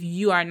about if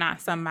you are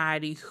not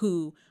somebody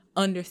who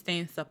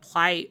understands the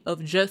plight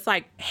of just,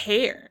 like,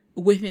 hair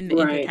within the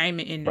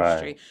entertainment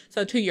industry.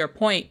 So to your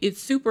point,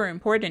 it's super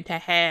important to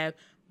have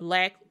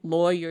Black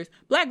lawyers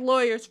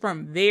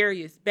from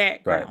various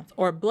backgrounds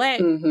or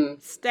Black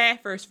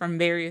staffers from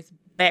various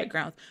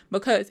backgrounds,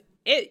 because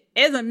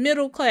as a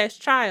middle-class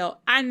child,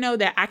 I know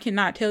that I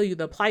cannot tell you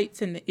the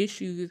plights and the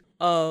issues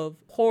of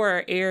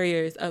poorer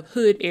areas, of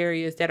hood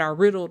areas that are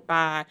riddled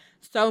by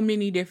so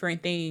many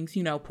different things,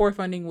 you know, poor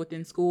funding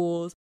within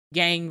schools,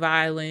 gang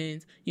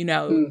violence, you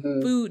know,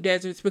 food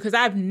deserts, because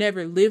I've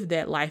never lived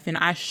that life, and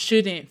I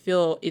shouldn't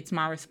feel it's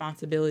my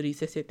responsibility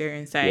to sit there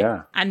and say,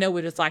 I know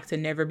what it's like to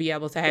never be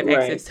able to have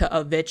access to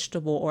a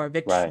vegetable or a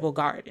vegetable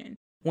garden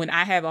when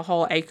I have a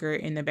whole acre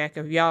in the back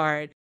of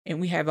yard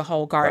and we have a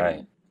whole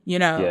garden, you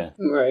know?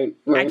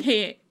 I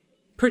can't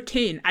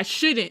pretend. I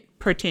shouldn't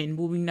pretend,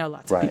 but we know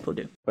lots of people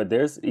do. But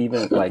there's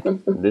even, like,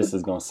 this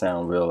is going to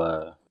sound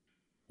real,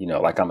 you know,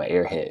 like I'm an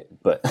airhead,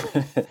 but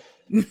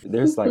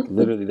there's, like,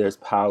 literally there's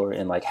power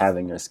in, like,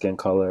 having your skin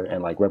color,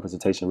 and, like,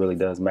 representation really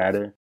does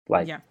matter.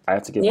 Like, I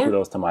have to give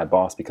kudos to my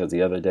boss, because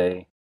the other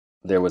day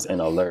there was an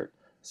alert.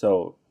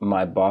 So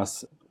my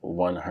boss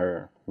won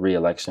her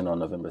re-election on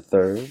November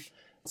 3rd.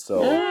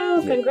 So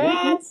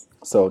congrats.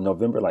 So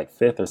November, like,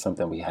 5th or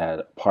something, we had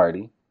a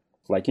party,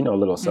 like, you know, a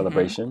little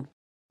celebration.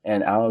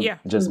 And I'll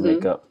just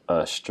make up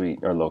a street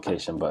or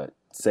location, but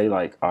say,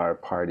 like, our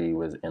party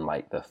was in,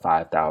 like, the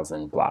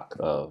 5,000 block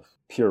of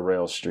Pure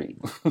Rail Street.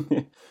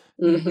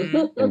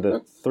 In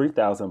the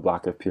 3,000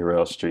 block of Pure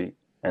Rail Street.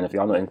 And if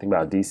y'all know anything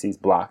about DC's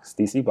blocks,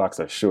 DC blocks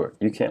are short.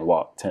 You can't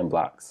walk 10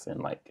 blocks,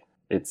 and, like,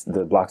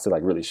 the blocks are,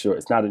 like, really short.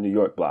 It's not a New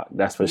York block,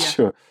 that's for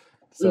sure.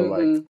 So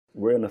like,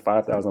 we're in the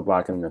 5,000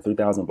 block, and in the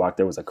 3,000 block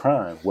there was a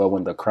crime. Well,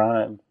 when the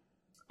crime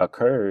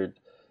occurred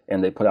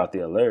and they put out the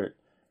alert,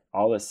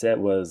 all it said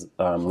was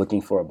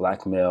looking for a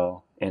Black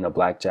male in a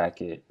black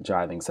jacket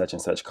driving such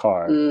and such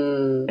car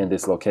in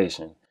this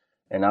location.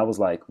 And I was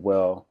like,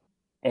 well,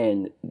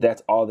 and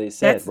that's all they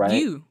said, that's right?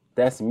 You.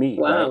 That's me,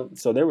 right?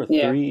 So there were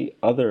 3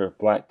 other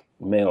Black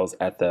males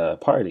at the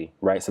party,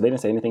 right? So they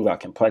didn't say anything about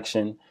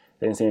complexion.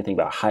 They didn't say anything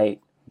about height,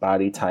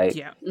 body type,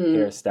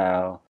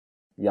 hairstyle.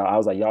 Y'all, I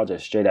was like, y'all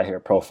just straight out here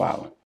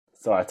profiling.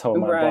 So I told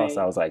my boss,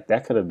 I was like,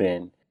 that could have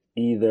been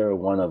either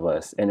one of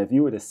us. And if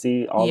you were to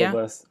see all of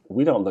us,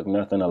 we don't look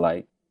nothing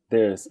alike.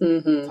 There's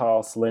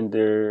tall,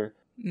 slender,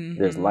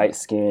 there's light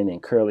skin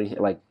and curly,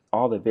 like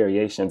all the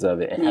variations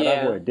of it. And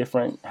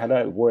had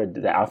I wore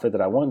the outfit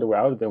that I wanted to wear,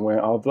 I would have been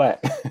wearing all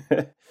black.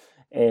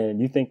 And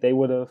you think they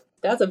would have?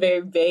 That's a very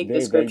vague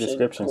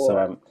description. So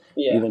I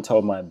even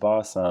told my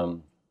boss,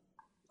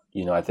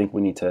 I think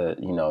we need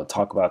to,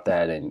 talk about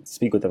that and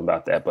speak with them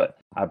about that. But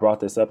I brought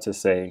this up to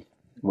say,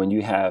 when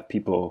you have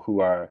people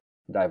who are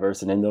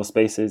diverse and in those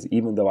spaces,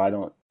 even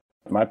though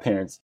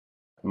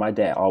my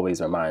dad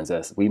always reminds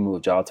us, we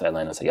moved y'all to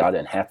Atlanta, so y'all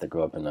didn't have to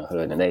grow up in the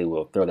hood, and they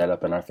will throw that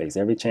up in our face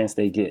every chance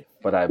they get.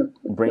 But I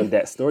bring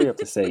that story up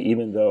to say,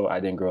 even though I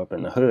didn't grow up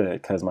in the hood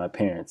because my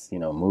parents,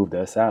 moved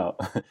us out,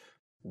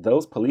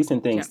 those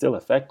policing things still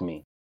affect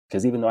me.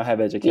 Because even though I have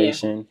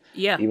education,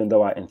 even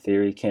though I, in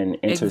theory, can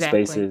enter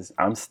spaces,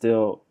 I'm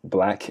still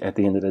Black at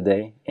the end of the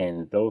day.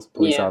 And those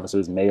police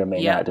officers may or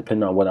may not,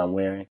 depending on what I'm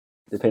wearing,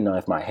 depending on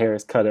if my hair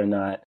is cut or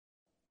not.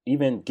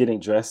 Even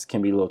getting dressed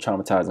can be a little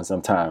traumatizing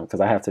sometimes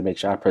because I have to make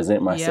sure I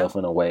present myself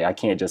in a way. I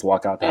can't just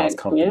walk out the house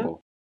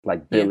comfortable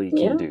like Billy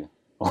can do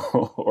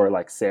or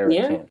like Sarah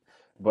can.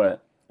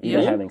 But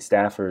even having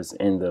staffers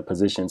in the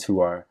positions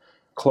who are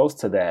close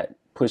to that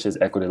pushes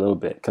equity a little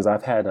bit. Because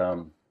I've had,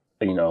 a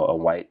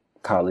white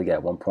colleague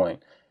at one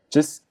point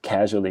just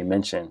casually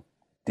mention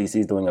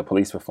DC's doing a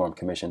police reform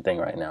commission thing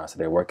right now. So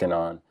they're working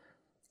on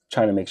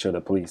trying to make sure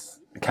the police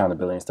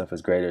accountability and stuff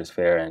is greater, is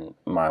fair. And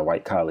my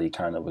white colleague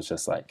kind of was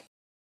just like,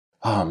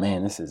 oh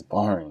man, this is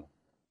boring.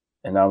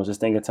 And I was just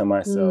thinking to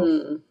myself,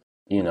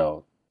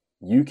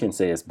 you can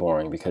say it's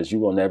boring because you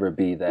will never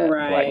be that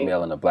Black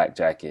male in a black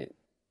jacket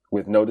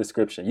with no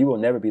description. You will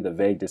never be the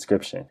vague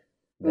description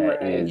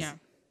that is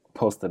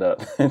posted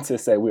up to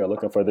say we are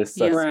looking for this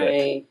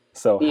suspect.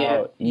 So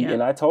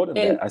and I told him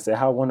that. I said,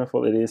 how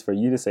wonderful it is for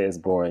you to say it's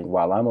boring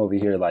while I'm over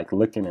here like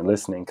looking and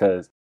listening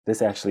because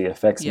this actually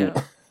affects me.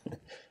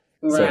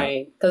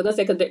 Right. Because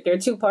there are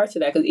two parts to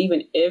that. Because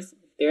even if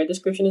their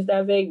description is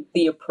that vague,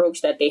 the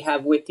approach that they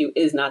have with you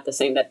is not the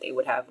same that they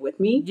would have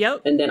with me.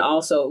 Yep. And then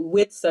also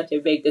with such a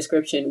vague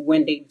description,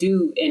 when they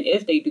do, and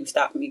if they do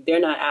stop me, they're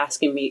not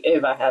asking me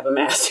if I have a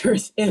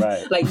master's.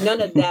 Like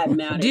none of that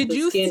matters. Did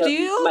you steal?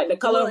 The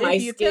color of my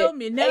skin. Tell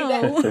me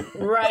no.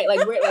 Right.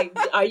 Like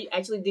are you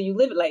actually? Do you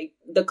live it? Like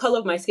the color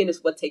of my skin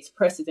is what takes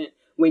precedent.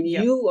 When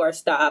you are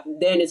stopped,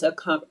 then it's a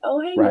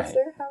oh hey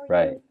mister, how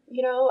are you?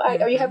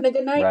 Are you having a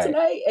good night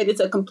tonight? And it's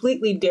a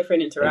completely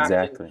different interaction.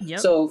 Exactly. Yep.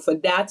 So for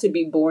that to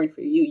be boring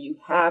for you, you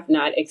have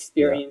not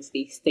experienced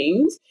these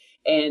things.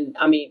 And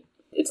I mean,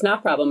 it's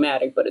not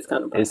problematic, but it's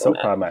kind of problematic. It's so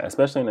problematic,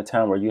 especially in a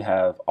town where you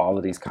have all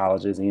of these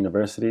colleges and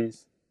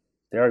universities.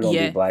 There are going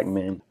to be Black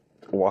men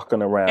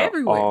walking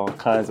around all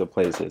kinds of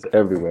places,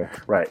 everywhere.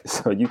 Right.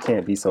 So you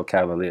can't be so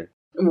cavalier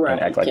and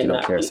act like you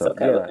don't care. So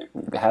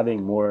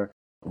having more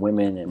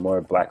women and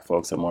more Black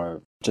folks and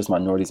more just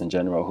minorities in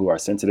general who are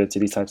sensitive to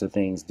these types of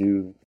things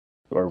do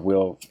or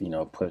will,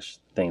 push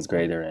things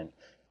greater. And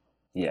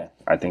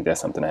I think that's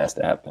something that has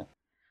to happen.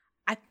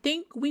 I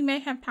think we may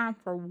have time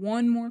for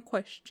one more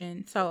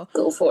question. So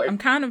go for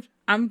it.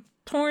 I'm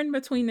torn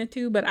between the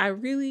two, but I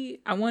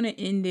want to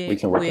end it. We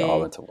can work it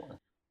all into one.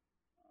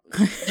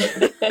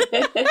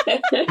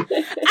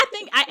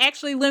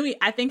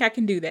 I think I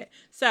can do that.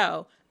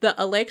 So the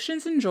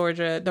elections in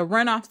Georgia, the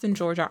runoffs in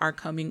Georgia are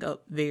coming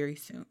up very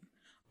soon.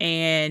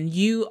 And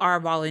you are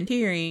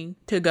volunteering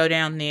to go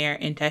down there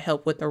and to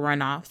help with the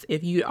runoffs.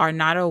 If you are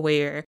not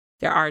aware,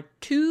 there are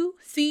 2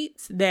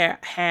 seats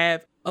that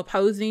have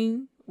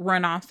opposing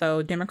runoffs,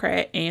 so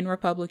Democrat and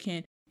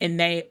Republican, and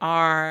they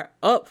are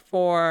up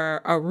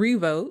for a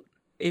revote,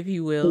 if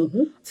you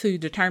will, to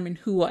determine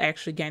who will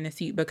actually gain a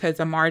seat because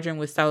the margin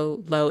was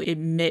so low, it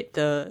met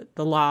the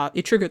law,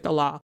 it triggered the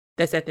law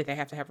that said that they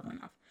have to have a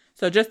runoff.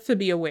 So just to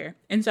be aware.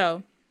 And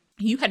so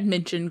you had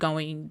mentioned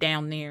going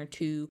down there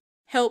to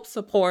help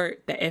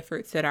support the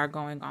efforts that are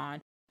going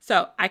on.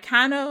 So I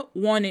kind of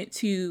wanted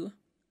to,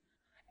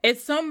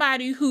 as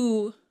somebody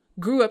who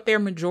grew up there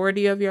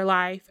majority of your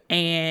life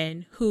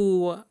and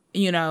who,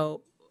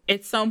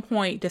 at some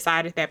point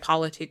decided that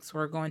politics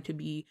were going to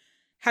be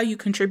how you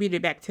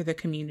contributed back to the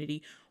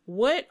community,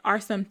 what are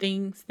some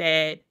things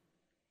that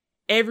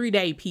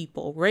everyday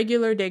people,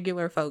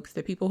 regular folks,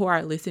 the people who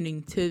are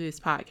listening to this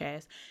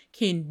podcast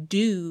can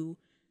do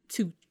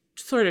to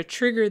sort of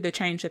trigger the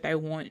change that they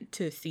want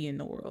to see in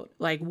the world?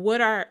 Like,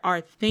 what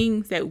are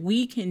things that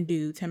we can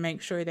do to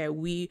make sure that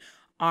we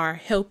are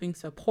helping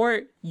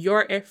support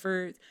your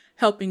efforts,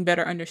 helping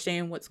better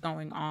understand what's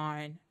going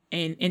on,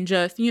 and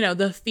just,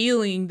 the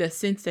feeling, the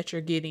sense that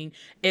you're getting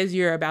as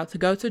you're about to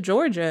go to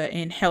Georgia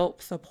and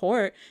help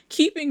support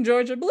keeping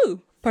Georgia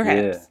blue,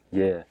 perhaps?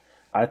 Yeah.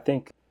 I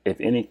think, if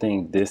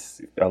anything,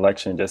 this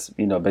election, just,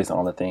 based on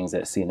all the things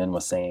that CNN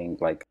was saying,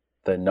 like,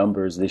 the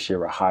numbers this year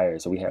were higher.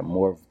 So we had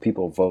more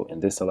people vote in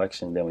this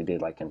election than we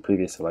did like in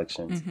previous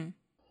elections.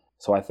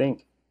 So I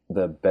think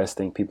the best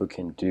thing people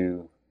can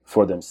do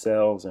for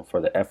themselves and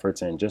for the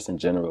efforts and just in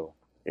general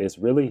is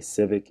really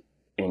civic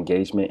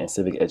engagement and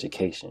civic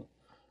education.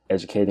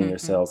 Educating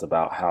yourselves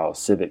about how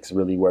civics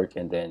really work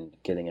and then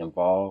getting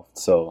involved.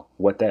 So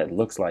what that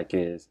looks like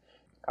is,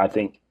 I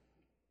think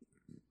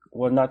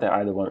well, not that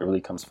either one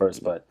really comes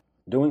first, but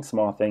doing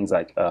small things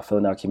like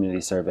filling out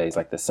community surveys,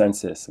 like the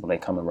census when they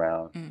come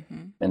around,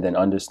 and then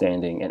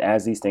understanding, and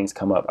as these things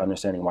come up,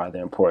 understanding why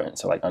they're important.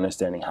 So like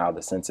understanding how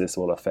the census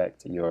will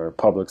affect your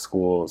public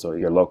schools or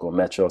your local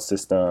metro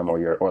system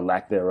or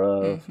lack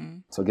thereof.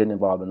 So getting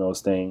involved in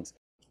those things,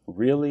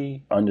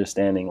 really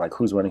understanding like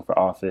who's running for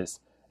office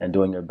and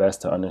doing your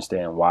best to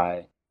understand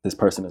why this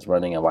person is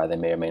running and why they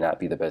may or may not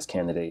be the best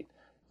candidate.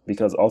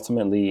 Because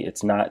ultimately,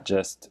 it's not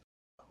just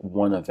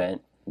one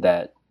event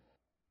that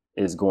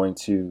is going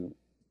to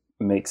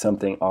make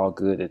something all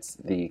good. It's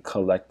the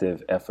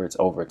collective efforts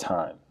over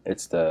time.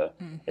 It's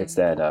it's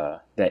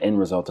that end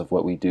result of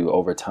what we do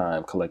over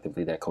time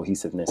collectively, that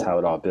cohesiveness, how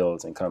it all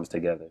builds and comes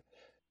together.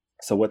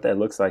 So what that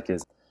looks like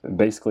is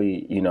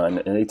basically,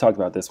 and they talked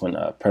about this when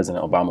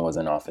President Obama was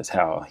in office,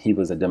 how he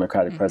was a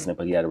Democratic president,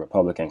 but he had a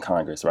Republican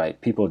Congress, right?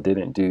 People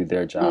didn't do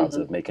their jobs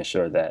of making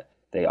sure that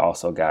they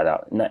also got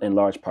out, not in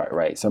large part,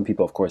 right? Some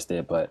people, of course,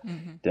 did, but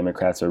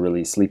Democrats were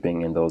really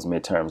sleeping in those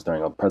midterms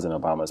during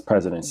President Obama's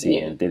presidency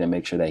and didn't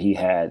make sure that he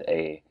had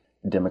a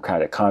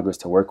Democratic Congress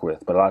to work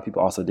with. But a lot of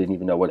people also didn't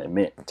even know what it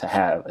meant to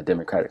have a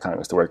Democratic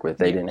Congress to work with.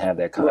 They didn't have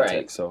that context.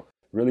 Right. So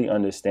really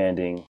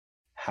understanding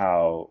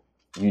how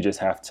you just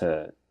have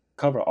to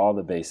cover all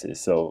the bases.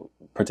 So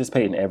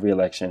participate in every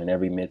election and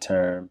every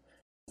midterm,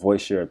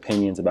 voice your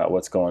opinions about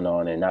what's going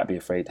on, and not be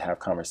afraid to have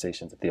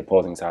conversations with the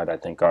opposing side, I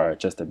think are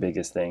just the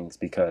biggest things,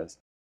 because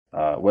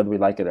whether we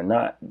like it or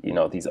not,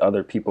 these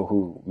other people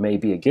who may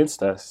be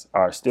against us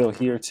are still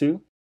here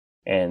too.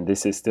 And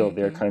this is still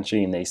their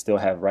country and they still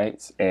have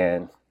rights.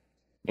 And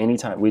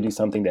anytime we do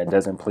something that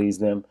doesn't please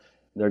them,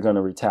 they're going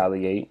to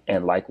retaliate.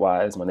 And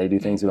likewise, when they do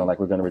things we don't like,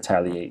 we're going to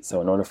retaliate.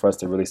 So in order for us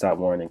to really stop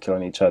warring and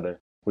killing each other,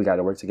 we got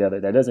to work together.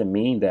 That doesn't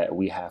mean that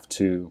we have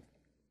to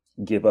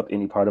give up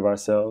any part of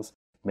ourselves.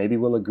 Maybe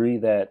we'll agree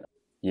that,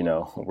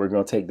 we're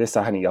going to take this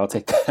side and y'all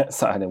take that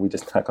side, and we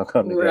just not going to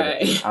come together.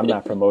 Right. I'm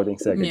not promoting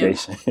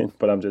segregation,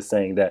 but I'm just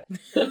saying that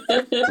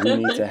we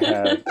need to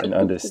have an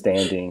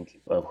understanding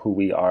of who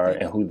we are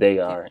and who they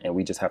are. And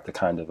we just have to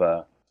kind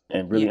of,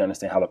 and really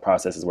understand how the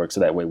processes work. So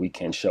that way we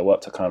can show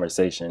up to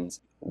conversations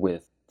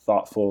with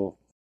thoughtful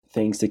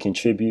things to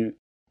contribute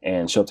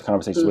and show up to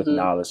conversations with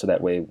knowledge. So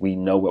that way we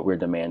know what we're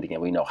demanding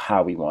and we know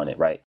how we want it,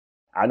 right?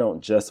 I don't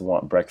just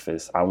want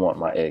breakfast. I want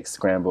my eggs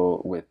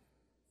scrambled with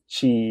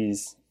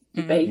cheese.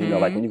 Like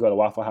when you go to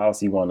Waffle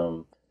House, you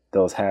want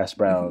those hash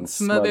browns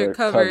smothered,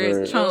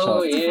 covered chunks.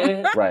 Oh,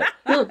 yeah. Right.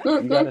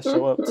 You got to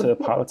show up to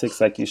politics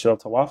like you show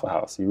up to Waffle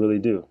House. You really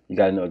do. You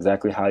got to know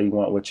exactly how you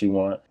want what you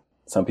want.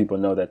 Some people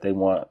know that they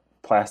want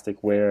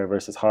plasticware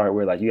versus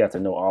hardware. Like you have to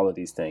know all of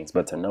these things.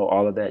 But to know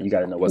all of that, you got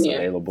to know what's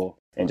available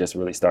and just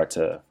really start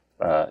to,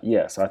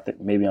 So I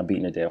think maybe I'm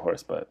beating a dead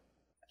horse, but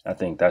I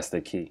think that's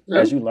the key.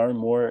 As you learn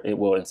more, it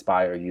will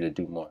inspire you to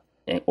do more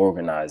and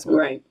organize more.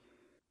 Right.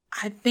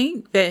 I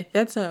think that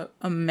that's an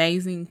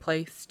amazing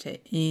place to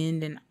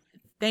end. And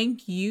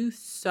thank you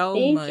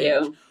so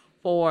much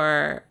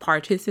for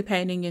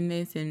participating in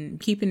this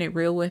and keeping it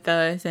real with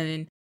us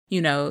and,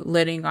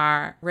 letting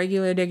our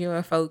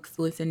regular folks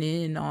listen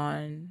in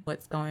on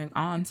what's going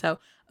on. So,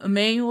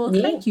 Emmanuel,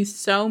 thank you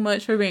so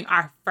much for being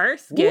our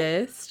first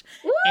guest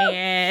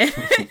and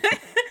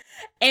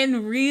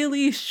and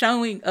really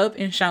showing up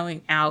and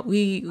showing out.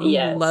 We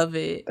love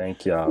it.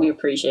 Thank y'all. We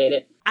appreciate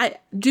it.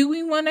 Do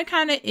we want to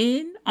kind of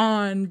end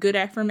on good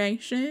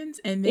affirmations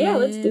and then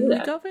let's do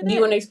that. Go for that? Do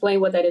you want to explain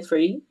what that is for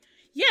E?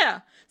 Yeah.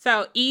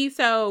 So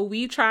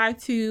we try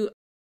to,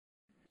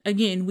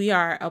 again, we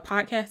are a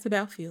podcast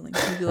about feelings.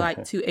 We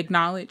like to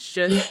acknowledge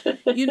just,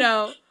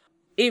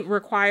 it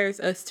requires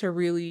us to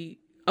really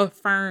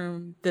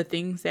affirm the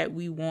things that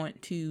we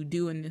want to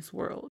do in this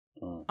world.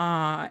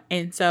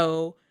 And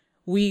so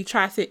we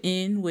try to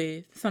end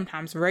with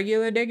sometimes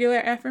regular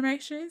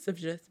affirmations of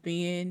just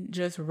being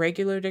just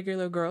regular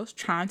girls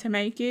trying to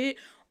make it,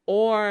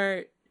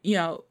 or,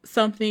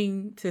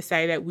 something to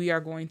say that we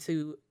are going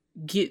to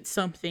get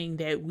something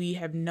that we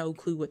have no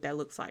clue what that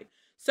looks like.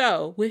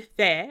 So with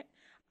that,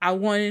 I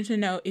wanted to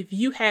know if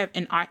you have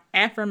an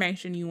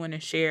affirmation you want to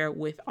share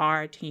with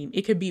our team.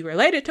 It could be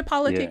related to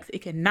politics. It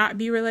could not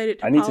be related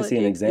to politics. I need to see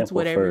an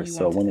example first,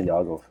 so one of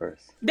y'all go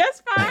first.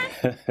 That's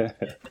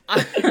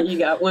fine. You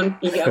got one?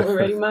 You got one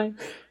ready, Mike?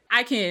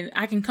 I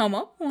can come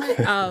up with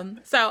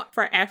one. So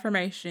for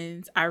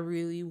affirmations, I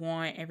really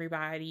want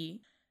everybody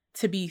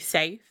to be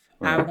safe.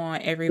 I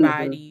want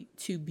everybody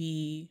to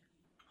be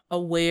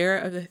aware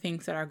of the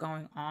things that are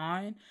going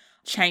on.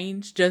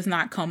 Change does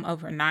not come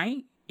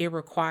overnight. It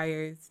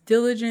requires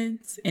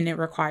diligence and it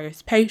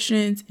requires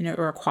patience and it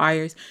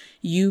requires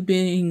you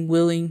being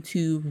willing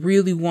to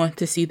really want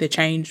to see the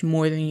change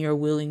more than you're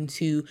willing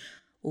to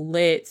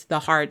let the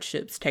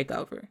hardships take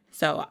over.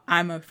 So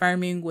I'm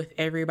affirming with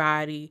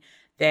everybody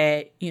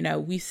that,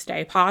 we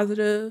stay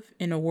positive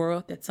in a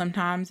world that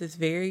sometimes is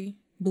very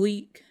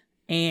bleak,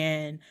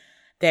 and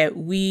that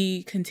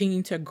we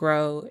continue to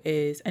grow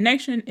as a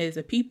nation, as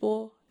a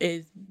people,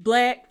 as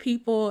Black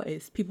people,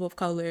 as people of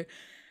color,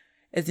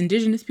 as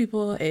Indigenous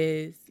people,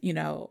 as,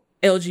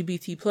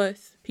 LGBT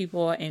plus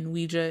people. And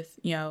we just,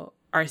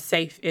 are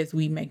safe as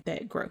we make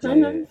that growth.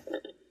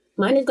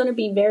 Mine is going to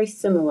be very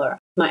similar.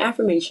 My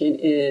affirmation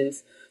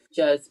is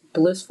just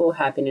blissful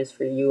happiness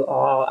for you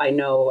all. I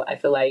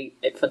feel like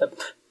for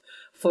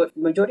the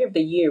majority of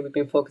the year, we've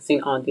been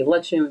focusing on the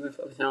election. We've been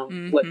focusing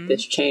on what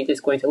this change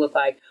is going to look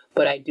like.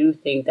 But I do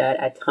think that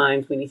at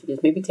times we need to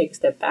just maybe take a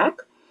step back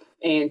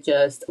and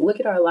just look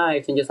at our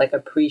lives and just like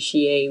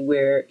appreciate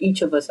where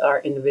each of us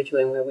are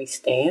individually and where we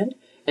stand.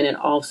 And then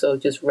also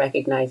just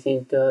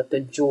recognizing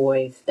the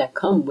joys that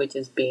come with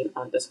just being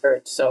on this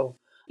earth. So,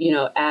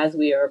 as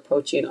we are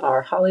approaching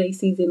our holiday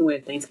season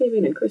with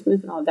Thanksgiving and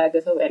Christmas and all that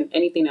good stuff and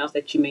anything else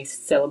that you may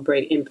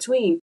celebrate in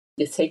between,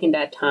 just taking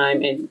that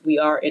time, and we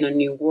are in a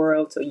new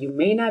world, so you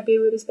may not be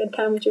able to spend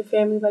time with your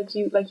family like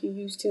you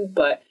used to,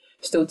 but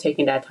still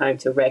taking that time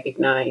to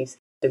recognize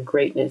the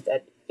greatness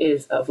that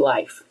is of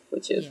life,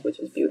 which is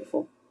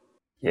beautiful.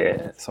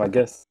 Yeah. So I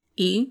guess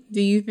do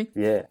you think?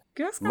 Yeah.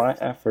 My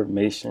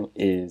affirmation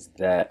is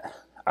that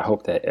I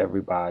hope that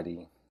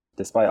everybody,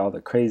 despite all the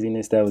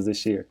craziness that was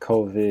this year,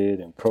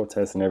 COVID and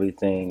protests and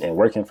everything, and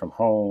working from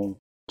home,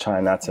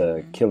 trying not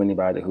to kill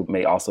anybody who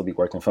may also be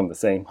working from the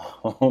same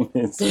home.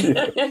 That's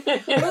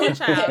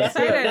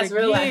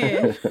real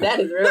life. That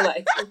is real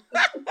life.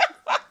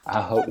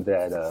 I hope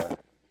that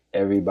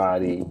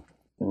everybody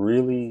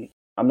really,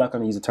 I'm not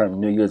going to use the term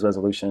New Year's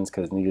resolutions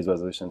because New Year's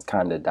resolutions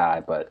kind of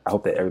die, but I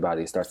hope that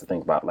everybody starts to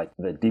think about like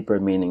the deeper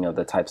meaning of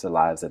the types of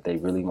lives that they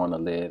really want to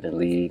live and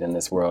lead in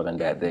this world, and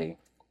that they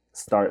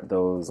start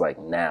those like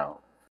now.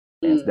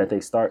 And that they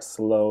start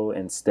slow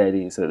and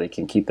steady so that they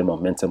can keep the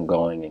momentum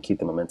going and keep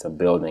the momentum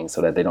building so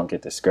that they don't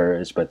get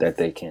discouraged, but that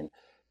they can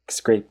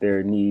scrape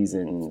their knees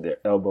and their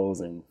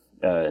elbows and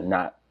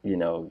not,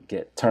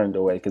 get turned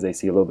away because they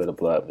see a little bit of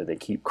blood, but they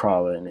keep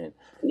crawling and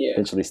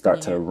eventually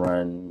start to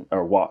run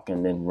or walk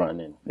and then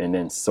run and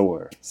then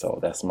soar. So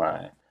that's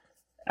my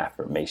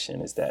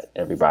affirmation, is that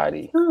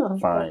everybody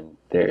find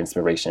their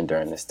inspiration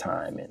during this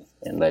time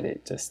and let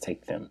it just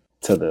take them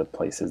to the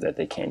places that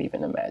they can't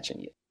even imagine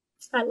yet.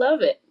 I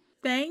love it.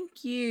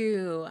 Thank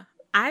you.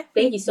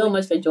 Thank you so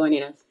much for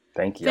joining us.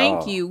 Thank you.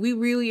 Thank you. We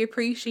really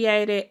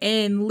appreciate it.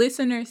 And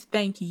listeners,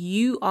 thank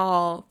you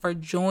all for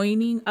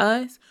joining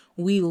us.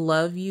 We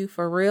love you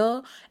for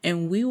real.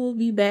 And we will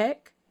be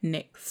back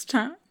next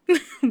time.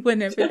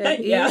 Whenever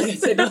that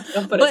is.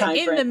 But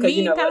in the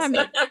meantime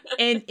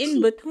and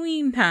in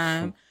between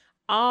time,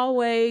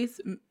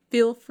 always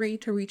feel free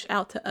to reach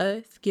out to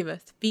us, give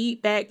us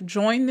feedback,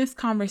 join this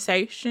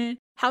conversation.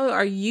 How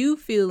are you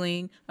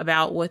feeling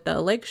about what the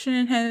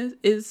election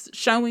is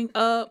showing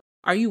up?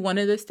 Are you one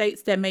of the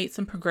states that made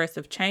some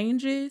progressive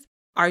changes?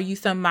 Are you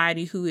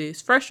somebody who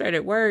is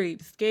frustrated,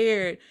 worried,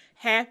 scared,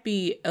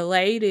 happy,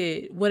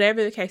 elated,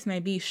 whatever the case may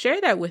be?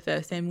 Share that with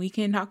us and we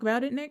can talk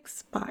about it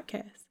next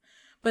podcast.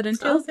 But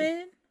until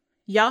then,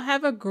 y'all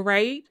have a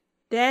great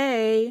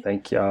day.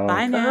 Thank y'all.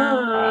 Bye now.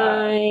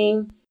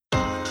 Bye.